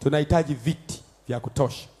 Tunahitaji viti vya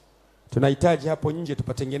kutosha. Tunahitaji hapo nje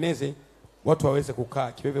tupatengeneze watu waweze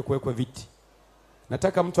kukaa, kiwewe kuwekwe viti.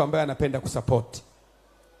 Nataka mtu ambaye anapenda kusupport.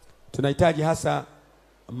 Tunahitaji hasa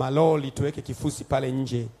maloli, tuweke kifusi pale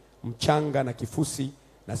nje, mchanga na kifusi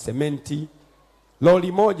na sementi.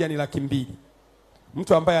 Loli moja ni 200,000.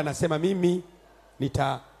 Mtu ambaye anasema mimi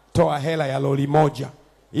nitatoa hela ya loli moja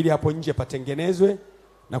ili hapo nje patengenezwe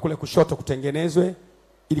na kule kushoto kutengenezwe,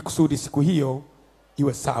 ili kusudi siku hiyo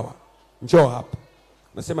iwe sawa. Njoo hapa.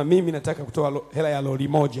 Nasema mimi nataka kutoa hela ya loli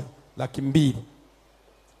moja 200,000.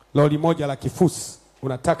 Loli moja la kifusi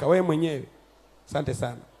unataka wewe mwenyewe. Asante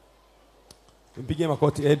sana. Mpigie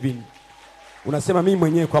makoti Edwin. Unasema mimi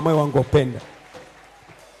mwenyewe kwa moyo wangu upenda,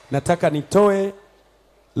 nataka nitoe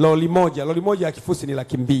loli moja ya kifusi ni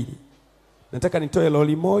 200,000. Nataka nitoe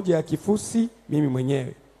loli moja ya kifusi mimi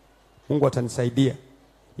mwenyewe. Mungu atanisaidia.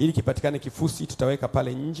 Ili kipatikane kifusi, tutaweka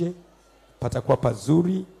pale nje, patakuwa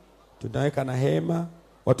pazuri, tunaweka na hema,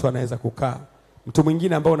 watu wanaweza kukaa. Mtu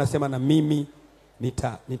mwingine ambao unasema na mimi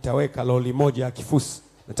nitaweka loli moja ya kifusi,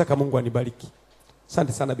 nataka Mungu anibariki.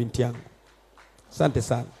 Asante sana binti yangu. Asante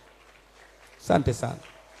sana. Asante sana.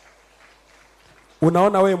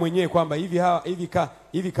 Unaona wewe mwenyewe kwamba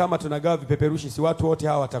hivi kama tunagawa vipeperushi, si watu wote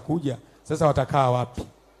hawa watakuja? Sasa watakaa wapi?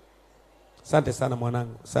 Asante sana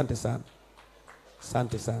mwanangu. Asante sana.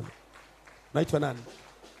 Asante sana. Naitwa nani?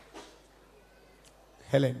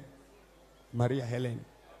 Helen. Maria Helen.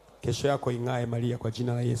 Kesho yako ing'ae Maria kwa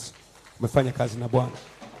jina la Yesu. Umefanya kazi na Bwana.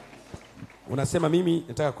 Unasema mimi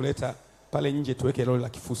nataka kuleta pale nje tuweke lori la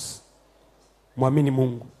kifusi. Muamini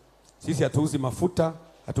Mungu. Sisi hatuuzi mafuta,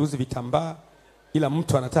 hatuuzi vitambaa, ila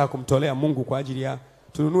mtu anataka kumtolea Mungu kwa ajili ya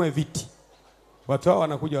tununue viti. Watu hao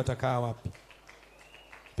wanakuja, watakaa wapi?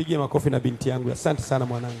 Pigie makofi na binti yangu. Asante sana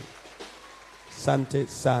mwanangu. Asante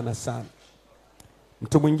sana sana.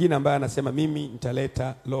 Mtu mwingine ambaye anasema mimi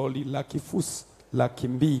nitaleta loli la kifusi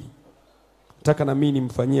 200,000. Nataka na mimi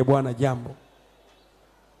nimfanyie Bwana jambo.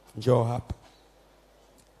 Njoo hapa.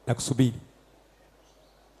 Nakusubiri.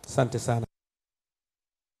 Asante sana.